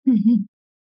YouTube,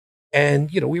 and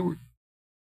we were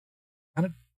kind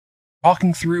of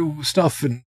talking through stuff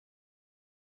and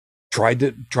tried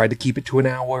to keep it to an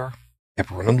hour. Kept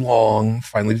running long.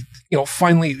 Finally,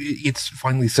 it's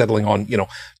finally settling on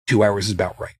 2 hours is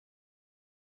about right.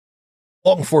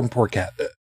 Long form podcast.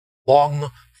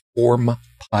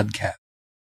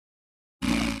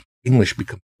 English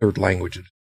becomes third language.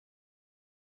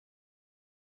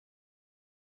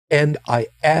 And I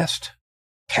asked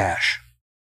Cash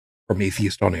from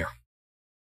Atheist on Air.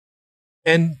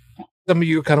 And some of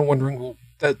you are kind of wondering, well,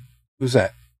 who's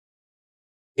that?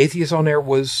 Atheist on Air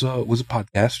was a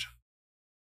podcast,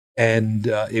 and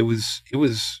it was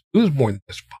more than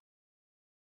just a podcast.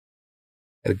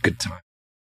 Had a good time,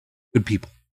 good people.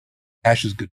 Cash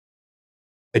is good.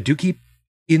 I do keep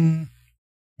in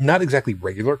not exactly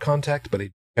regular contact, but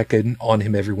I check in on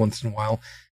him every once in a while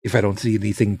if I don't see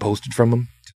anything posted from him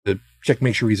to check,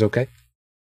 make sure he's okay.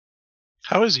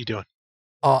 How is he doing?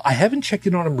 I haven't checked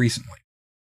in on him recently.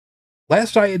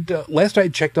 Last I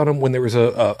had checked on him when there was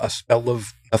a spell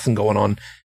of nothing going on.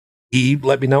 He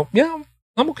let me know, yeah,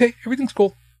 I'm okay. Everything's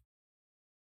cool.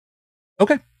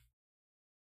 Okay.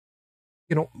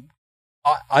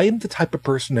 I am the type of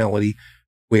personality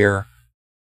where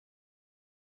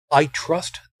I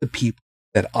trust the people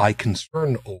that I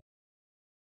concern over.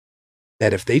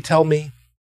 That if they tell me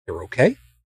they're okay,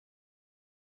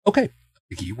 I'll take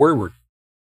your word.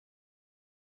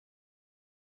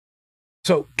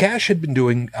 So Cash had been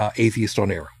doing Atheist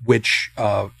on Air, which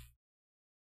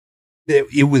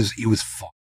it was fun.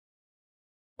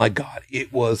 My God,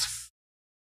 it was fun.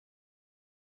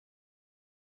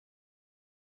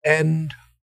 And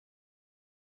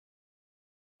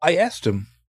I asked him,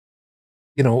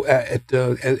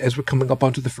 as we're coming up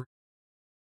onto the first,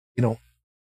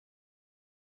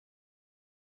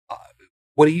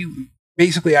 what do you?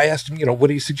 Basically, I asked him, what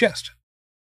do you suggest?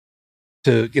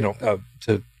 To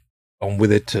on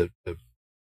with it, to get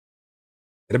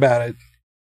about it.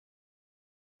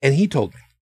 And he told me,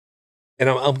 and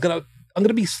I'm gonna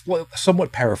be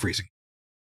somewhat paraphrasing.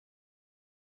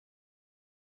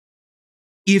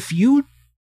 If you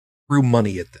threw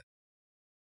money at this,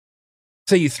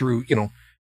 say you threw,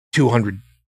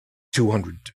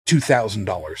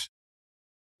 $2,000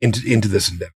 into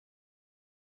this endeavor,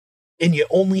 and you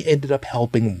only ended up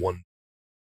helping one,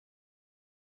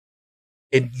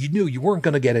 and you knew you weren't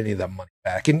going to get any of that money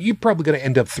back, and you're probably going to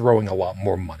end up throwing a lot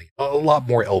more money, a lot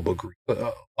more elbow grease,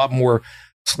 a lot more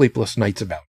sleepless nights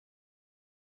about it.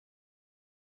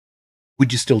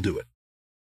 Would you still do it?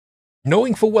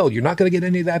 Knowing full well you're not going to get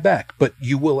any of that back, but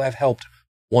you will have helped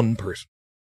one person.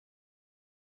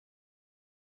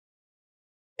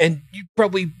 And you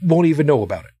probably won't even know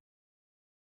about it.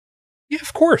 Yeah,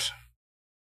 of course.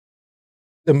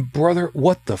 Then, brother,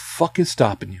 what the fuck is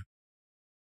stopping you?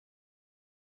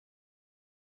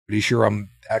 Pretty sure I'm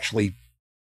actually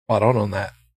spot on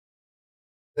that.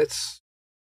 That's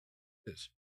this.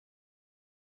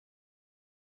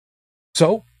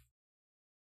 So,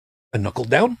 I knuckled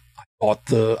down. I bought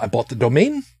the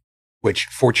domain, which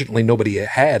fortunately nobody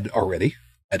had already.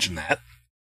 Imagine that.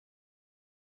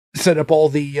 Set up all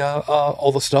the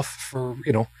stuff for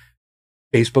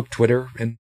Facebook, Twitter,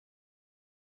 and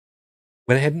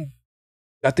went ahead and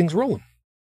got things rolling.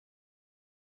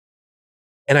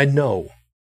 And I know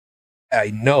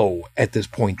at this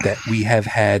point that we have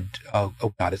had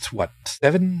it's what,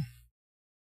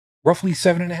 roughly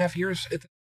 7.5 years.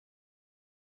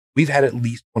 We've had at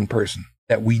least one person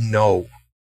that we know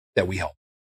that we helped.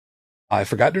 I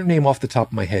forgot her name off the top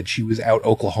of my head. She was out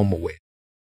Oklahoma way.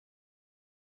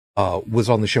 Was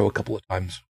on the show a couple of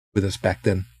times with us back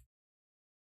then.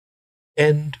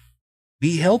 And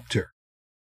we helped her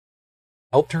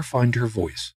find her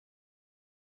voice.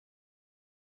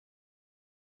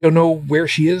 Don't know where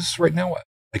she is right now.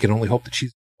 I can only hope that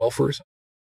she's well for herself.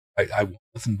 I want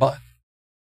nothing but.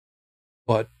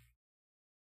 But,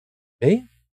 hey,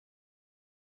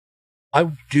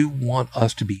 I do want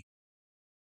us to be.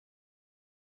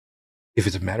 If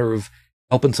it's a matter of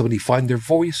helping somebody find their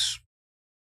voice,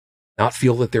 not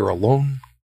feel that they're alone,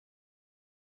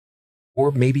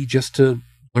 or maybe just to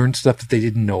learn stuff that they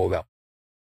didn't know about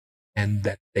and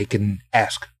that they can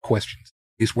ask questions.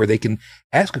 Is where they can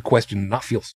ask a question and not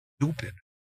feel stupid.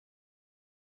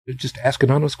 Just ask an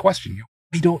honest question.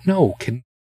 We don't know. Can you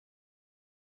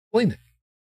explain it?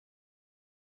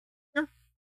 Sure.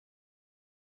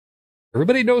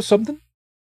 Everybody knows something.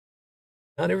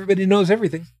 Not everybody knows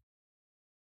everything.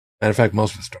 Matter of fact,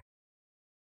 most of us don't.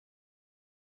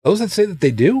 Those that say that they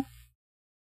do,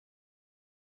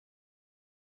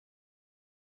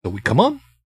 so we come on,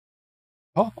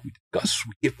 talk, we discuss,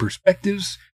 we give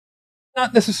perspectives,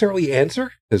 not necessarily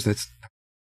answer, because that's.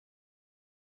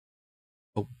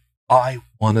 But I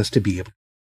want us to be able.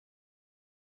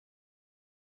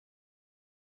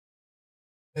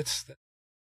 That's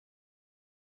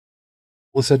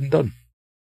all said and done.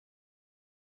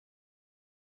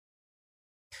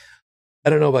 I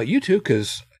don't know about you two,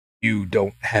 because you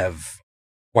don't have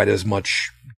quite as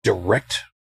much direct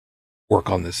work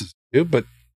on this as you do, but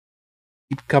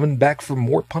keep coming back for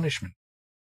more punishment.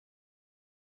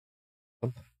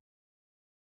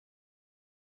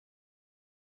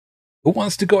 Who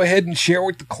wants to go ahead and share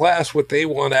with the class what they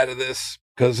want out of this?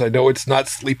 Because I know it's not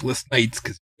sleepless nights,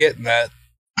 because you're getting that.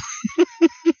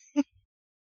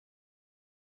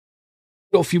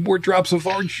 A few more drops of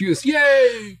orange juice.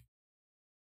 Yay!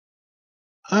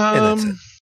 And that's it.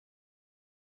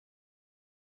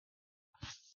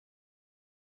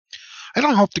 I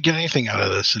don't hope to get anything out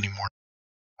of this anymore.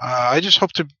 I just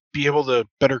hope to be able to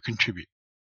better contribute.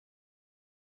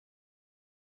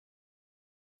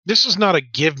 This is not a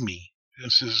give me.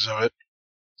 This is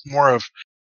more of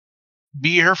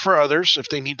be here for others if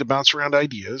they need to bounce around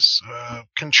ideas,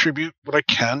 contribute what I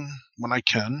can when I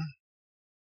can,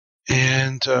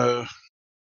 and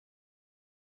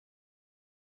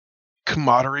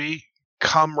camaraderie.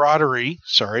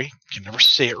 Sorry, can never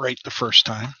say it right the first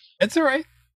time. It's all right.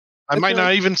 I might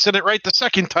not even said it right the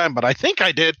second time, but I think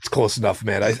I did. It's close enough,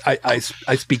 man. I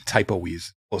speak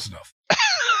typo-wese. Close enough.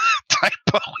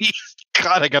 Typo-wese.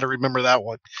 God, I got to remember that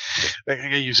one. I got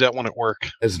to use that one at work.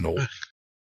 As an old.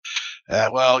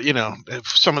 Well, you know,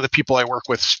 some of the people I work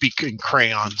with speak in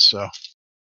crayon, so.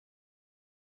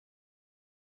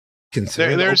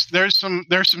 There's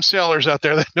some sailors out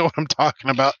there that know what I'm talking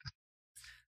about.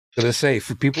 I'm gonna say,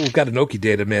 for people who've got Enoki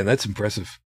data, man, that's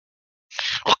impressive.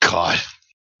 Oh God.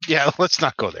 Yeah, let's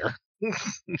not go there.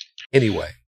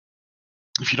 Anyway.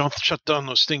 If you don't shut down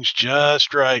those things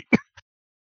just right.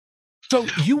 So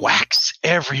you wax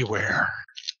everywhere.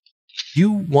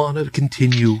 You want to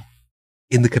continue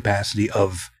in the capacity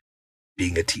of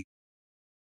being a teacher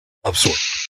of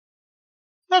sorts.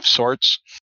 Of sorts.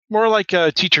 More like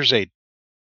a teacher's aide.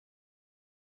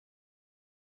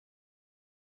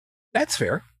 That's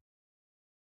fair.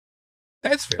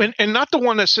 That's fair. And not the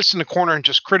one that sits in the corner and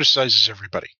just criticizes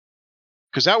everybody.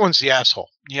 Because that one's the asshole.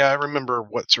 Yeah, I remember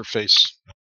what's her face.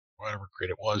 Whatever grade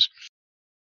it was.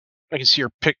 I can see her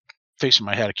face in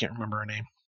my head. I can't remember her name.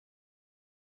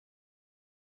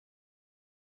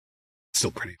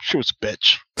 Still pretty. She was a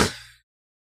bitch.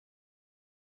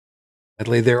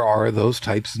 Sadly, there are those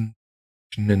types and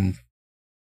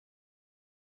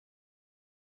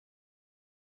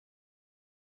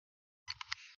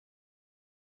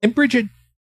Bridget,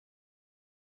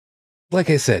 like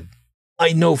I said,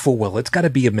 I know full well it's got to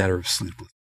be a matter of sleepless.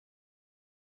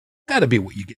 Got to be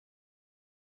what you get.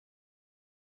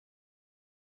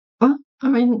 Well, I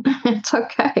mean, it's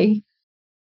okay.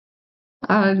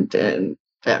 I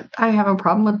have a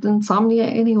problem with insomnia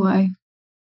anyway.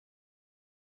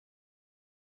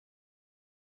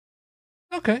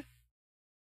 Okay.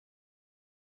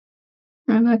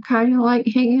 And I kind of like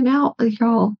hanging out with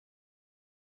y'all.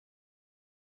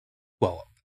 Well,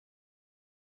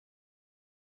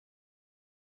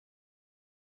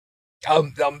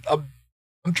 I'm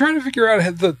trying to figure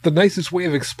out the nicest way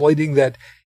of explaining that.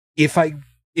 If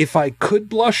I could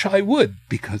blush, I would,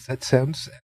 because that sounds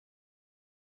sad.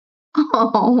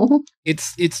 Oh.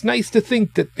 It's nice to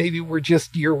think that maybe we're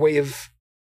just your way of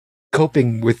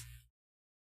coping with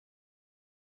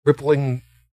crippling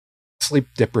sleep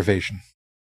deprivation.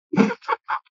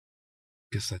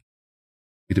 Guess that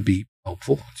would be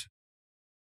helpful.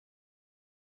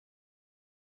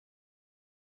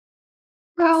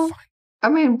 Well, fine. I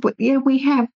mean, yeah, we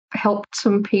have helped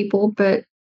some people, but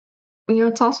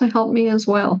it's also helped me as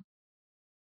well.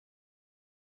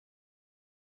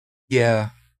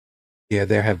 Yeah,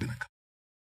 there have been a couple.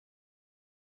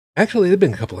 Actually, there have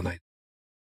been a couple of nights.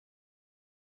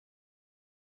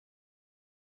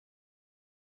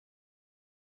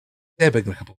 There have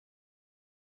been a couple.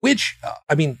 Which,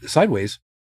 I mean, sideways,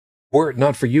 were it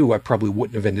not for you, I probably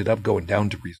wouldn't have ended up going down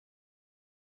to reason.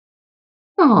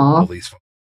 Aww. All these folks.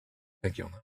 Thank you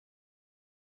on that.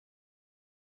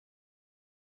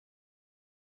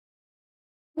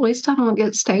 At least I don't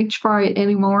get stage fright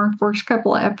anymore. First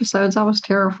couple of episodes, I was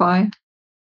terrified.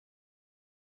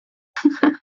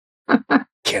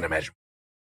 Can't imagine.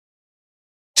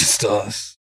 Just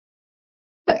us.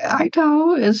 I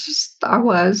know. It's just, I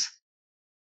was.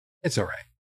 It's all right.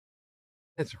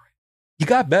 It's all right. You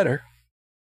got better.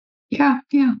 Yeah.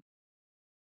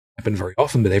 Happen very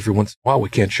often, but every once in a while we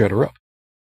can't shut her up.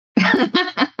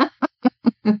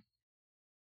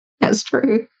 That's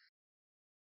true.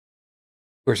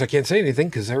 Of course, I can't say anything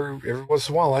because every once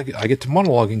in a while I get to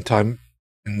monologuing time,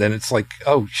 and then it's like,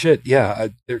 oh shit, yeah,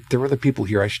 there are other people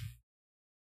here. I should.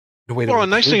 Well, the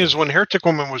nice thing is when Heretic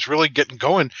Woman was really getting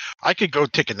going, I could go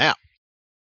take a nap.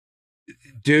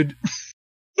 Dude.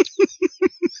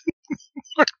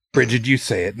 Bridget, you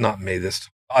say it, not me this time.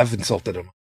 I've insulted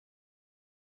him.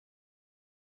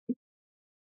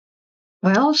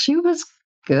 Well, she was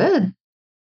good.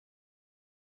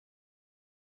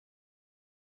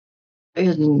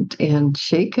 And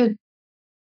she could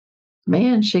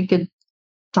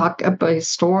talk up a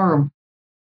storm.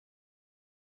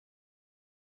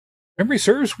 Memory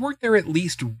serves, weren't there at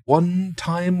least one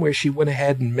time where she went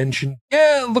ahead and mentioned,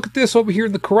 yeah, look at this over here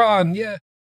in the Quran, yeah,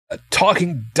 a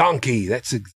talking donkey.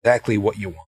 That's exactly what you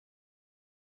want.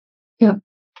 Yep.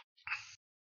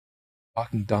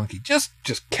 Talking donkey.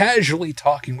 Just casually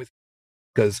talking with,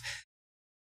 because,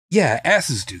 yeah,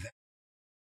 asses do that.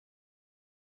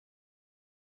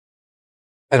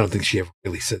 I don't think she ever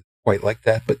really said quite like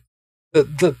that, but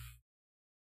the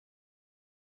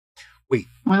wait.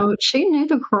 Well, she knew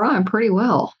the Quran pretty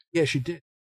well. Yeah, she did.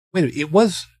 Wait, it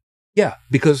was, yeah,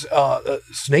 because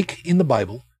snake in the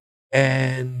Bible,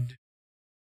 and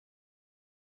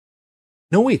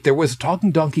no, wait, there was a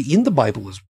talking donkey in the Bible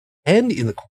as well, and in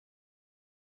the Quran.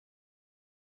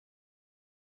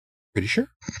 Pretty sure.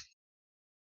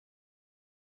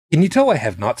 Can you tell I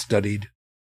have not studied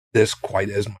this quite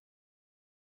as much?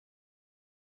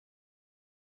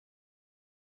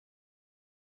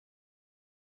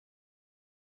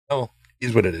 Oh,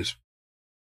 is what it is.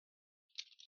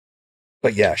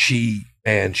 But yeah,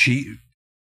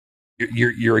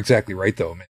 you're exactly right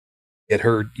though, man.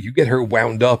 You get her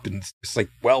wound up, and it's like,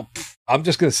 well, I'm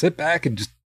just gonna sit back and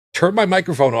just turn my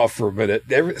microphone off for a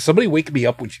minute. Somebody wake me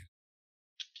up when she.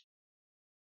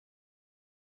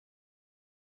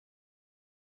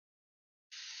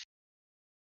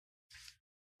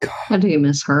 God. How do you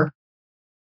miss her?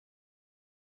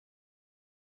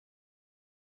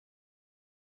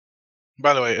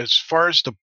 By the way, as far as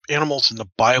the animals in the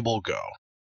Bible go,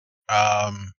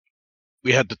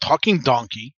 we had the talking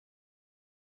donkey.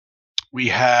 We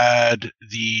had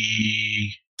the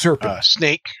serpent.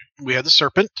 Snake. We had the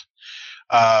serpent.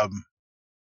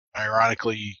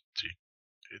 Ironically,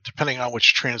 depending on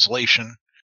which translation,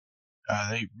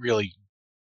 they really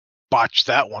botched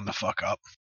that one the fuck up.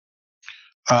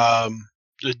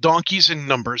 The donkeys in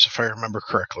Numbers, if I remember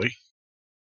correctly.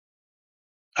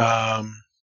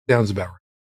 Sounds about right.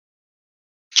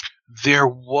 There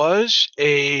was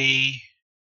a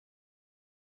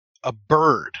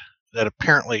bird that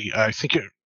apparently, I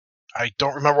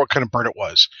don't remember what kind of bird it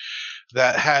was,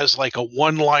 that has like a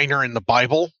one-liner in the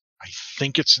Bible. I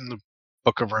think it's in the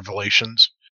Book of Revelations,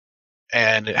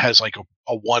 and it has like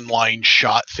a one-line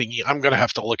shot thingy. I'm gonna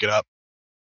have to look it up.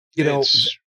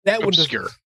 It's that obscure.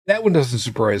 That one doesn't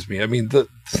surprise me. I mean, the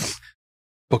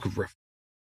Book of Revelations.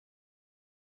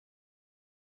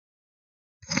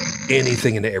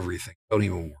 Anything and everything. Don't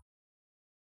even worry.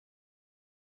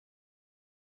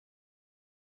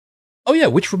 Oh yeah,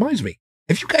 which reminds me.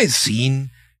 Have you guys seen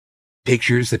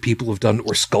pictures that people have done,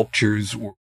 or sculptures,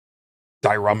 or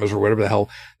dioramas, or whatever the hell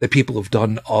that people have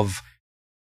done of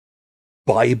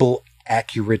Bible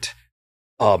accurate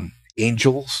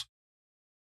angels?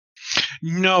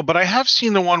 No, but I have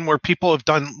seen the one where people have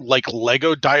done like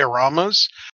Lego dioramas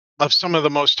of some of the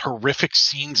most horrific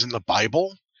scenes in the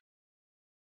Bible.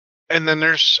 And then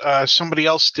there's somebody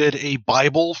else did a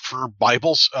Bible for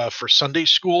Sunday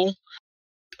school,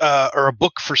 or a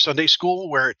book for Sunday school,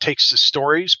 where it takes the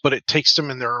stories, but it takes them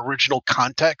in their original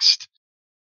context,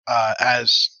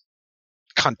 as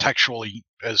contextually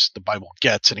as the Bible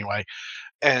gets anyway,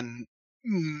 and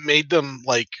made them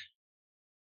like,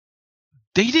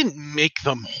 they didn't make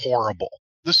them horrible.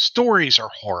 The stories are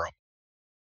horrible.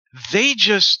 They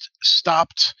just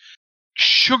stopped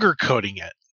sugarcoating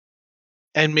it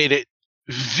and made it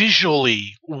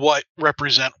visually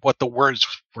represent what the words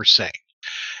were saying.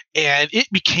 And it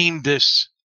became this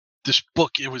this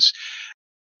book,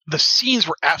 the scenes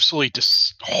were absolutely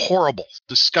horrible,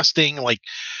 disgusting. Like,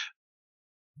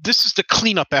 this is the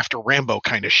cleanup after Rambo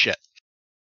kind of shit.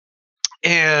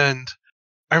 And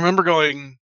I remember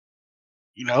going,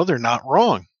 they're not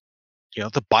wrong.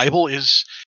 The Bible is,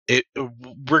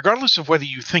 regardless of whether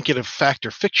you think it of fact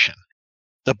or fiction,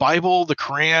 the Bible, the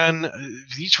Quran,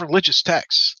 these religious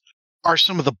texts are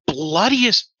some of the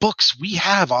bloodiest books we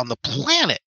have on the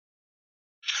planet.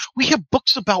 We have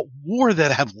books about war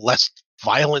that have less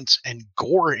violence and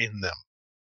gore in them.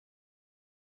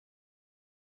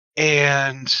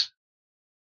 And,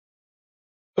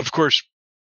 of course,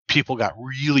 people got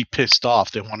really pissed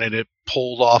off. They wanted it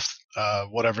pulled off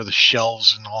whatever, the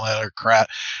shelves and all that other crap.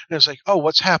 And it's like, oh,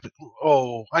 what's happened?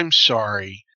 Oh, I'm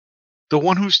sorry. The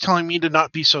one who's telling me to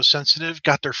not be so sensitive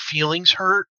got their feelings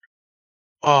hurt.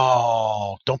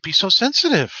 Oh, don't be so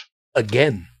sensitive.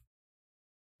 Again.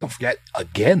 Don't forget,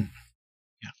 again.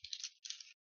 Yeah.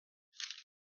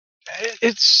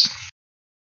 It's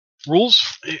rules.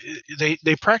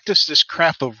 They practice this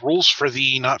crap of rules for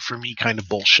thee, not for me kind of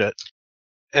bullshit.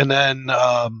 And then,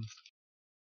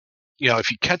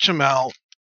 if you catch them out,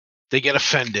 they get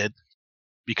offended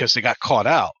because they got caught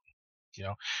out.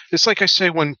 It's like I say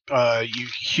when you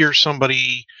hear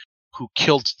somebody who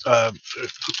killed,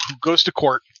 who goes to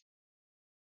court,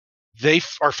 they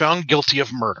are found guilty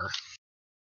of murder.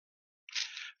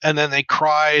 And then they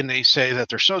cry and they say that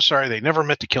they're so sorry they never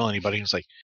meant to kill anybody. And it's like,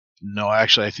 no,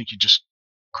 actually, I think you're just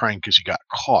crying because you got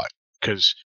caught.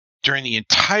 Because during the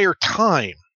entire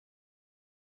time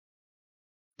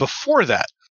before that,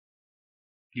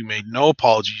 you made no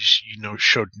apologies. You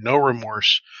showed no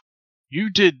remorse. You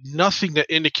did nothing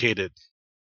that indicated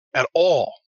at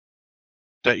all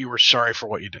that you were sorry for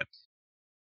what you did.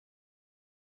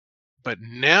 But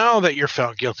now that you're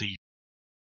found guilty,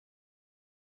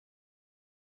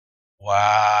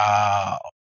 wow.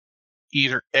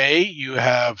 Either A, you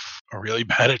have a really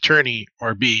bad attorney,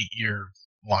 or B, you're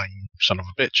lying son of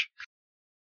a bitch.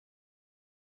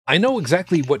 I know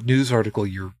exactly what news article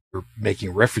you're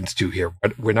making reference to here.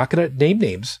 We're not going to name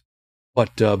names,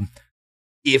 but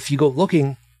if you go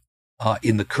looking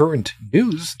in the current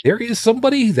news, there is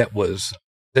somebody that was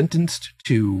sentenced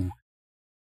to,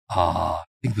 I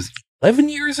think it was 11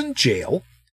 years in jail.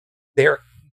 They're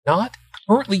not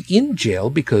currently in jail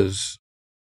because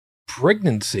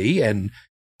pregnancy, and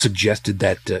suggested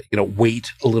that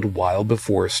wait a little while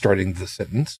before starting the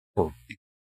sentence. But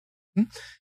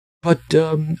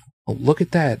look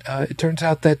at that! It turns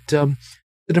out that the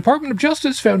Department of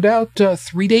Justice found out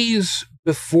 3 days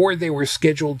before they were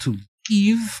scheduled to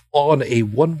leave on a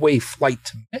one-way flight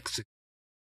to Mexico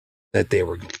that they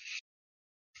were going,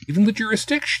 even the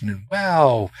jurisdiction. And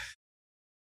wow,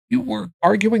 you were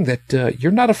arguing that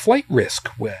you're not a flight risk.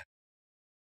 Well,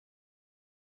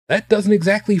 that doesn't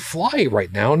exactly fly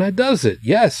right now, now does it?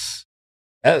 Yes.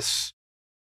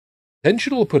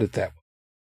 Intentional to put it that way.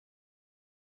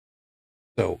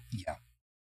 So, yeah.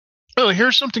 Well,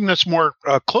 here's something that's more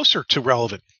closer to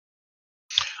relevant.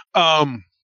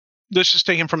 This is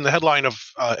taken from the headline of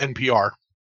NPR.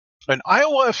 An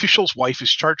Iowa official's wife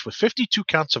is charged with 52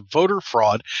 counts of voter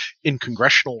fraud in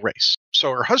congressional race.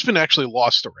 So her husband actually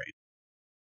lost the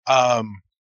race.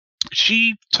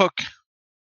 She took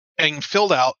and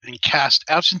filled out and cast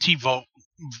absentee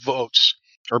votes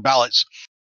or ballots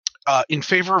in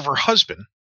favor of her husband,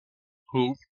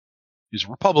 who is a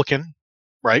Republican,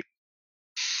 right?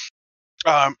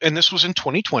 And this was in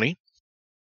 2020.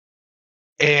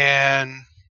 And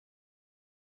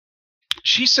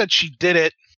she said she did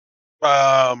it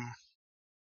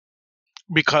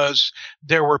because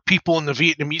there were people in the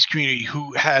Vietnamese community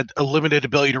who had a limited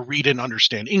ability to read and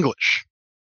understand English.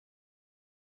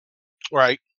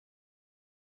 Right?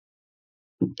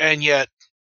 And yet,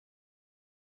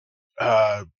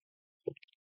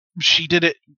 she did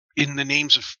it in the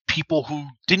names of people who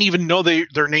didn't even know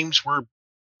their names were,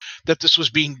 that this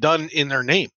was being done in their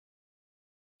name.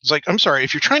 It's like, I'm sorry,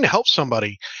 if you're trying to help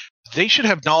somebody, they should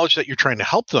have knowledge that you're trying to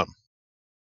help them.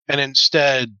 And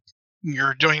instead,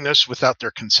 you're doing this without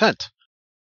their consent.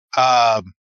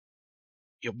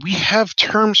 We have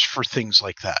terms for things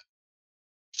like that.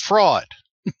 Fraud.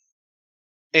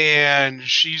 And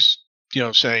she's,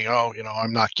 saying, oh,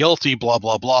 I'm not guilty, blah,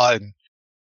 blah, blah. And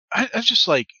I just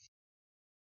like,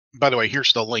 by the way,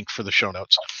 here's the link for the show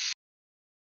notes.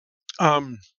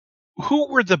 Who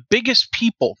were the biggest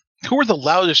people? Who were the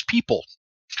loudest people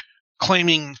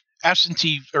claiming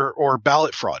absentee or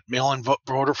ballot fraud, mail-in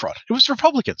voter fraud? It was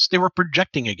Republicans. They were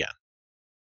projecting again.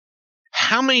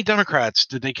 How many Democrats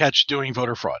did they catch doing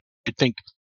voter fraud? I think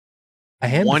a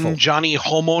handful. One Johnny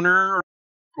homeowner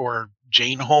or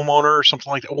Jane homeowner or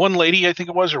something like that. One lady, I think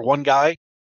it was, or one guy,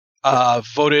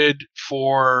 voted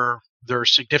for their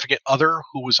significant other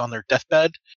who was on their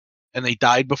deathbed, and they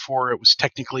died before it was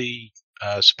technically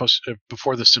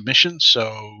before the submission.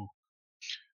 So,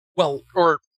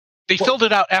 they filled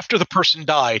it out after the person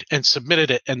died and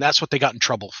submitted it, and that's what they got in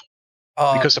trouble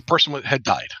for because the person had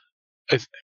died.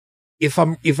 If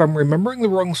I'm remembering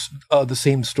the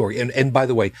same story, and by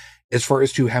the way, as far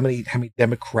as to how many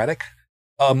Democratic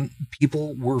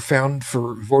people were found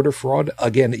for voter fraud,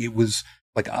 again, it was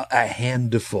like a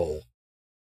handful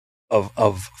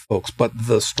of folks. But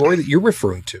the story that you're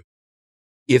referring to,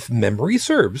 if memory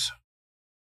serves,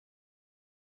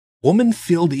 woman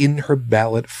filled in her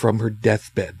ballot from her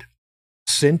deathbed,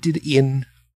 sent it in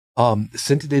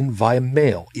via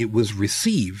mail. It was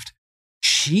received.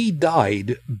 She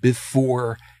died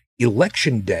before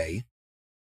Election Day,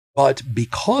 but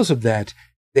because of that,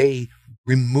 they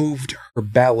removed her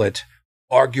ballot,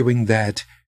 arguing that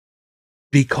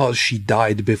because she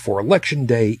died before Election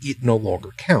Day, it no longer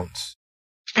counts,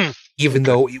 even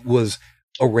though it was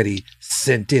already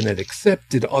sent in and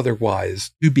accepted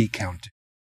otherwise to be counted,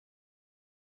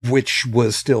 which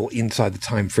was still inside the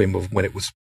time frame of when it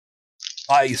was.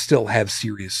 I still have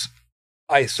serious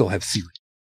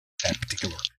that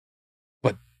particular.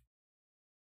 But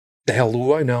the hell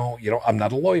do I know? I'm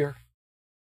not a lawyer.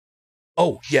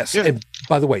 Oh, yes. Yeah. And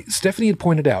by the way, Stephanie had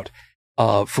pointed out,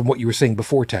 from what you were saying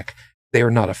before, Tech, they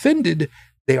are not offended.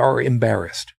 They are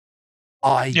embarrassed.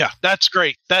 Yeah, that's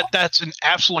great. That's an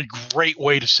absolutely great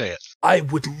way to say it. I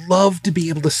would love to be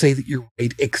able to say that you're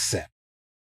right, except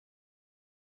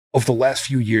over the last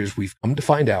few years, we've come to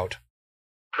find out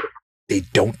they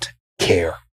don't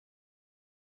care.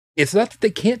 It's not that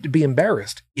they can't be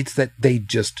embarrassed. It's that they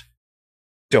just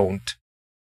don't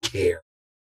care.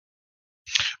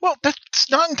 Well, that's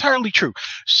not entirely true.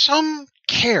 Some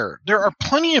care. There are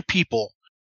plenty of people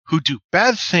who do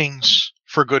bad things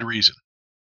for good reason.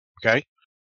 Okay?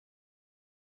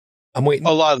 I'm waiting.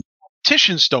 A lot of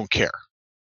politicians don't care.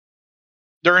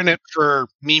 They're in it for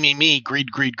me,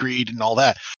 greed, and all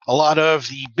that. A lot of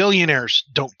the billionaires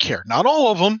don't care. Not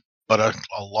all of them, but a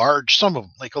large sum of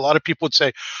them. Like a lot of people would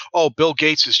say, oh, Bill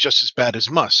Gates is just as bad as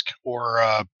Musk or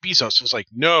Bezos. It's like,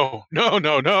 no.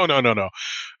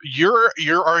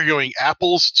 You're arguing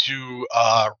apples to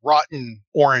rotten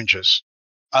oranges.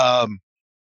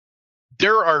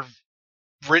 There are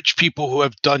rich people who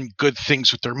have done good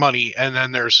things with their money, and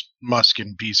then there's Musk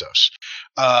and Bezos.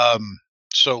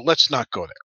 So let's not go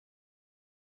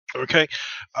there. Okay?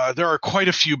 There are quite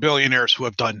a few billionaires who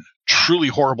have done truly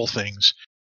horrible things.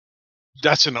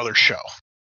 That's another show.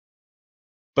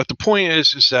 But the point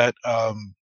is that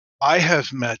I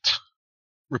have met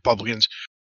Republicans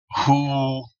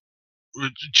who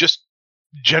just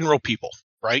general people,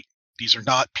 right? These are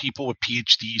not people with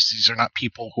PhDs. These are not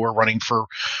people who are running for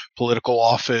political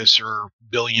office or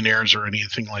billionaires or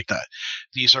anything like that.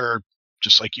 These are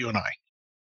just like you and I,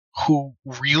 who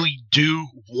really do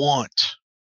want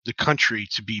the country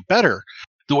to be better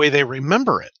the way they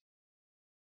remember it.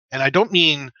 And I don't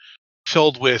mean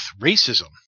filled with racism,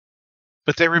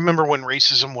 but they remember when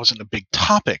racism wasn't a big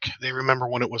topic. They remember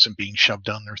when it wasn't being shoved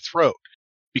down their throat,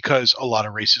 because a lot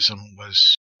of racism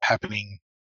was happening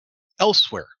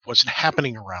elsewhere. It wasn't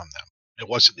happening around them. It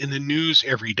wasn't in the news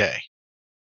every day.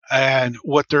 And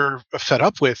what they're fed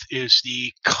up with is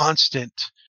the constant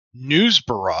news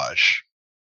barrage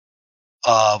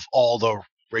of all the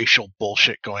racial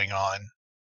bullshit going on.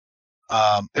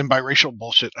 And by racial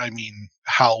bullshit, I mean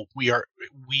how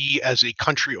we as a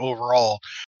country overall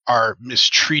are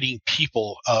mistreating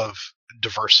people of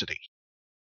diversity.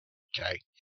 Okay.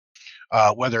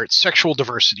 Whether it's sexual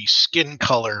diversity, skin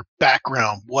color,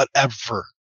 background, whatever.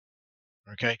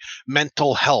 Okay.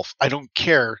 Mental health. I don't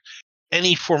care.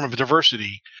 Any form of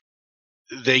diversity,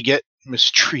 they get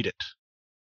mistreated.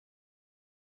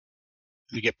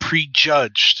 They get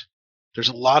prejudged. There's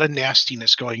a lot of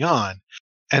nastiness going on.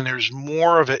 And there's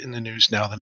more of it in the news now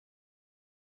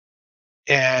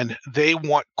and they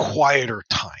want quieter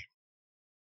time.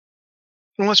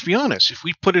 And let's be honest, if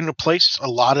we put into place a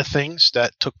lot of things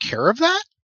that took care of that,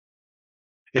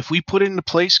 if we put into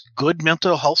place good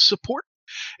mental health support,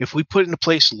 if we put into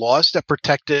place laws that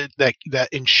protected, that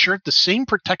ensured the same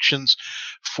protections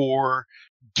for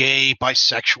gay,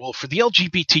 bisexual, for the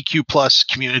LGBTQ plus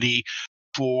community,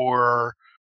 for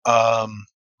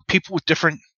people with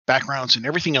different backgrounds and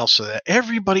everything else, so that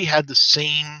everybody had the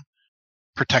same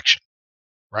protection,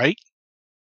 right?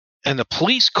 And the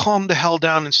police calmed the hell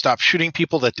down and stopped shooting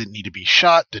people that didn't need to be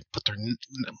shot, didn't put their,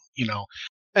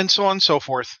 and so on and so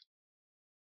forth.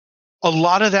 A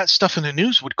lot of that stuff in the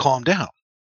news would calm down.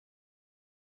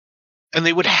 And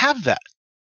they would have that.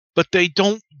 But they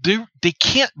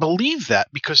can't believe that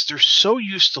because they're so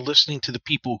used to listening to the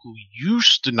people who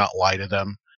used to not lie to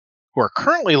them, who are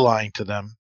currently lying to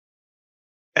them,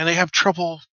 and they have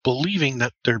trouble believing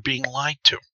that they're being lied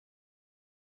to.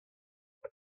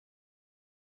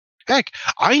 Heck,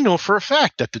 I know for a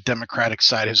fact that the Democratic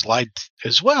side has lied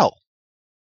as well.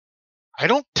 I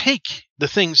don't take the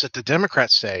things that the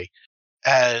Democrats say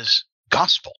as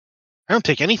gospel. I don't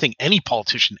take anything any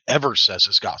politician ever says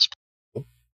as gospel.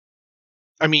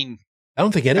 I mean, I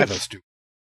don't think any of us do.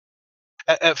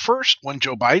 At first, when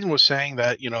Joe Biden was saying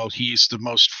that, he's the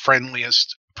most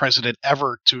friendliest president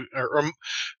ever or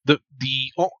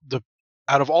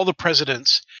out of all the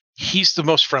presidents, he's the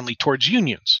most friendly towards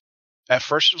unions. At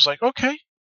first, it was like, okay,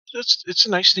 it's a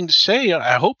nice thing to say.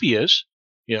 I hope he is.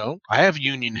 I have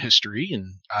union history,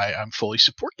 and I'm fully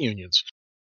support unions.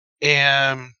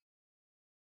 And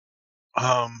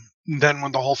then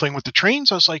when the whole thing with the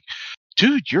trains, I was like,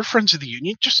 dude, you're friends of the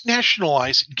union. Just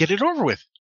nationalize it and get it over with.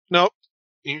 Nope.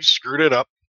 He screwed it up.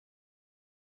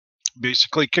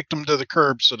 Basically kicked him to the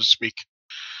curb, so to speak,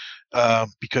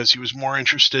 because he was more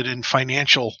interested in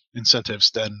financial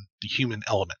incentives than the human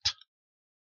element.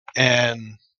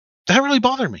 And that really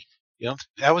bothered me.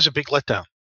 That was a big letdown.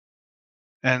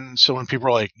 And so when people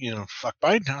were like, fuck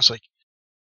Biden, I was like,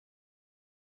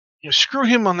 screw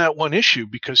him on that one issue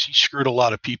because he screwed a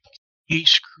lot of people. He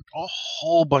screwed a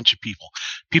whole bunch of people.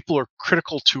 People are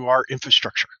critical to our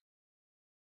infrastructure.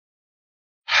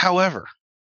 However,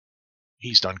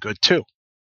 he's done good too.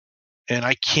 And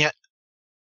I can't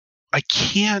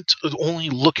only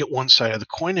look at one side of the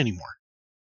coin anymore.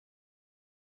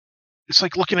 It's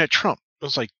like looking at Trump. It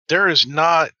was like there is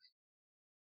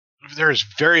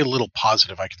very little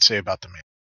positive I can say about the man.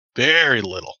 Very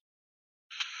little.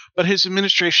 But his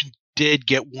administration did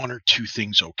get one or two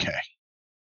things okay.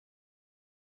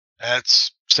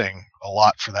 That's saying a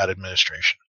lot for that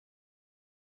administration.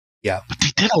 Yeah. But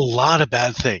they did a lot of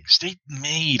bad things. They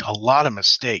made a lot of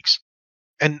mistakes.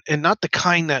 And not the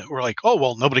kind that were like, oh,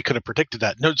 well, nobody could have predicted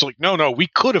that. No, it's like, no, we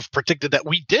could have predicted that.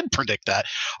 We did predict that.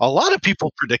 A lot of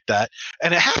people predict that.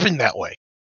 And it happened that way.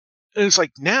 And it's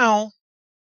like now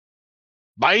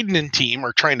Biden and team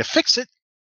are trying to fix it.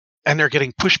 And they're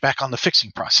getting pushback on the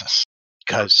fixing process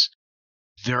because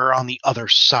they're on the other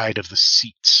side of the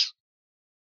seats.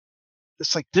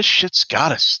 It's like, this shit's got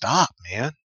to stop,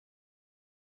 man.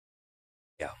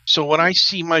 Yeah. So when I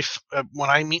see when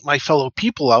I meet my fellow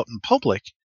people out in public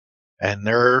and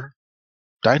they're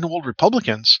dyed-in-the-wool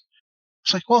Republicans,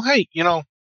 it's like, well, hey,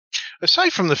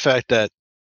 aside from the fact that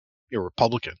you're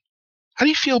Republican, how do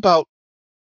you feel about,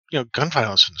 gun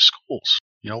violence in the schools?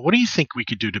 What do you think we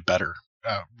could do to better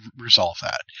resolve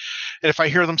that? And if I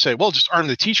hear them say, well, just arm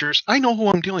the teachers, I know who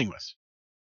I'm dealing with.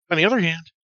 On the other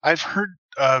hand, I've heard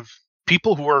of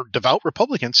people who are devout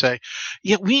Republicans say,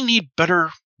 yeah, we need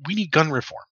gun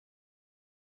reform.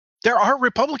 There are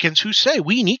Republicans who say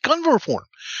we need gun reform.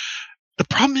 The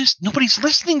problem is nobody's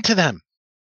listening to them.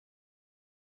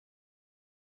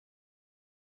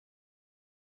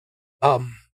 For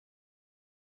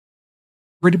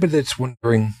anybody that's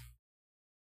wondering,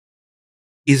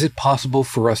 is it possible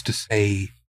for us to say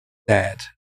that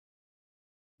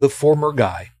the former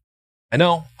guy, I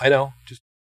know, just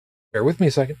bear with me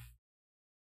a second,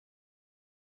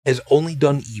 has only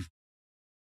done evil,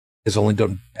 has only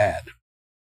done bad,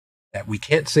 that we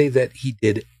can't say that he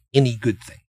did any good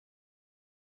thing?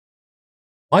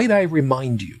 Might I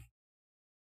remind you,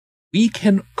 we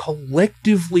can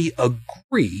collectively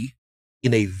agree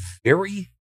in a very,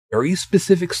 very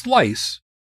specific slice.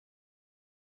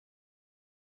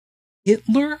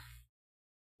 Hitler?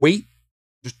 Wait,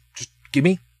 just give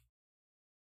me.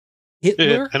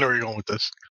 Hitler? I know where you're going with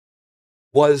this.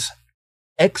 Was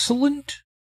excellent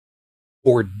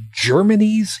for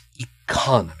Germany's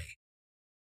economy.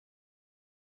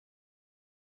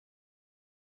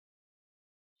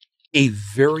 A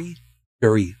very,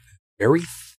 very, very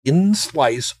thin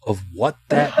slice of what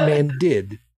that man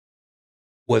did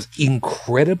was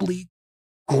incredibly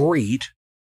great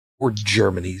for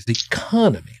Germany's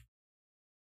economy,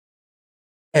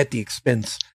 at the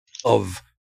expense of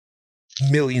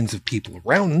millions of people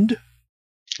around,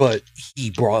 but he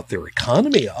brought their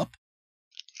economy up.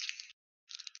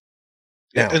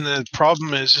 Now, and the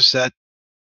problem is that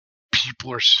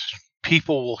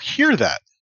people will hear that.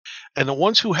 And the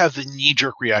ones who have the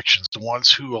knee-jerk reactions, the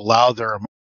ones who allow their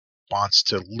response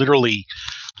to literally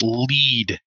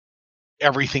lead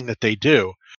everything that they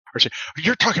do, are saying,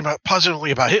 you're talking about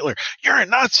positively about Hitler. You're a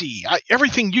Nazi.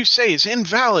 Everything you say is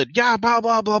invalid. Yeah, blah,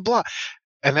 blah, blah, blah.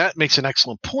 And that makes an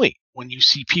excellent point. When you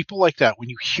see people like that, when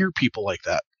you hear people like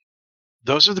that,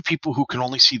 those are the people who can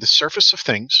only see the surface of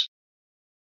things.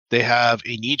 They have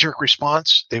a knee-jerk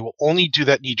response. They will only do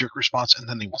that knee-jerk response, and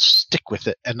then they will stick with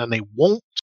it, and then they won't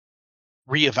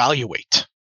reevaluate.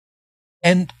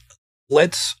 And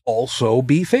let's also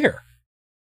be fair.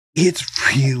 It's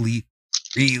really,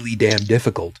 really damn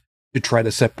difficult to try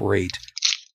to separate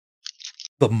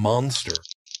the monster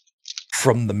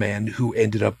from the man who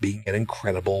ended up being an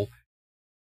incredible,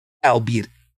 albeit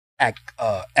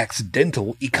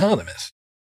accidental, economist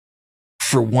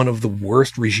for one of the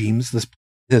worst regimes this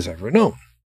has ever known.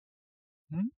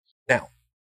 Mm-hmm. Now,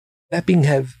 that being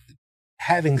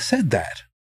having said that,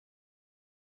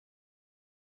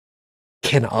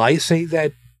 can I say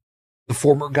that the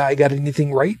former guy got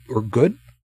anything right or good?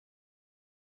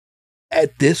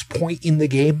 At this point in the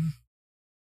game,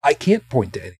 I can't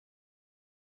point to anything.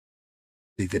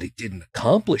 Say that he didn't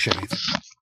accomplish anything.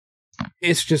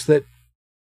 It's just that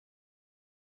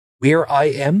where I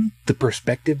am, the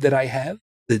perspective that I have,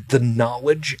 the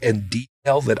knowledge and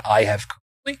detail that I have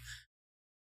currently,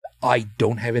 I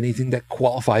don't have anything that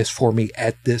qualifies for me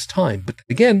at this time. But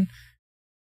again,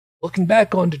 looking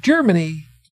back onto Germany,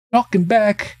 talking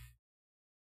back,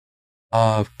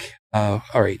 all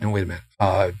right, no, wait a minute.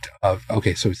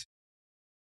 Okay, so it's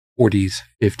 40s,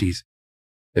 50s,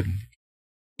 70s.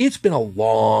 It's been a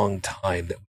long time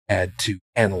that we had to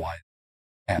analyze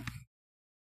what happened.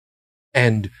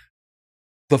 And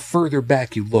the further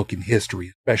back you look in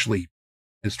history, especially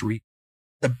history,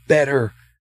 the better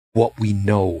what we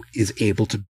know is able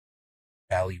to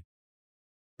value.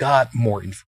 Got more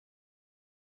information.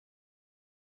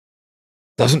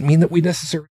 Doesn't mean that we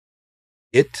necessarily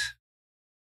it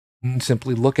and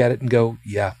simply look at it and go,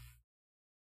 yeah,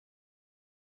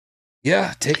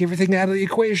 take everything out of the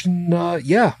equation. But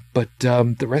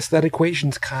the rest of that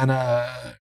equation's kind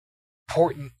of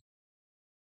important.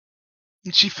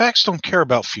 You see, facts don't care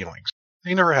about feelings.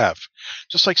 They never have.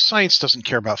 Just like science doesn't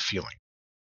care about feeling.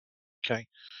 Okay?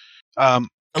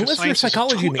 Unless you're a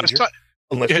psychology major.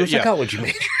 Unless you're a psychology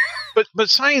major. But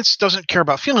science doesn't care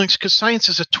about feelings because science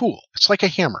is a tool. It's like a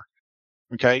hammer.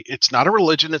 Okay? It's not a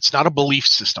religion. It's not a belief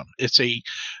system. It's a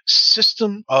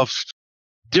system of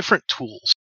different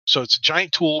tools. So it's a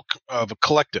giant tool of a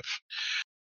collective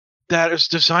that is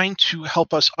designed to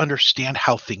help us understand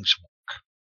how things work.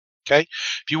 Okay?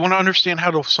 If you want to understand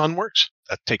how the sun works,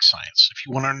 that takes science. If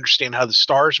you want to understand how the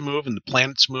stars move and the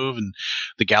planets move and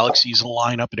the galaxies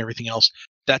line up and everything else,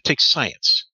 that takes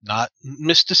science, not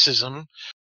mysticism.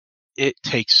 It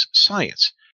takes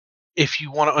science. If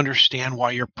you want to understand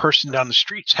why your person down the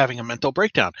street's having a mental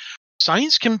breakdown,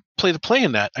 science can play the play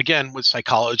in that, again, with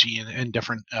psychology and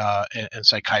different and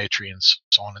psychiatry and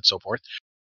so on and so forth.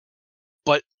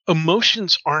 But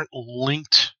emotions aren't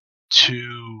linked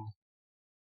to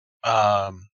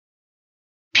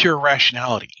pure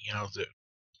rationality. You know,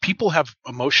 people have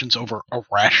emotions over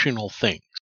irrational things.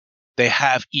 They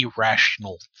have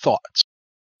irrational thoughts.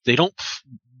 They don't.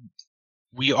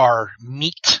 We are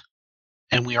meat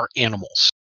and we are animals.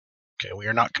 Okay, we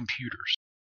are not computers.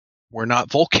 We're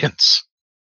not Vulcans.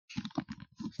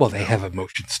 Well, they have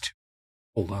emotions too.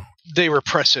 Hold on. They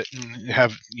repress it and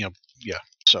have, yeah.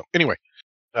 So anyway,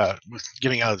 with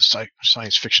getting out of the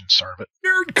science fiction side of it.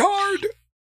 Nerd card!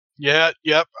 Yeah,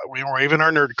 yep. We were waving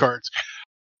our nerd cards.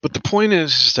 But the point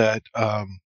is that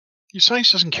your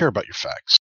science doesn't care about your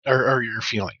facts or your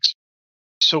feelings.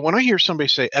 So when I hear somebody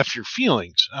say F your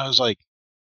feelings, I was like,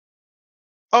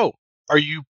 oh, are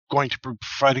you going to be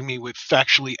providing me with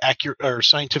factually accurate or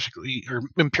scientifically or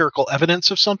empirical evidence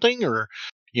of something? Or,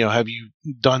 you know, have you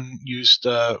used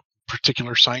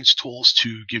particular science tools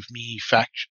to give me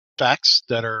facts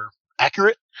that are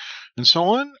accurate and so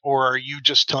on? Or are you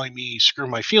just telling me screw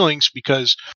my feelings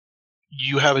because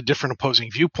you have a different opposing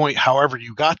viewpoint, however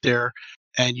you got there,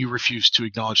 and you refuse to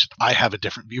acknowledge that I have a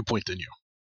different viewpoint than you?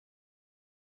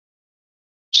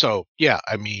 So, yeah,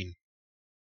 I mean,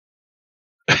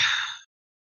 it's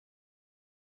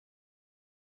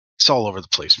all over the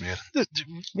place, man.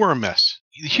 We're a mess.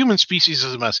 The human species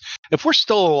is a mess. If we're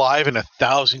still alive in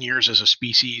 1,000 years as a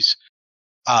species,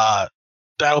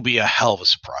 that'll be a hell of a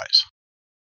surprise.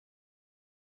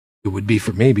 It would be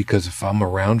for me, because if I'm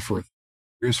around for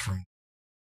years from...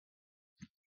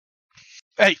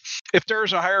 Hey, if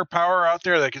there's a higher power out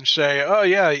there that can say, oh,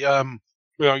 yeah, you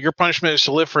know, your punishment is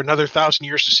to live for another 1,000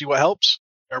 years to see what helps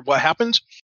or what happens,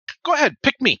 go ahead,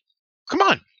 pick me. Come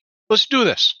on, let's do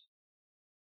this.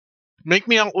 Make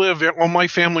me outlive all my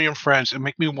family and friends and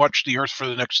make me watch the earth for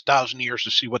the next 1,000 years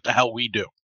to see what the hell we do.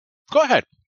 Go ahead.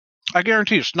 I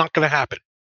guarantee it's not going to happen.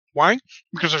 Why?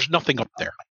 Because there's nothing up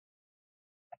there.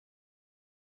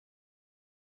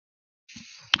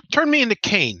 Turn me into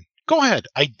Cain. Go ahead.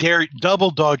 I dare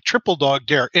double dog, triple dog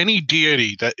dare any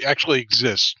deity that actually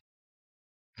exists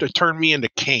to turn me into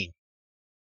Cain.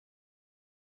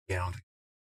 Yeah.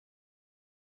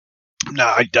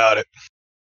 Nah, I doubt it.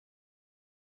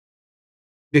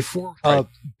 Before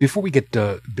we get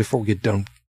done,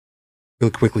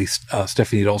 really quickly,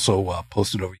 Stephanie had also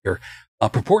posted over here.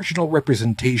 Proportional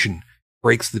representation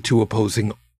breaks the two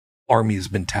opposing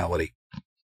armies mentality,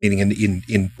 meaning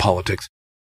in politics.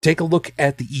 Take a look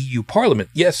at the EU Parliament.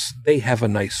 Yes, they have a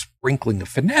nice sprinkling of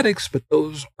fanatics, but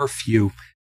those are few.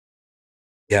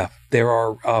 Yeah, there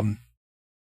are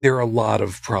a lot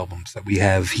of problems that we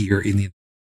have here in the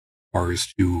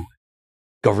regards to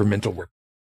governmental work.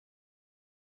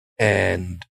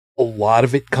 And a lot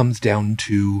of it comes down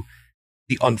to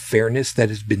the unfairness that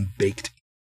has been baked in.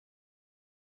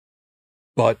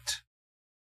 But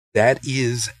that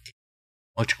is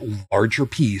a much larger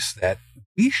piece that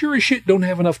we sure as shit don't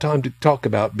have enough time to talk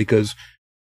about because,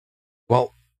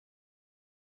 well,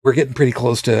 we're getting pretty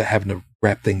close to having to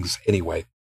wrap things anyway.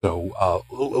 So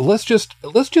let's just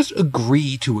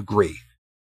agree to agree.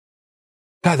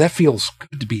 God, that feels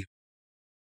good to be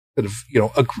sort of,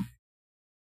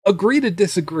 agree to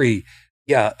disagree.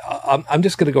 Yeah, I'm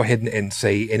just going to go ahead and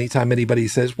say anytime anybody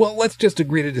says, well, let's just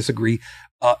agree to disagree.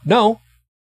 No,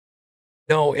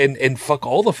 and fuck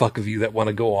all the fuck of you that want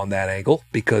to go on that angle,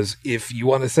 because if you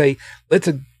want to say,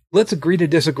 let's agree to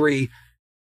disagree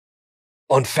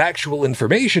on factual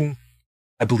information,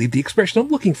 I believe the expression I'm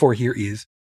looking for here is,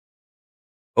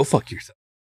 go fuck yourself.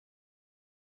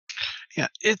 Yeah,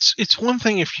 it's one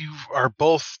thing if you are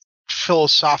both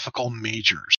philosophical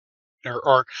majors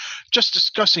or just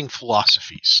discussing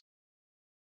philosophies.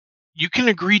 You can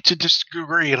agree to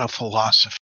disagree in a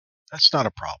philosophy. That's not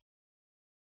a problem.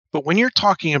 But when you're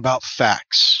talking about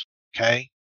facts, okay,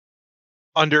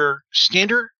 under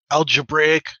standard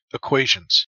algebraic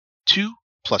equations, 2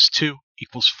 plus 2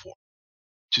 equals 4.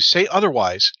 To say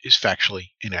otherwise is factually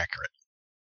inaccurate.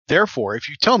 Therefore, if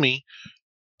you tell me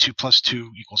 2 plus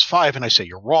 2 equals 5, and I say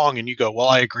you're wrong, and you go, well,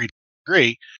 I agree to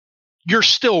disagree, you're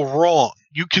still wrong.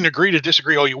 You can agree to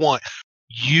disagree all you want.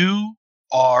 You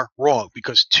are wrong,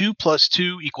 because 2 plus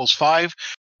 2 equals 5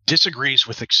 disagrees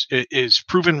with is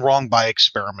proven wrong by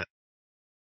experiment.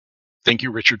 Thank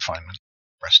you, Richard Feynman.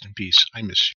 Rest in peace. I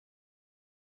miss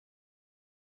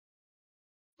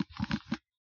you.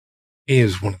 He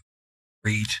is one of the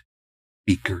great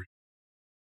speakers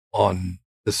on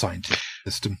the scientific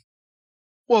system.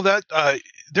 Well,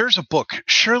 there's a book.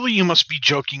 Surely you must be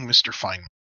joking, Mr. Feynman.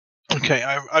 Okay,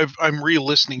 I'm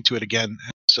re-listening to it again.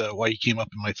 That's why you came up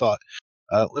in my thought.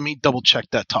 Let me double check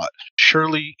that thought.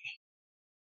 Surely,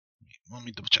 let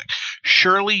me double check.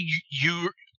 Surely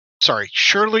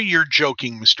you're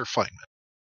joking, Mr. Feynman.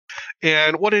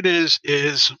 And what it is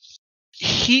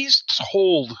he's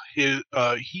told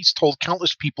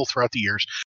countless people throughout the years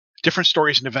different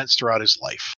stories and events throughout his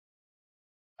life,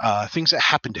 things that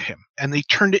happened to him, and they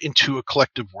turned it into a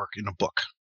collective work in a book.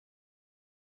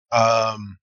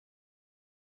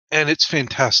 And it's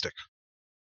fantastic.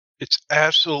 It's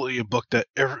absolutely a book that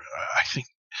I think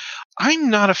I'm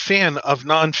not a fan of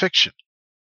nonfiction.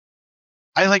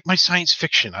 I like my science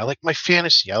fiction. I like my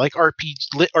fantasy. I like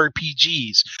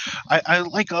RPGs. I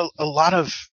like a lot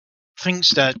of things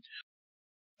that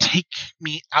take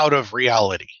me out of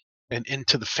reality and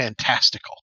into the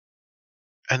fantastical.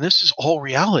 And this is all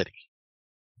reality.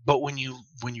 But when you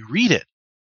read it,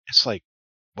 it's like,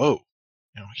 whoa.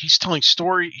 He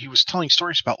was telling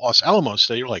stories about Los Alamos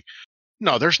that you're like,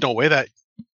 no, there's no way that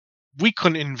we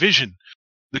couldn't envision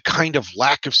the kind of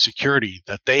lack of security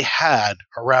that they had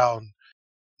around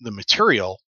the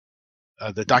material,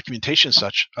 the documentation and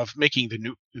such of making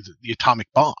the atomic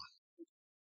bomb.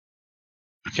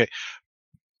 Okay.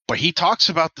 But he talks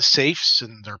about the safes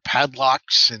and their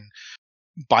padlocks and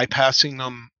bypassing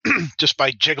them just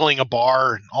by jiggling a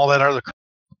bar and all that other.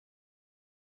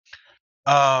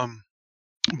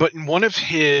 But in one of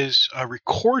his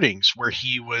recordings where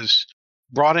he was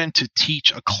brought in to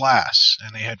teach a class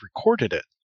and they had recorded it,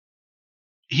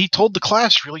 he told the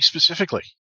class really specifically,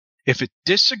 if it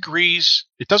disagrees,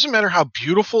 it doesn't matter how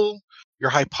beautiful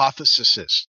your hypothesis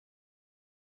is.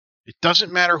 It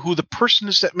doesn't matter who the person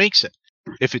is that makes it.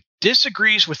 If it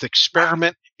disagrees with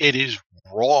experiment, it is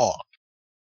wrong.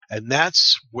 And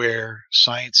that's where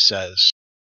science says,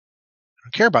 I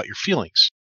don't care about your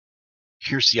feelings.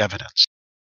 Here's the evidence.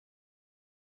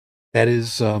 That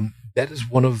is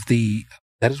one of the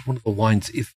lines.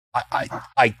 If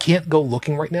I can't go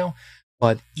looking right now,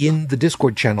 but in the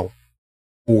Discord channel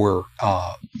for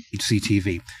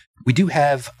HCTV, we do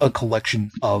have a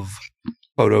collection of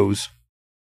photos,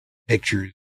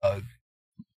 pictures,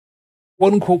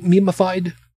 quote-unquote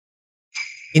memeified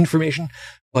information.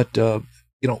 But,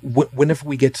 whenever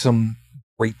we get some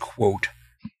great quote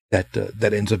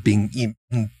that ends up being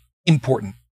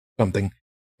important something,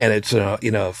 and it's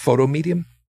in a photo medium,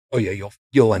 oh yeah,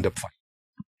 you'll end up fine.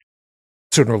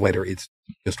 Sooner or later, it's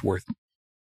just worth it.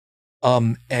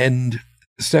 And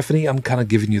Stephanie, I'm kind of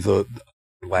giving you the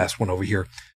last one over here,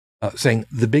 saying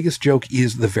the biggest joke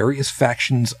is the various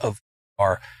factions of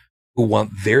are who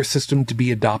want their system to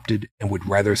be adopted and would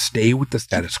rather stay with the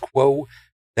status quo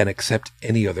than accept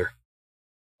any other.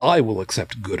 I will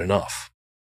accept good enough.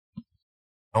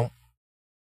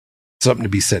 Something to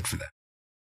be said for that.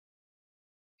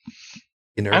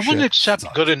 Inertia I wouldn't accept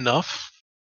sucks. good enough.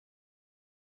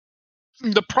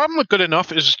 The problem with good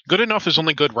enough is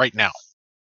only good right now.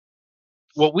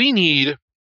 What we need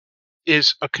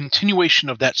is a continuation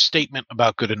of that statement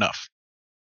about good enough.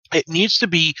 It needs to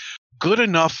be good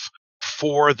enough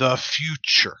for the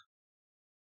future.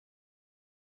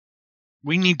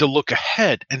 We need to look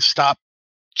ahead and stop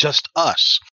just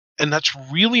us. And that's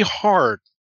really hard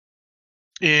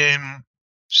in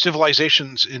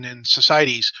civilizations and in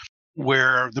societies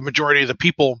where the majority of the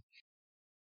people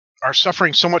are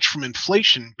suffering so much from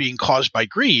inflation being caused by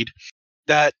greed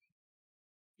that,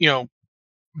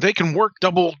 they can work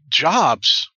double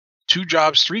jobs, 2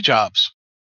 jobs, 3 jobs,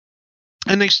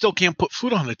 and they still can't put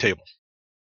food on the table.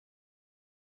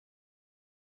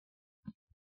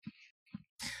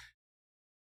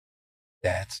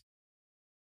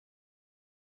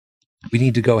 We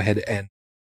need to go ahead and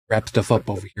wrap stuff up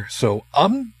over here. So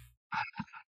I'm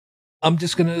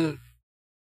just gonna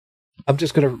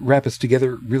wrap us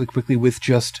together really quickly with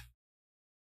just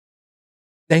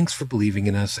thanks for believing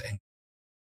in us, and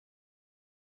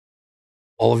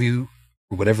all of you,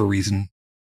 for whatever reason,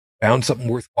 found something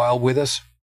worthwhile with us.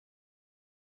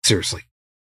 Seriously,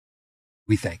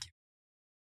 we thank you.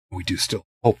 We do still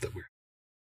hope that we're.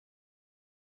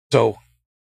 So,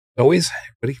 always,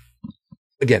 everybody,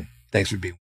 again, thanks for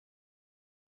being.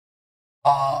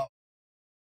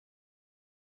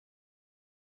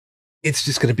 It's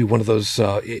just going to be one of those.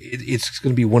 It's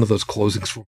going to be one of those closings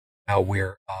for now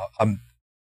where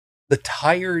the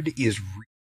tired is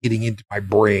getting into my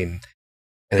brain,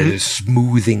 and it is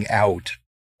smoothing out,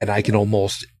 and I can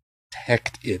almost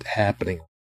detect it happening.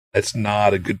 That's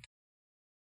not a good.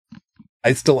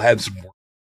 I still have some work,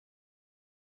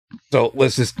 so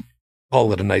let's just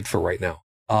call it a night for right now.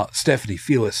 Stephanie,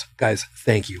 Felix, guys,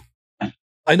 thank you.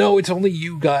 I know it's only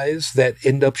you guys that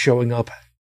end up showing up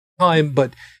time,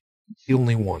 but the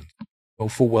only one. Know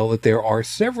full well that there are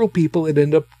several people that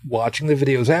end up watching the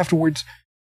videos afterwards.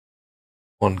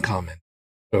 One comment.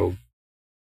 So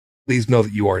please know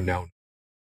that you are known.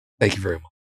 Thank you very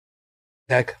much.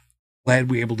 Tech, glad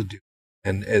we were able to do.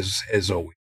 And as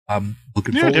always, I'm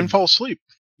looking forward. I didn't fall asleep.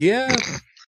 Yeah.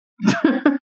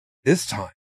 This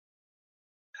time.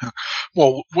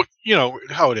 Well,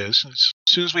 how it is. As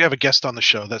soon as we have a guest on the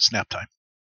show, that's nap time.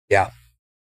 Yeah.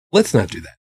 Let's not do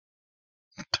that.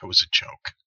 That was a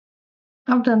joke.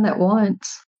 I've done that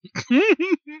once.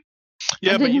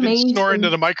 Yeah, but you didn't snore into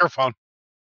the microphone.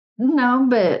 No,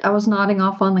 but I was nodding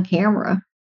off on the camera.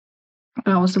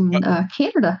 I was in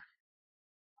Canada.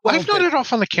 Well, I've nodded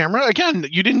off on the camera. Again,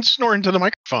 you didn't snore into the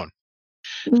microphone.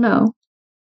 No.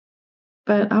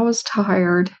 But I was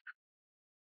tired.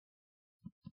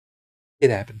 It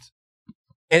happens.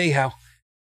 Anyhow,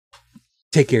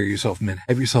 take care of yourself, man.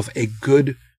 Have yourself a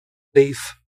good,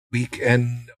 safe week,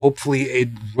 and hopefully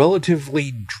a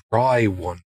relatively dry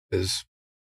one, because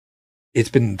it's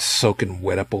been soaking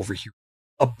wet up over here.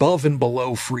 Above and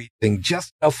below freezing,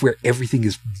 just enough where everything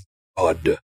is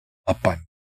mud up on.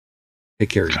 Take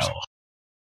care of yourself.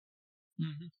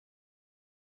 Mm-hmm.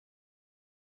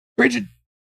 Bridget,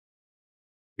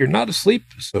 you're not asleep,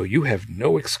 so you have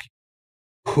no excuse.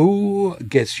 Who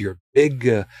gets your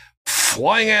big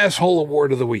flying asshole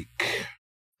award of the week?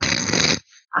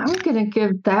 I'm going to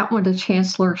give that one to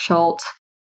Chancellor Schultz.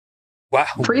 Wow.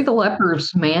 Free the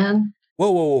lepers, man.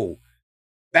 Whoa.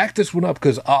 Back this one up,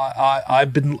 because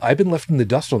I've been left in the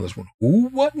dust on this one. Who?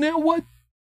 What now? What?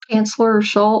 Chancellor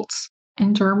Schultz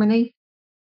in Germany.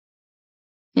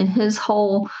 And his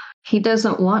whole, he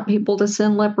doesn't want people to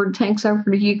send Leopard tanks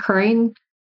over to Ukraine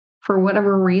for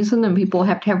whatever reason, and people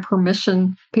have to have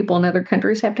permission. People in other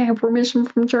countries have to have permission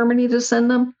from Germany to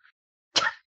send them.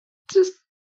 Just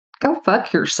go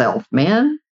fuck yourself,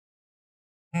 man.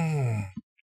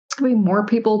 It's going to be more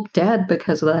people dead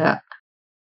because of that.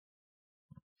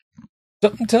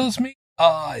 Something tells me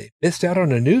I missed out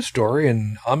on a news story,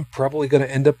 and I'm probably going to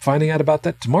end up finding out about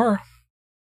that tomorrow.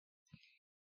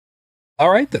 All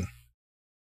right, then.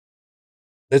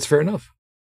 That's fair enough.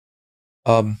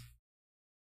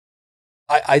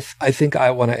 I think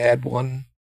I want to add one,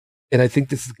 and I think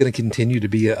this is going to continue to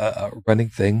be a running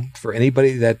thing for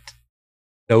anybody that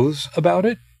knows about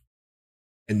it,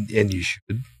 and you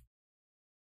should.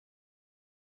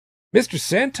 Mr.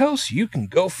 Santos, you can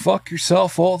go fuck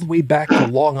yourself all the way back to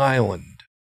Long Island.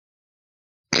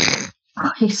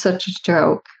 Oh, he's such a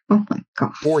joke. Oh my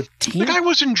God. The guy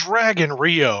was in drag in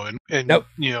Rio, and nope.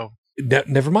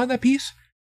 Never mind that piece.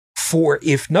 For,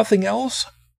 if nothing else,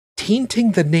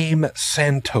 tainting the name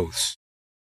Santos,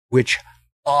 which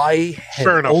I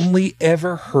had only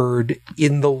ever heard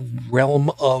in the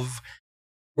realm of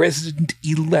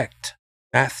President-elect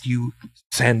Matthew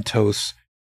Santos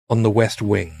on the West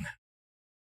Wing.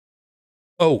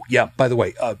 Oh, yeah, by the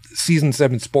way, season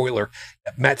 7 spoiler,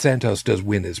 Matt Santos does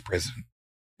win as president.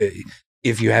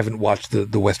 If you haven't watched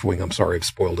the West Wing, I'm sorry, I've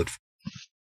spoiled it.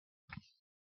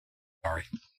 Sorry.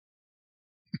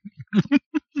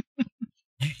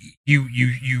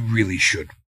 you really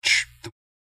should.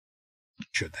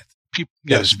 Should that?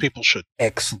 People should.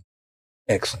 Excellent.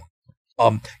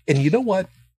 And you know what?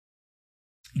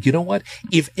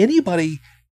 If anybody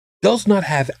does not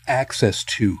have access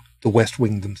to the West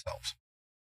Wing themselves,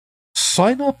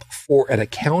 sign up for an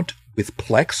account with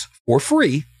Plex for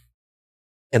free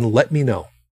and let me know.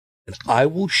 And I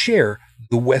will share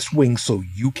the West Wing so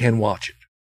you can watch it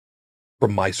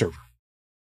from my server.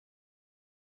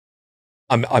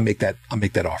 I make that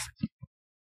offer.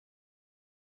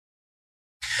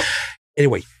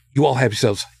 Anyway, you all have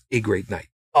yourselves a great night.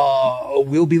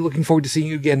 We'll be looking forward to seeing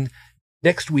you again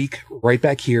next week, right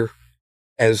back here,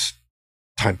 as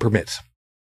time permits.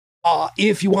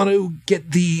 If you want to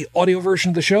get the audio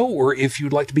version of the show, or if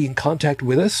you'd like to be in contact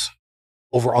with us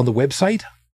over on the website,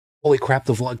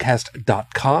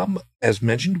 holycrapthevlogcast.com. As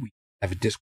mentioned, we have a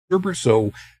Discord server,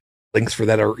 so links for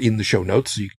that are in the show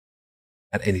notes, so you can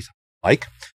at any time you like.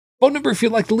 Phone number, if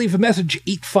you'd like to leave a message,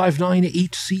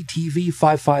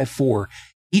 859-HCTV-554,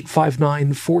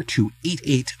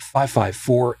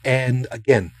 859-4288-554. And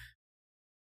again,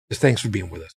 just thanks for being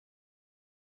with us.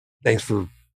 Thanks for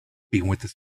being with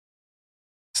us.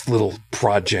 This little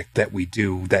project that we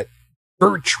do that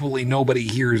virtually nobody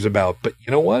hears about, but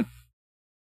you know what?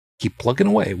 Keep plugging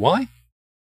away. Why?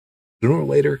 Sooner or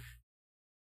later.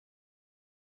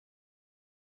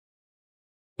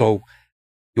 So,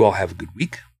 you all have a good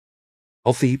week.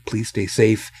 Healthy, please stay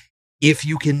safe. If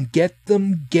you can get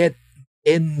them, get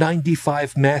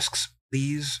N95 masks,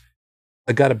 please.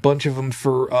 I got a bunch of them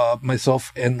for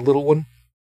myself and the little one.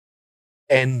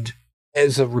 And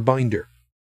as a reminder,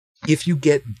 if you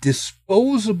get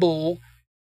disposable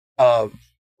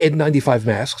N95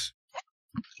 masks,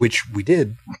 which we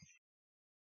did,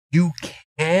 you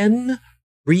can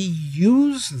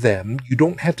reuse them. You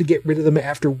don't have to get rid of them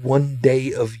after 1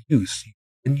 day of use. You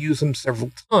can use them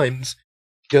several times.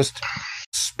 Just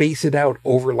space it out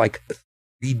over like a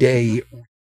 3-day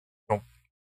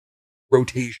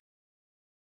rotation,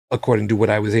 according to what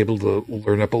I was able to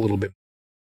learn up a little bit.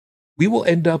 We will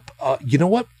end up, you know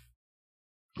what?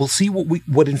 We'll see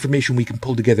what information we can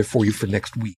pull together for you for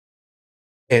next week,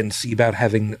 and see about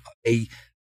having a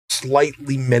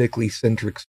slightly medically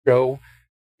centric show.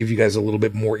 Give you guys a little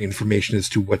bit more information as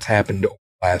to what's happened over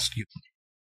the last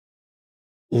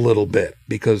little bit,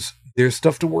 because there's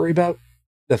stuff to worry about,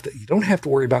 stuff that you don't have to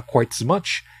worry about quite so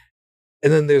much.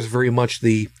 And then there's very much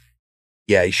the,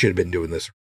 yeah, you should have been doing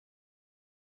this.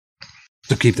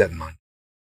 So keep that in mind.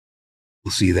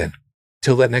 We'll see you then.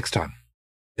 Till that next time,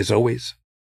 as always,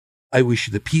 I wish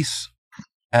you the peace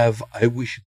I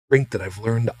wish you the strength that I've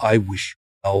learned. I wish you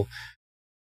well.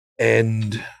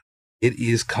 And it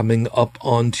is coming up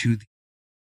onto the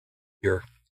year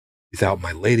without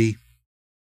my lady,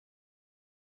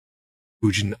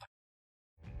 Fujin.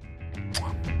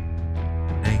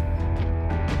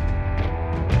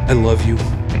 I love you.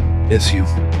 Miss you.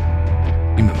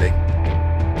 Remember.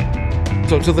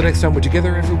 So until the next time we're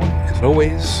together, everyone, as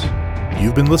always,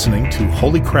 you've been listening to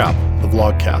Holy Crap, the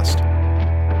Vlogcast.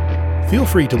 Feel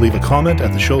free to leave a comment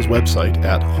at the show's website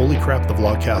at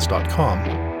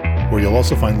holycrapthevlogcast.com, where you'll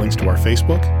also find links to our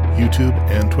Facebook, YouTube,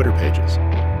 and Twitter pages.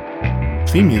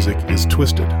 Theme music is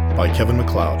Twisted by Kevin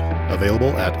MacLeod,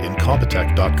 available at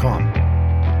incompetech.com.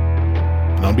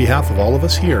 And on behalf of all of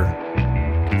us here,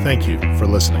 thank you for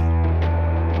listening.